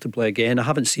more comfortably again. I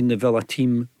haven't seen the Villa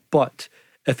team, but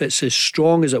if it's as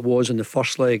strong as it was in the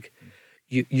first leg,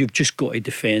 you've just got to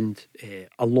defend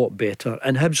a lot better.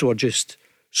 And Hibs were just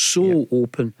so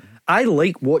open. I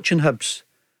like watching Hibs.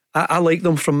 I like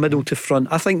them from middle to front.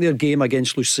 I think their game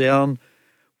against Lucerne,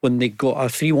 when they got a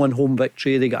 3-1 home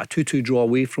victory, they got a 2-2 draw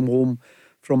away from home.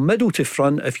 From middle to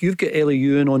front, if you've got Ellie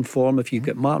Ewan on form, if you've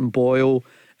got Martin Boyle,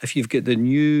 if you've got the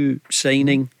new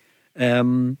signing,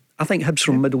 I think Hibs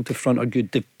from middle to front are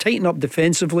good. They've tightened up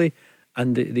defensively,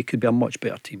 and they could be a much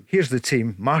better team. Here's the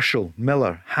team: Marshall,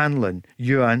 Miller, Hanlon,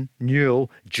 Ewan,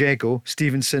 Newell, Jago,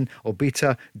 Stevenson,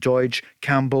 Obita, Dodge,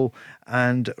 Campbell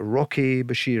and Rocky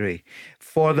Bashiri.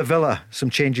 For the Villa, some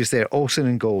changes there: Olsen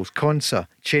in goals, Konsa,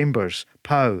 Chambers,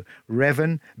 Pau,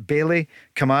 Revan, Bailey,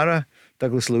 Kamara,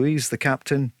 Douglas Luiz, the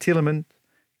captain, Tielemans,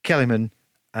 Kellyman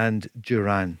and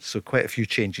Duran. So quite a few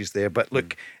changes there. But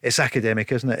look, it's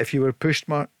academic, isn't it? If you were pushed,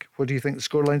 Mark, what do you think the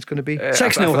scoreline's going to be?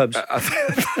 6-0 Hibs.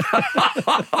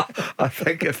 I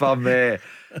think if I'm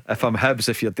Hibs,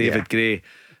 if you're David Gray,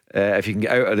 if you can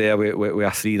get out of there with a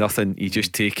 3-0, you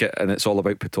just take it, and it's all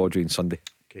about Pittodrie on Sunday.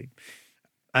 Okay.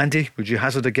 Andy, would you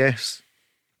hazard a guess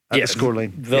at the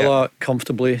scoreline? Villa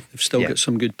comfortably. They've still got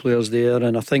some good players there,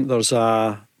 and I think there's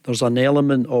an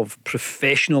element of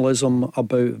professionalism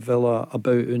about Villa,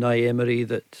 about Unai Emery,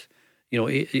 that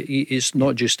he's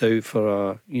not just out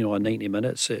for a 90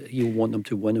 minutes. He'll want them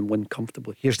to win and win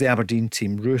comfortably. Here's the Aberdeen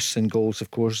team: Roos in goals,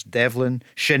 of course, Devlin,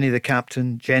 Shinnie the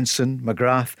captain, Jensen,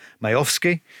 McGrath,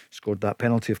 Majowski scored that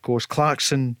penalty, of course,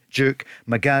 Clarkson, Duke,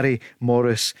 McGarry,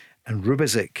 Morris and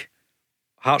Rubizic.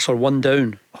 Hearts are 1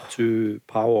 down to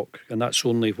PAOK, and that's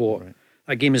only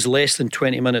that game is less than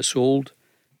 20 minutes old.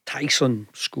 Tyson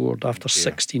scored after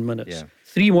 16 minutes.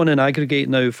 3-1 in aggregate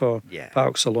now for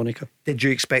PAOK Salonika. Did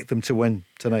you expect them to win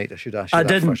tonight? I should ask you I that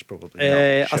didn't. first, probably.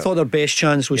 No, I thought their best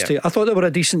chance was I thought they were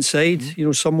a decent side.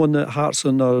 Someone that Hearts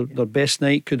on their best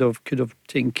night could have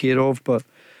taken care of, but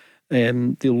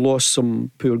they lost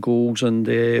some poor goals, and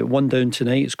 1 down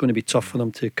tonight. It's going to be tough for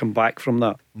them to come back from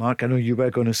that. Mark, I know you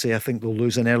were going to say I think they'll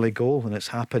lose an early goal, and it's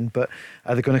happened, but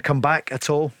are they going to come back at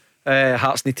all?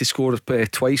 Hearts need to score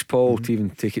twice, Paul, to even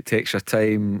take it to extra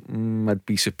time. I'd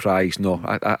be surprised. No,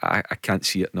 I can't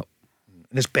see it. No.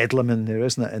 And there's bedlam in there,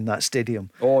 isn't it, in that stadium?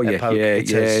 Oh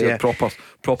yeah.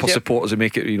 Proper supporters who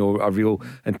make it, a real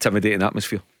intimidating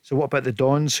atmosphere. So what about the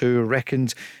Dons, who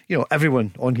reckoned,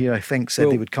 everyone on here I think said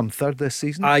they would come third this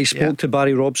season? I spoke to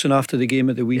Barry Robson after the game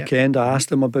at the weekend. I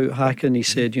asked him about Häcken. He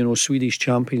said, Swedish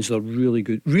champions, they're really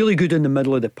good in the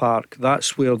middle of the park.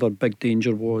 That's where their big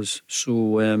danger was.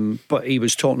 So but he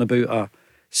was talking about a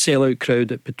sellout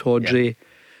crowd at Pittodrie,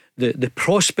 the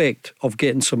prospect of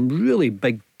getting some really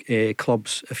big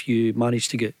clubs if you manage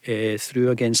to get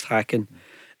through against Häcken,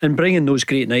 and bringing those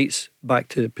great nights back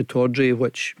to Pittodrie,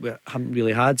 which we haven't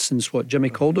really had since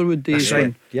Jimmy Calderwood days.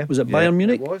 Right. Was it Bayern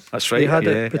Munich? That's right. They had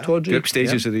it at Pittodrie. Group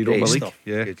stages of the Europa League.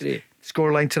 Great.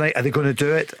 Scoreline tonight, are they going to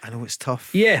do it? I know it's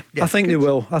tough. I think they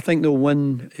will. I think they'll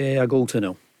win a goal to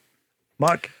 0.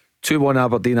 Mark? 2-1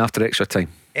 Aberdeen after extra time.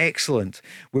 Excellent.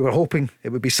 We were hoping it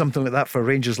would be something like that for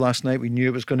Rangers last night. We knew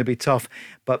it was going to be tough,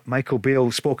 but Michael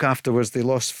Beale spoke afterwards. They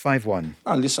lost 5-1.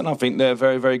 Listen, I think they're a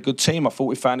very, very good team. I thought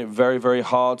we found it very, very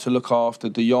hard to look after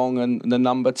De Jong and the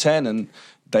number 10, and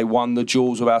they won the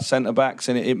duels with our centre-backs,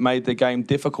 and it made the game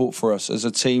difficult for us. As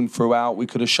a team throughout, we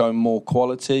could have shown more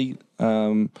quality.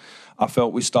 I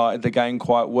felt we started the game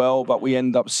quite well, but we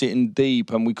ended up sitting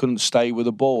deep and we couldn't stay with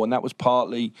the ball. And that was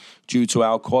partly due to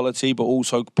our quality, but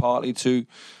also partly to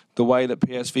the way that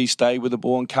PSV stayed with the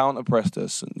ball and counter-pressed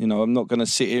us. You know, I'm not going to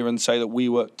sit here and say that we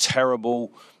were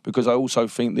terrible, because I also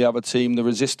think the other team, the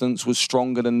resistance was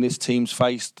stronger than this team's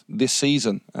faced this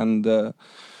season, and the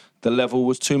level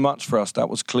was too much for us. That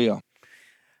was clear.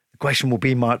 The question will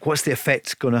be, Mark, what's the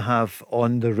effect going to have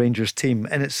on the Rangers team?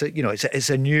 And it's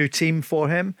a new team for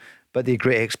him, but they have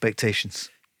great expectations.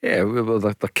 Yeah, well,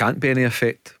 there can't be any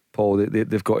effect, Paul.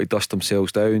 They've got to dust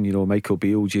themselves down. You know, Michael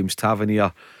Beale, James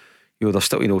Tavernier. You know, they're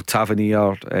still,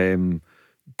 Tavernier,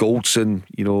 Goldson,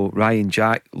 Ryan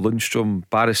Jack, Lundstrom,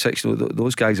 Barisic.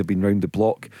 Those guys have been round the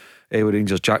block with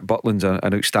Rangers. Jack Butland's an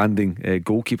outstanding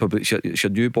goalkeeper, but it's your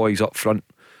new boys up front,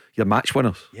 your match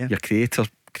winners, your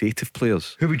creative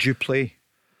players. Who would you play?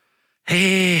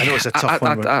 Hey, I know it's a tough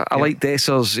one. I like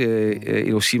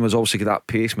Dessers. Seaman's obviously got that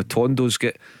pace. Matondo's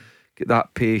get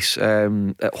that pace.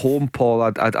 At home, Paul,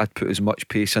 I'd put as much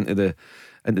pace into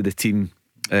the team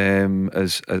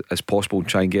as possible and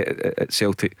try and get it at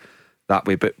Celtic that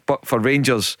way. But for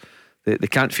Rangers, they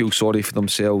can't feel sorry for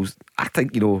themselves. I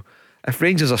think, if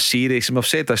Rangers are serious, and I've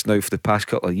said this now for the past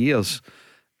couple of years,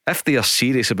 if they are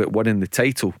serious about winning the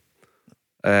title,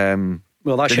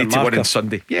 well, that's they your need to win marker. on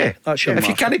Sunday. Yeah, that's your if you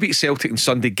marker. can't beat Celtic on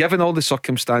Sunday, given all the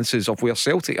circumstances of where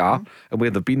Celtic are and where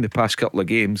they've been the past couple of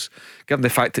games, given the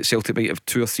fact that Celtic might have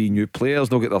 2 or 3 new players,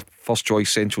 they'll get their first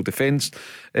choice central defence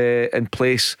in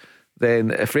place, then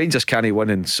if Rangers can't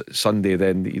win on Sunday,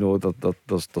 then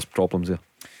there's problems there.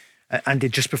 Andy,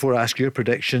 just before I ask your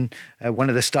prediction, one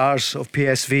of the stars of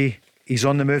PSV, he's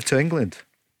on the move to England,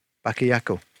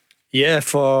 Bakayoko. Yeah,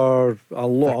 for a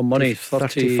lot of money,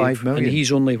 35 million. And he's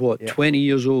only 20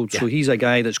 years old, so he's a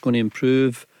guy that's going to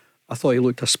improve. I thought he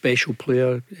looked a special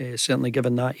player, certainly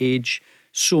given that age.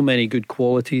 So many good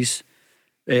qualities.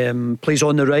 Plays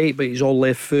on the right, but he's all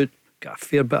left foot. Got a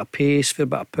fair bit of pace, fair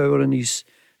bit of power in his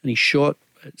shot.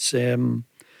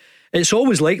 It's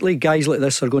always likely guys like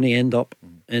this are going to end up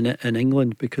in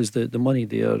England, because the money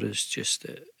there is just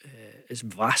is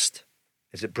vast.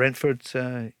 Is it Brentford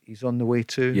he's on the way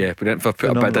to? Yeah, Brentford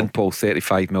put a bid in, Paul,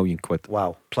 35 million quid.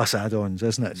 Wow, plus add-ons,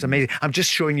 isn't it? It's amazing. I'm just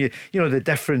showing you, the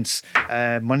difference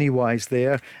money-wise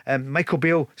there. Michael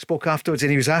Beale spoke afterwards,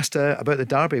 and he was asked about the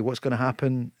derby, what's going to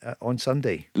happen on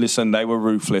Sunday. Listen, they were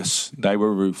ruthless.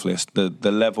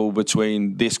 The level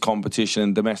between this competition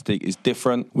and domestic is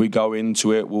different. We go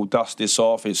into it, we'll dust this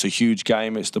off. It's a huge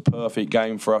game. It's the perfect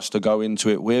game for us to go into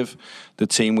it with. The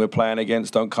team we're playing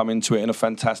against don't come into it in a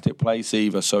fantastic place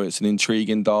either, so it's an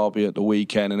intriguing derby at the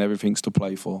weekend and everything's to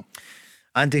play for.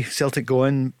 Andy, Celtic go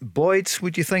in. Boyd,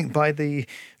 would you think, by the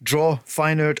draw,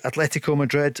 Feyenoord, Atletico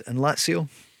Madrid and Lazio?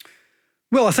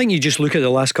 Well, I think you just look at the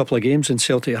last couple of games and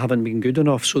Celtic haven't been good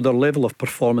enough, so their level of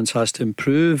performance has to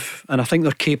improve, and I think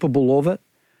they're capable of it,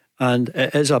 and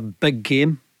it is a big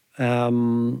game,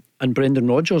 and Brendan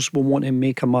Rodgers will want to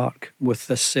make a mark with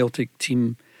this Celtic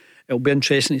team. It'll be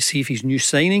interesting to see if his new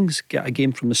signings get a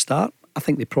game from the start. I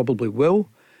think they probably will,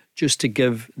 just to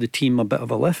give the team a bit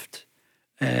of a lift.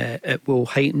 It will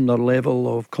heighten their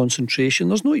level of concentration.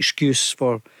 There's no excuse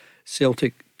for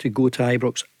Celtic to go to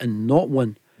Ibrox and not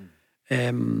win.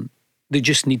 They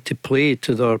just need to play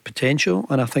to their potential,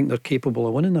 and I think they're capable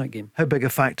of winning that game. How big a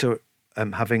factor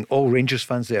having all Rangers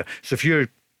fans there? So if you're a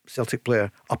Celtic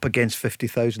player up against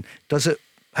 50,000,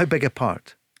 how big a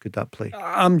part could that play?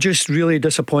 I'm just really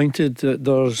disappointed that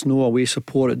there's no away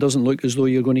support. It doesn't look as though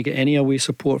you're going to get any away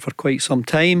support for quite some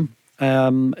time.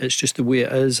 It's just the way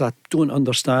it is. I don't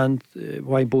understand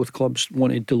why both clubs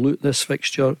want to dilute this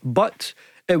fixture, but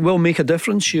it will make a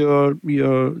difference. You're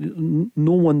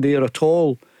no one there at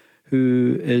all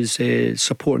who is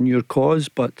supporting your cause,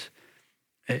 but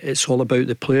it's all about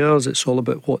the players. It's all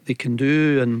about what they can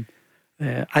do, and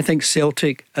I think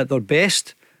Celtic at their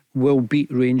best will beat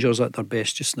Rangers at their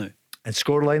best just now. And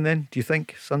scoreline then, do you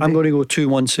think, Sunday? I'm going to go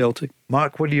 2-1 Celtic.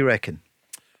 Mark, what do you reckon?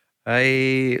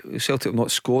 Celtic have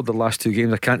not scored the last 2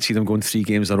 games. I can't see them going 3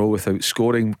 games in a row without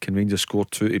scoring. Can Rangers score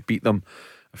 2 to beat them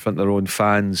in front of their own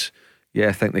fans? Yeah,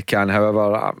 I think they can.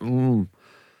 However, I'm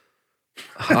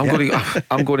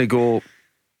going to go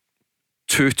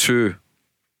 2-2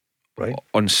 right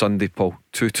on Sunday, Paul.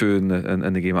 2-2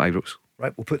 in the game at Ibrox.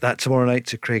 Right, we'll put that tomorrow night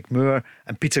to Craig Moore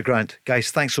and Peter Grant.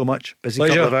 Guys, thanks so much. Busy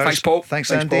Pleasure. couple of hours. Thanks, Paul.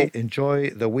 Thanks, Andy. Paul. Enjoy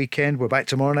the weekend. We're back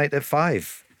tomorrow night at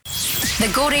 5.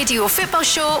 The Go Radio Football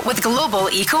Show with Global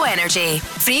Eco Energy.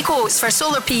 Free quotes for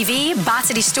solar PV,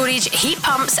 battery storage, heat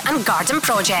pumps and garden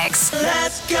projects.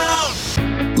 Let's go!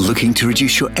 looking to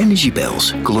reduce your energy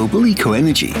bills? Global Eco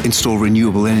Energy install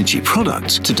renewable energy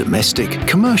products to domestic,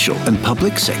 commercial and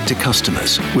public sector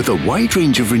customers. With a wide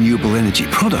range of renewable energy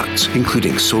products,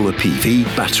 including solar PV,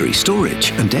 battery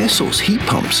storage and air source heat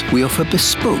pumps, we offer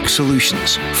bespoke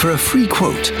solutions. For a free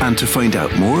quote and to find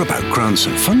out more about grants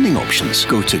and funding options,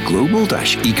 go to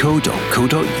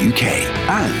global-eco.co.uk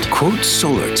and quote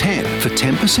Solar 10 for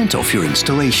 10% off your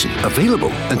installation.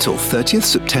 Available until 30th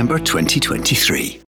September 2023.